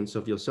sentience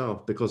of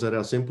yourself, because at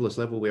our simplest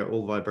level, we are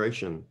all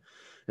vibration.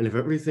 And if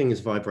everything is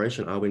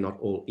vibration, are we not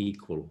all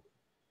equal?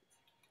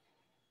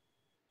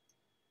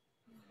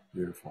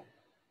 Beautiful.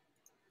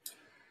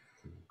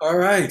 All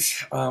right.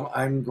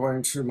 I'm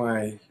going to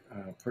my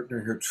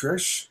partner here,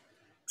 Trish.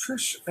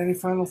 Trish, any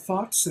final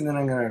thoughts? And then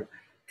I'm going to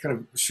kind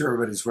of share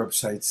everybody's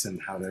websites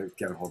and how to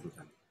get a hold of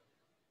them.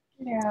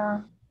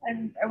 Yeah,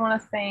 I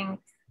want to thank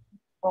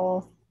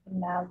both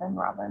Nev and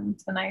Robin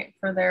tonight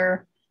for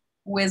their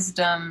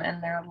wisdom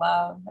and their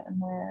love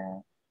and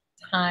their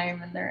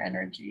time and their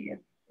energy.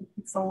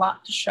 It's a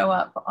lot to show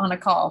up on a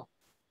call,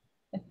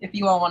 if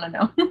you all want to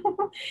know.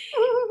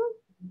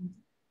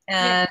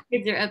 And yeah,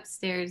 kids are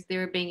upstairs. They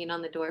were banging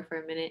on the door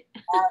for a minute.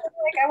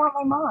 like, I want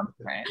my mom,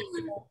 right?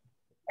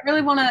 I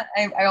really want to,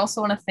 I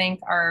also want to thank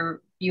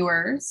our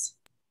viewers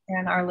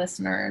and our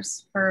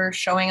listeners for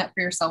showing up for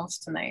yourselves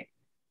tonight,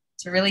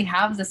 to really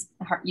have this,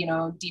 you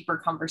know, deeper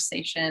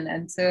conversation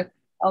and to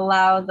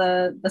allow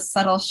the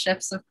subtle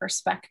shifts of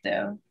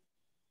perspective.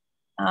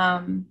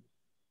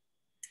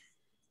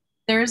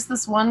 There's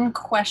this one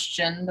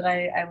question that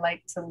I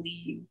like to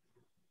leave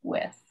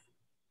with.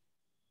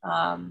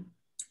 And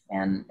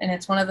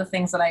it's one of the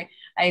things that I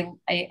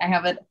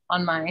have it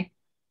on my,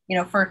 you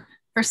know, for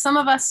some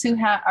of us who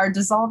are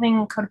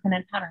dissolving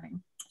codependent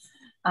patterning,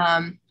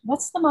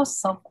 what's the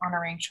most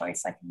self-honoring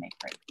choice I can make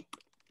right now?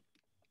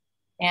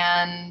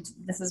 And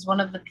this is one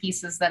of the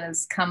pieces that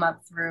has come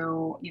up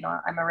through, you know,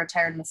 I'm a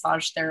retired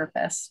massage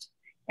therapist,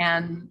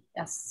 and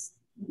yes,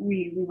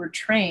 we were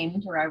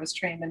trained, or I was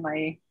trained in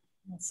my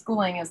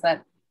schooling, is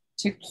that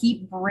to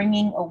keep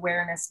bringing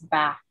awareness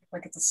back,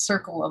 like it's a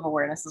circle of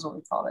awareness is what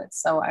we call it.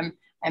 So I'm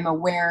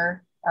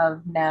aware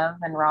of Nev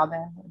and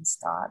Robin and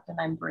Scott,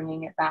 and I'm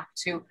bringing it back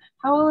to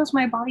how is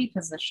my body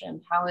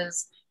positioned? How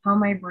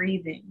am I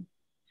breathing?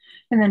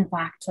 And then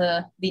back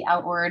to the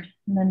outward,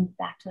 and then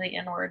back to the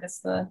inward is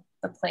the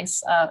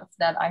place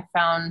that I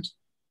found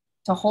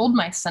to hold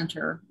my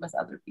center with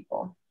other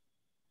people.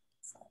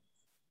 So,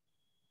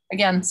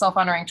 again,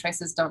 self-honoring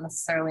choices don't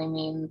necessarily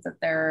mean that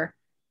they're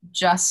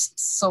just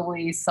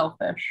solely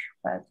selfish,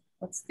 but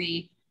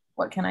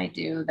what can I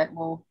do that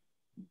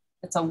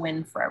it's a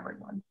win for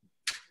everyone?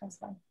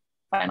 That's my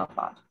final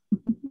thought.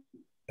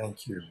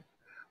 Thank you.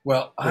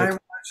 Well, I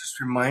want to just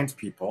remind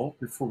people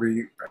before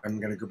I'm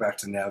going to go back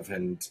to Nev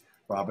and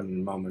Robin in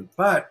a moment,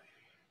 but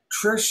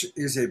Trish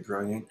is a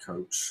brilliant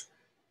coach,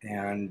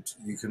 and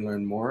you can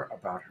learn more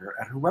about her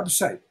at her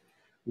website,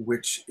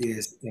 which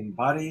is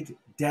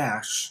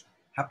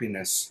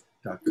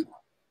embodied-happiness.com.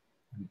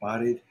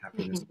 Embodied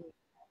happiness.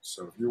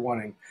 So if you're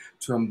wanting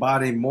to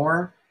embody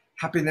more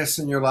happiness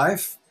in your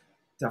life,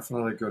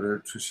 definitely go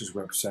to Trish's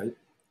website,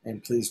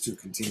 and please do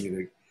continue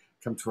to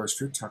come to our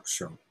Street Talk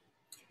show.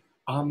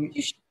 Did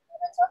you show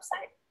Robin's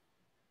website?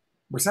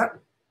 What's that?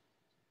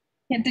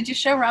 Yeah, did you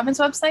show Robin's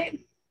website?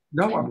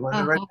 No, I'm going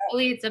to right now.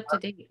 Hopefully it's up to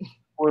date.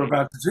 We're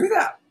about to do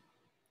that.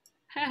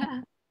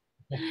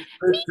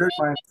 Good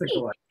mind. Think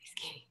alike.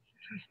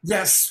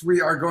 Yes,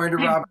 we are going to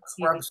Robin's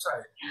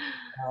website.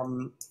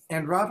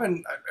 And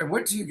Robin, I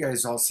went to you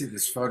guys all see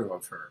this photo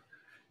of her.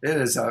 It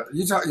is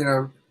you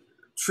know,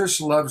 Trish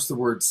loves the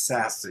word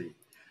sassy.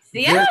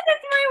 Yeah,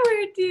 that's my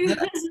word too.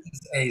 This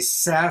is a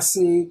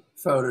sassy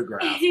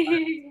photograph.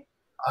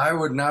 I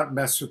would not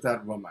mess with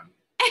that woman.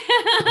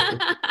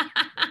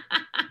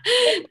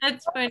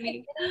 That's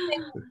funny.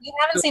 If you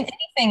haven't seen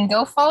anything,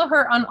 go follow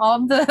her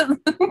on go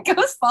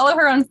follow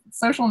her on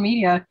social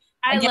media.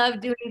 I love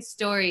doing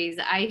stories.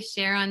 I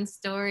share on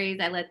stories.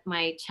 I let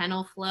my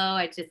channel flow.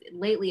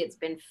 Lately it's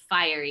been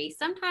fiery.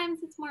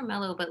 Sometimes it's more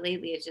mellow, but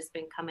lately it's just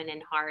been coming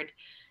in hard.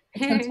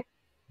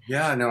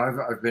 Yeah, no,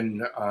 I've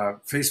been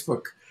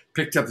Facebook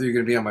picked up that you're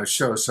going to be on my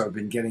show, so I've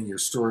been getting your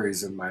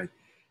stories in my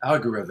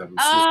algorithms.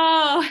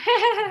 Oh.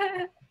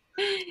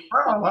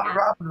 Wow, a lot of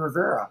Robin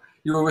Rivera.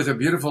 You were with a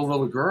beautiful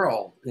little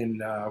girl in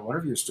one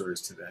of your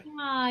stories today.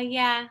 Oh,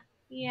 yeah.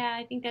 Yeah,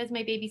 I think that was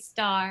my baby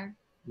Star.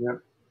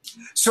 Yep.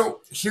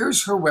 So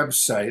here's her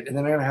website, and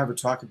then I'm going to have her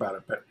talk about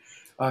it. But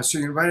so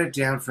you can write it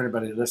down for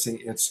anybody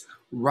listening. It's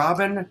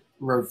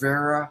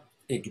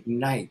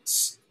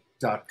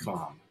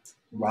RobinRiveraIgnites.com.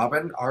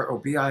 Robin,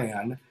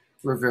 R-O-B-I-N,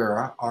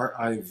 Rivera,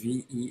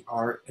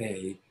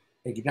 R-I-V-E-R-A,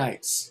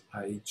 Ignites,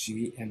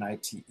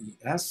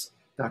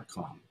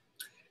 I-G-N-I-T-E-S.com.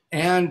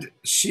 And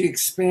she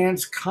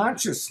expands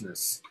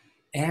consciousness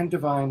and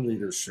divine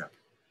leadership.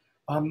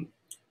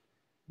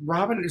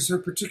 Robin, is there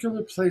a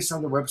particular place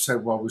on the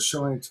website while we're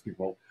showing it to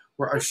people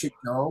where I should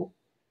go?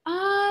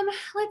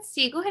 Let's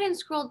see. Go ahead and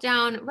scroll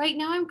down. Right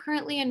now, I'm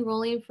currently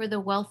enrolling for the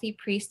Wealthy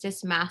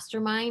Priestess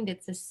Mastermind.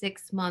 It's a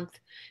 6-month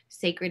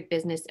sacred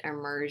business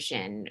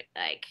immersion.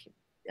 Like,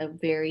 a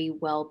very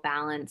well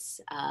balance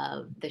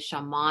of the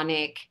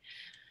shamanic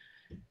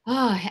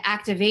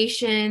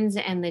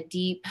activations and the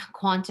deep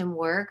quantum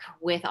work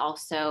with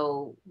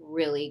also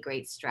really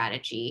great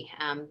strategy.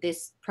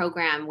 This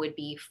program would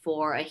be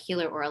for a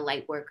healer or a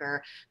light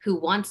worker who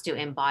wants to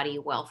embody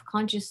wealth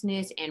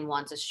consciousness and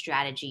wants a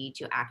strategy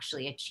to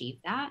actually achieve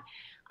that.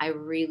 I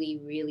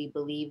really, really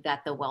believe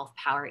that the wealth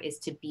power is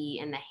to be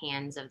in the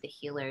hands of the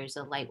healers,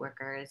 the light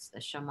workers, the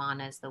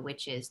shamanas, the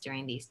witches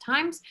during these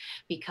times,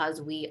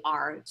 because we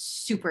are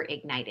super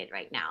ignited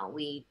right now.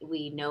 We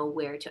know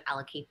where to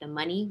allocate the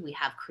money. We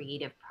have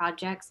creative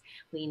projects.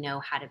 We know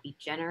how to be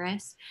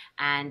generous.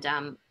 And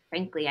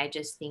frankly, I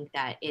just think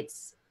that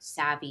it's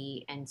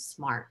savvy and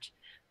smart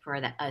for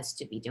us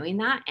to be doing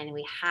that. And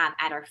we have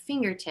at our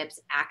fingertips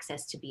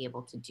access to be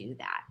able to do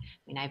that. I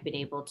mean, I've been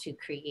able to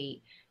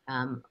create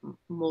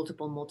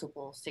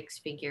multiple six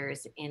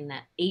figures in the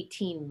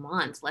 18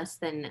 months, less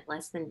than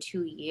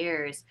 2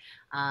 years,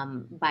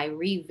 by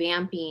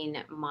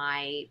revamping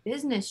my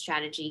business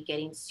strategy,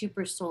 getting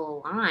super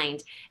soul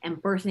aligned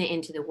and birthing it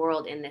into the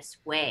world in this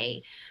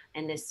way,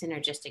 and this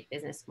synergistic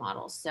business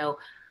model. So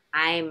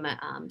I'm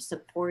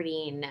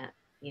supporting,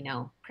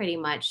 pretty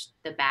much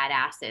the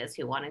badasses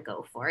who want to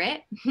go for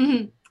it.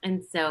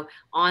 And so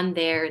on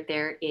there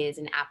is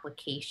an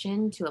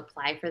application to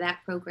apply for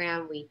that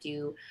program. We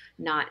do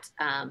not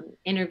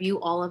interview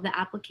all of the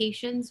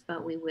applications,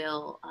 but we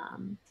will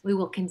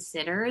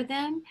consider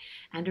them,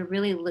 and are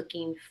really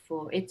looking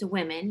for, it's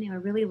women, we're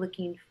really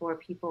looking for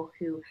people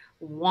who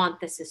want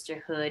the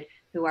sisterhood,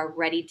 who are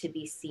ready to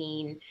be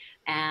seen,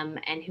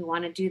 and who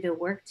want to do the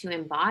work to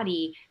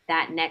embody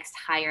that next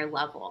higher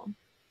level.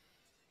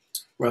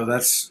 Well,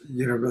 that's,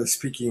 really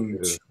speaking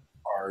to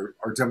our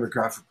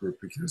demographic group,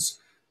 because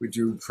we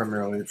do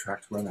primarily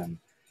attract women.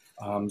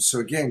 So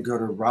again, go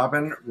to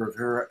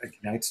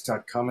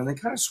robinriveraignites.com and then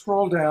kind of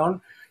scroll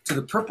down to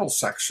the purple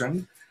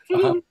section.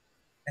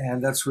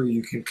 And that's where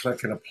you can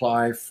click and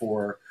apply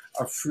for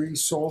a free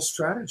soul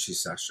strategy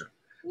session.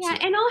 Yeah,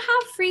 and I'll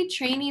have free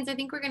trainings. I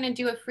think we're going to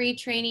do a free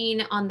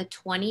training on the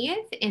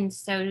 20th. And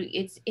so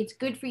it's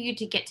good for you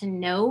to get to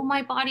know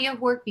my body of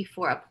work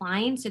before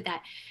applying, so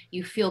that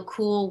you feel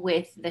cool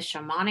with the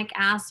shamanic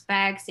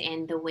aspects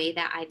and the way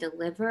that I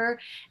deliver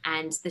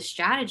and the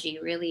strategy.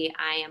 Really,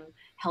 I am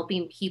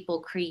helping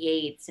people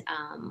create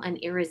an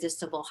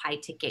irresistible high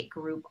ticket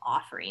group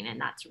offering.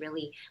 And that's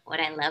really what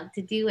I love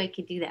to do. I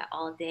could do that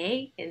all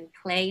day and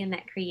play in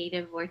that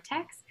creative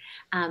vortex.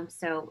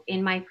 So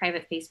in my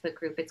private Facebook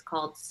group, it's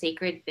called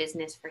Sacred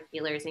Business for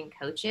Healers and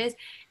Coaches.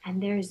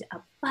 And there's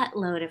a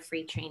buttload of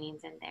free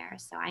trainings in there.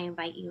 So I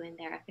invite you in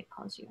there if it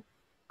calls you.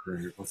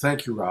 Great. Well,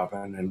 thank you,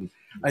 Robin. And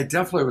I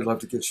definitely would love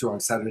to get you on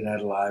Saturday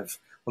Night Live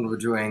when we're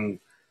doing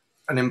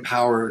we're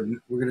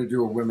going to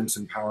do a women's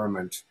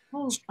empowerment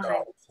show.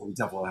 So we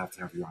definitely have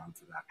to have you on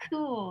for that.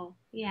 Cool.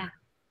 Yeah.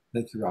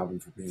 Thank you, Robin,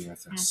 for being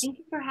with us. Thank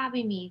you for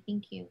having me.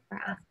 Thank you for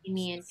asking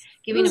me and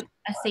giving a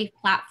safe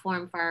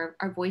platform for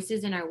our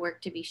voices and our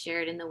work to be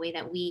shared in the way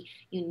that we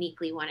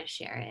uniquely want to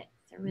share it.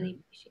 So I really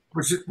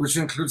appreciate it. Which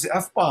includes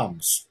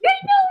F-bombs. I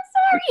know,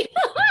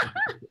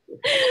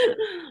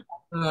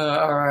 sorry.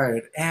 All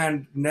right.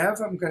 And Nev,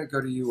 I'm going to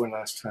go to you one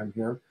last time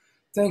here.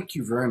 Thank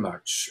you very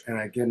much. And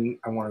again,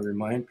 I want to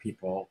remind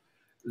people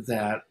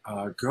that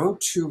go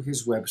to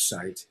his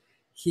website,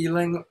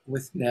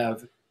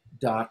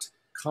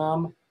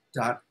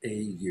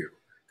 healingwithnev.com.au,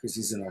 because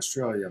he's in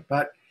Australia.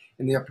 But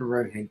in the upper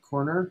right-hand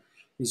corner,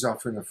 he's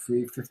offering a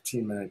free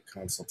 15-minute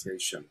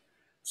consultation.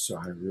 So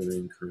I really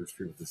encourage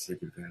people to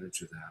take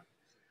advantage of that.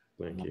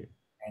 Thank you.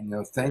 And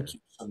thank you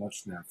so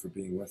much, Nev, for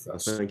being with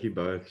us. Thank you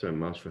both so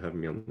much for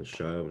having me on the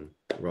show, and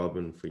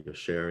Robin, for your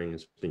sharing.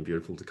 It's been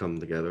beautiful to come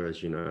together,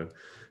 as you know.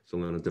 It's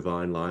all in a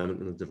divine alignment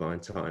and a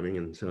divine timing.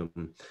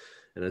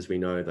 And as we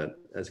know, that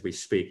as we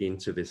speak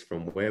into this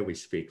from where we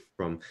speak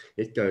from,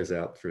 it goes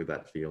out through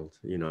that field,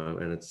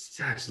 and it's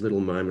just little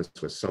moments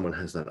where someone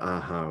has that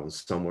aha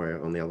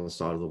somewhere on the other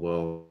side of the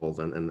world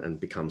and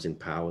becomes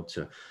empowered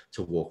to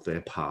walk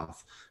their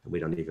path. And we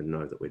don't even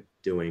know that we're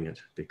doing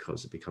it,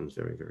 because it becomes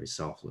very, very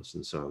selfless.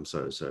 And so I'm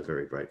so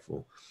very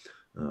grateful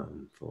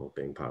for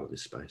being part of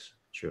this space,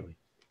 truly.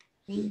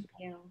 Thank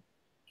you.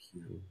 Thank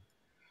you.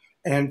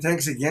 And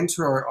thanks again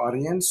to our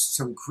audience.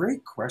 Some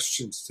great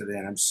questions today.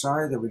 And I'm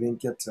sorry that we didn't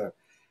get to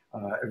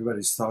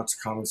everybody's thoughts,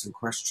 comments, and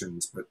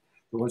questions, but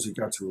the ones we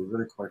got to were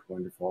really quite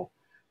wonderful.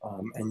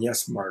 And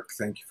yes, Mark,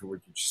 thank you for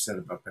what you just said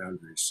about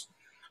boundaries.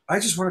 I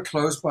just want to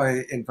close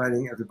by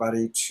inviting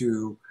everybody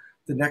to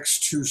the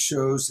next 2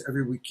 shows.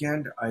 Every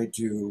weekend I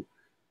do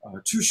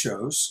 2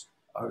 shows,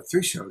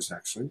 3 shows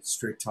actually,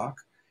 Straight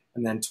Talk.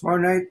 And then tomorrow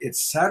night, it's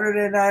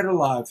Saturday Night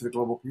Alive for the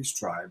Global Peace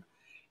Tribe.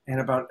 And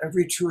about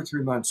every 2 or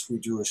 3 months, we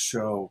do a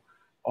show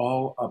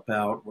all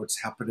about what's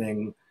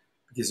happening,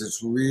 because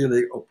it's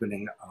really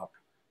opening up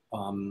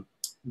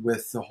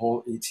with the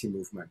whole ET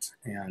movement,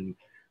 and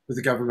with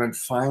the government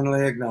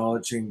finally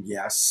acknowledging,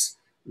 yes,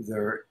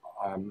 there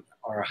are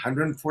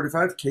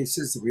 145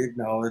 cases that we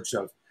acknowledge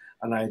of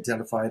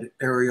unidentified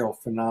aerial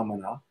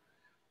phenomena.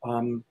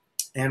 And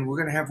we're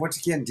going to have, once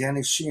again,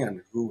 Danny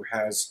Sheehan, who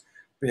has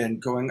been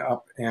going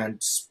up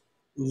and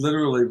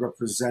literally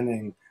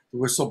representing the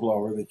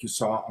whistleblower that you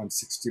saw on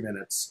 60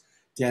 Minutes.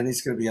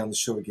 Danny's going to be on the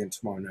show again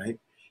tomorrow night.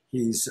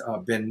 He's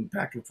been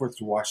back and forth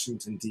to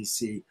Washington,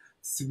 D.C.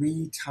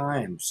 3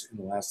 times in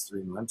the last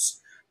 3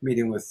 months,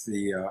 meeting with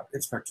the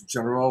Inspector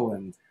General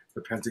and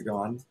the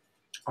Pentagon.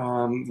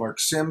 Mark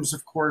Sims,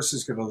 of course,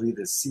 is going to lead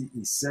the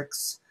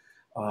CE6.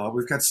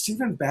 We've got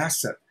Stephen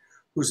Bassett,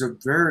 who's a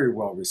very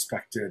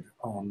well-respected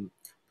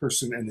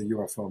person in the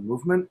UFO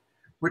movement.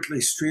 Whitley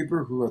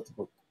Strieber, who wrote the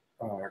book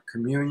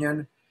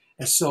Communion.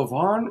 And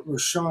Sylvain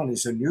Roshan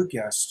is a new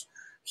guest.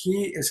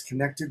 He is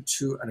connected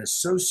to an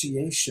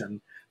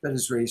association that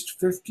has raised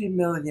 $50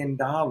 million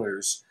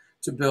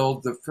to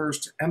build the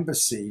first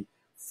embassy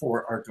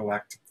for our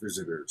galactic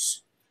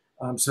visitors.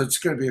 So it's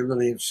going to be a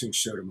really interesting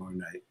show tomorrow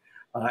night.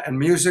 And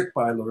music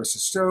by Larissa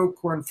Stowe,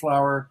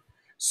 Cornflower.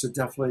 So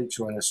definitely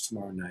join us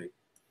tomorrow night.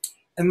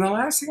 And the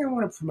last thing I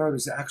want to promote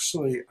is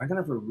actually, I'm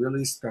going to have a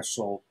really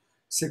special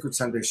Sacred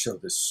Sunday show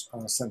this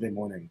Sunday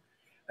morning.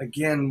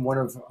 Again, one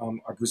of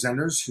our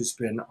presenters who's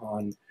been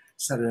on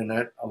Saturday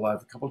Night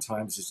Live a couple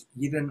times is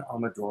Eden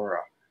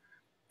Amadora.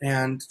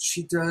 And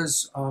she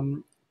does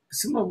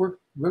similar work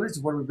really to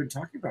what we've been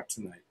talking about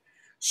tonight.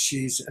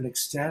 She's an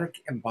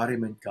ecstatic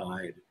embodiment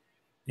guide.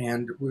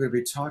 And we're going to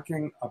be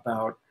talking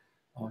about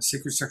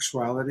sacred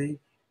sexuality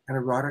and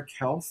erotic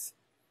health.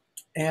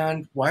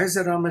 And why is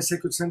that on my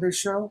Sacred Sunday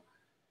show?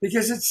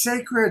 Because it's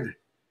sacred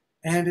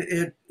and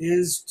it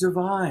is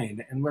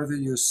divine. And whether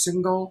you're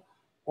single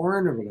or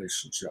in a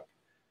relationship,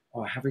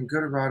 having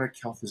good erotic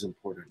health is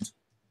important.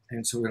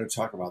 And so we're going to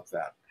talk about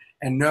that.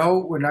 And no,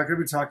 we're not going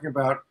to be talking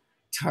about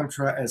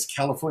Tantra as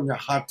California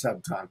hot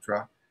tub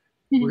Tantra.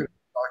 We're going to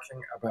be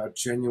talking about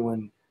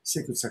genuine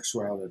sacred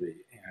sexuality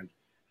and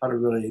how to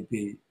really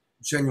be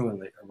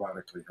genuinely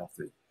erotically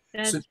healthy.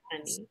 That's so,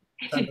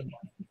 funny.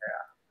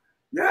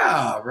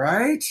 Yeah,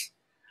 right?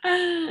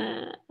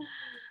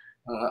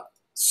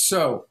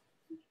 So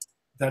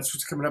that's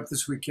what's coming up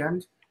this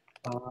weekend.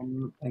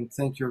 And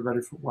thank you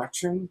everybody for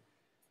watching.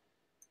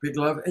 Big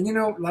love. And you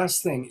know,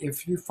 last thing,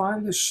 if you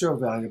find this show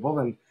valuable,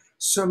 and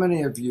so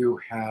many of you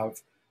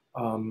have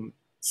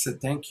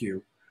said thank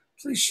you,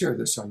 please share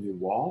this on your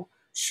wall.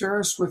 Share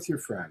us with your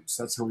friends.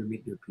 That's how we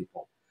meet new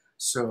people.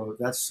 So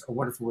that's a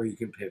wonderful way you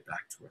can pay it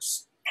back to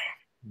us.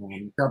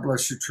 God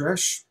bless you,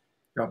 Trish.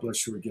 God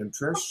bless you again,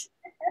 Trish.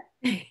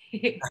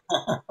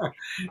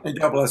 And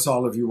God bless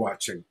all of you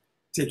watching.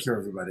 Take care,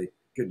 everybody.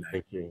 Good night.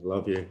 Thank you.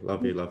 Love you.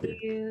 Love you. Love you.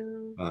 Thank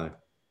you. Bye.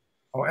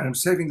 Oh, and I'm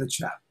saving the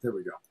chat. There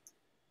we go.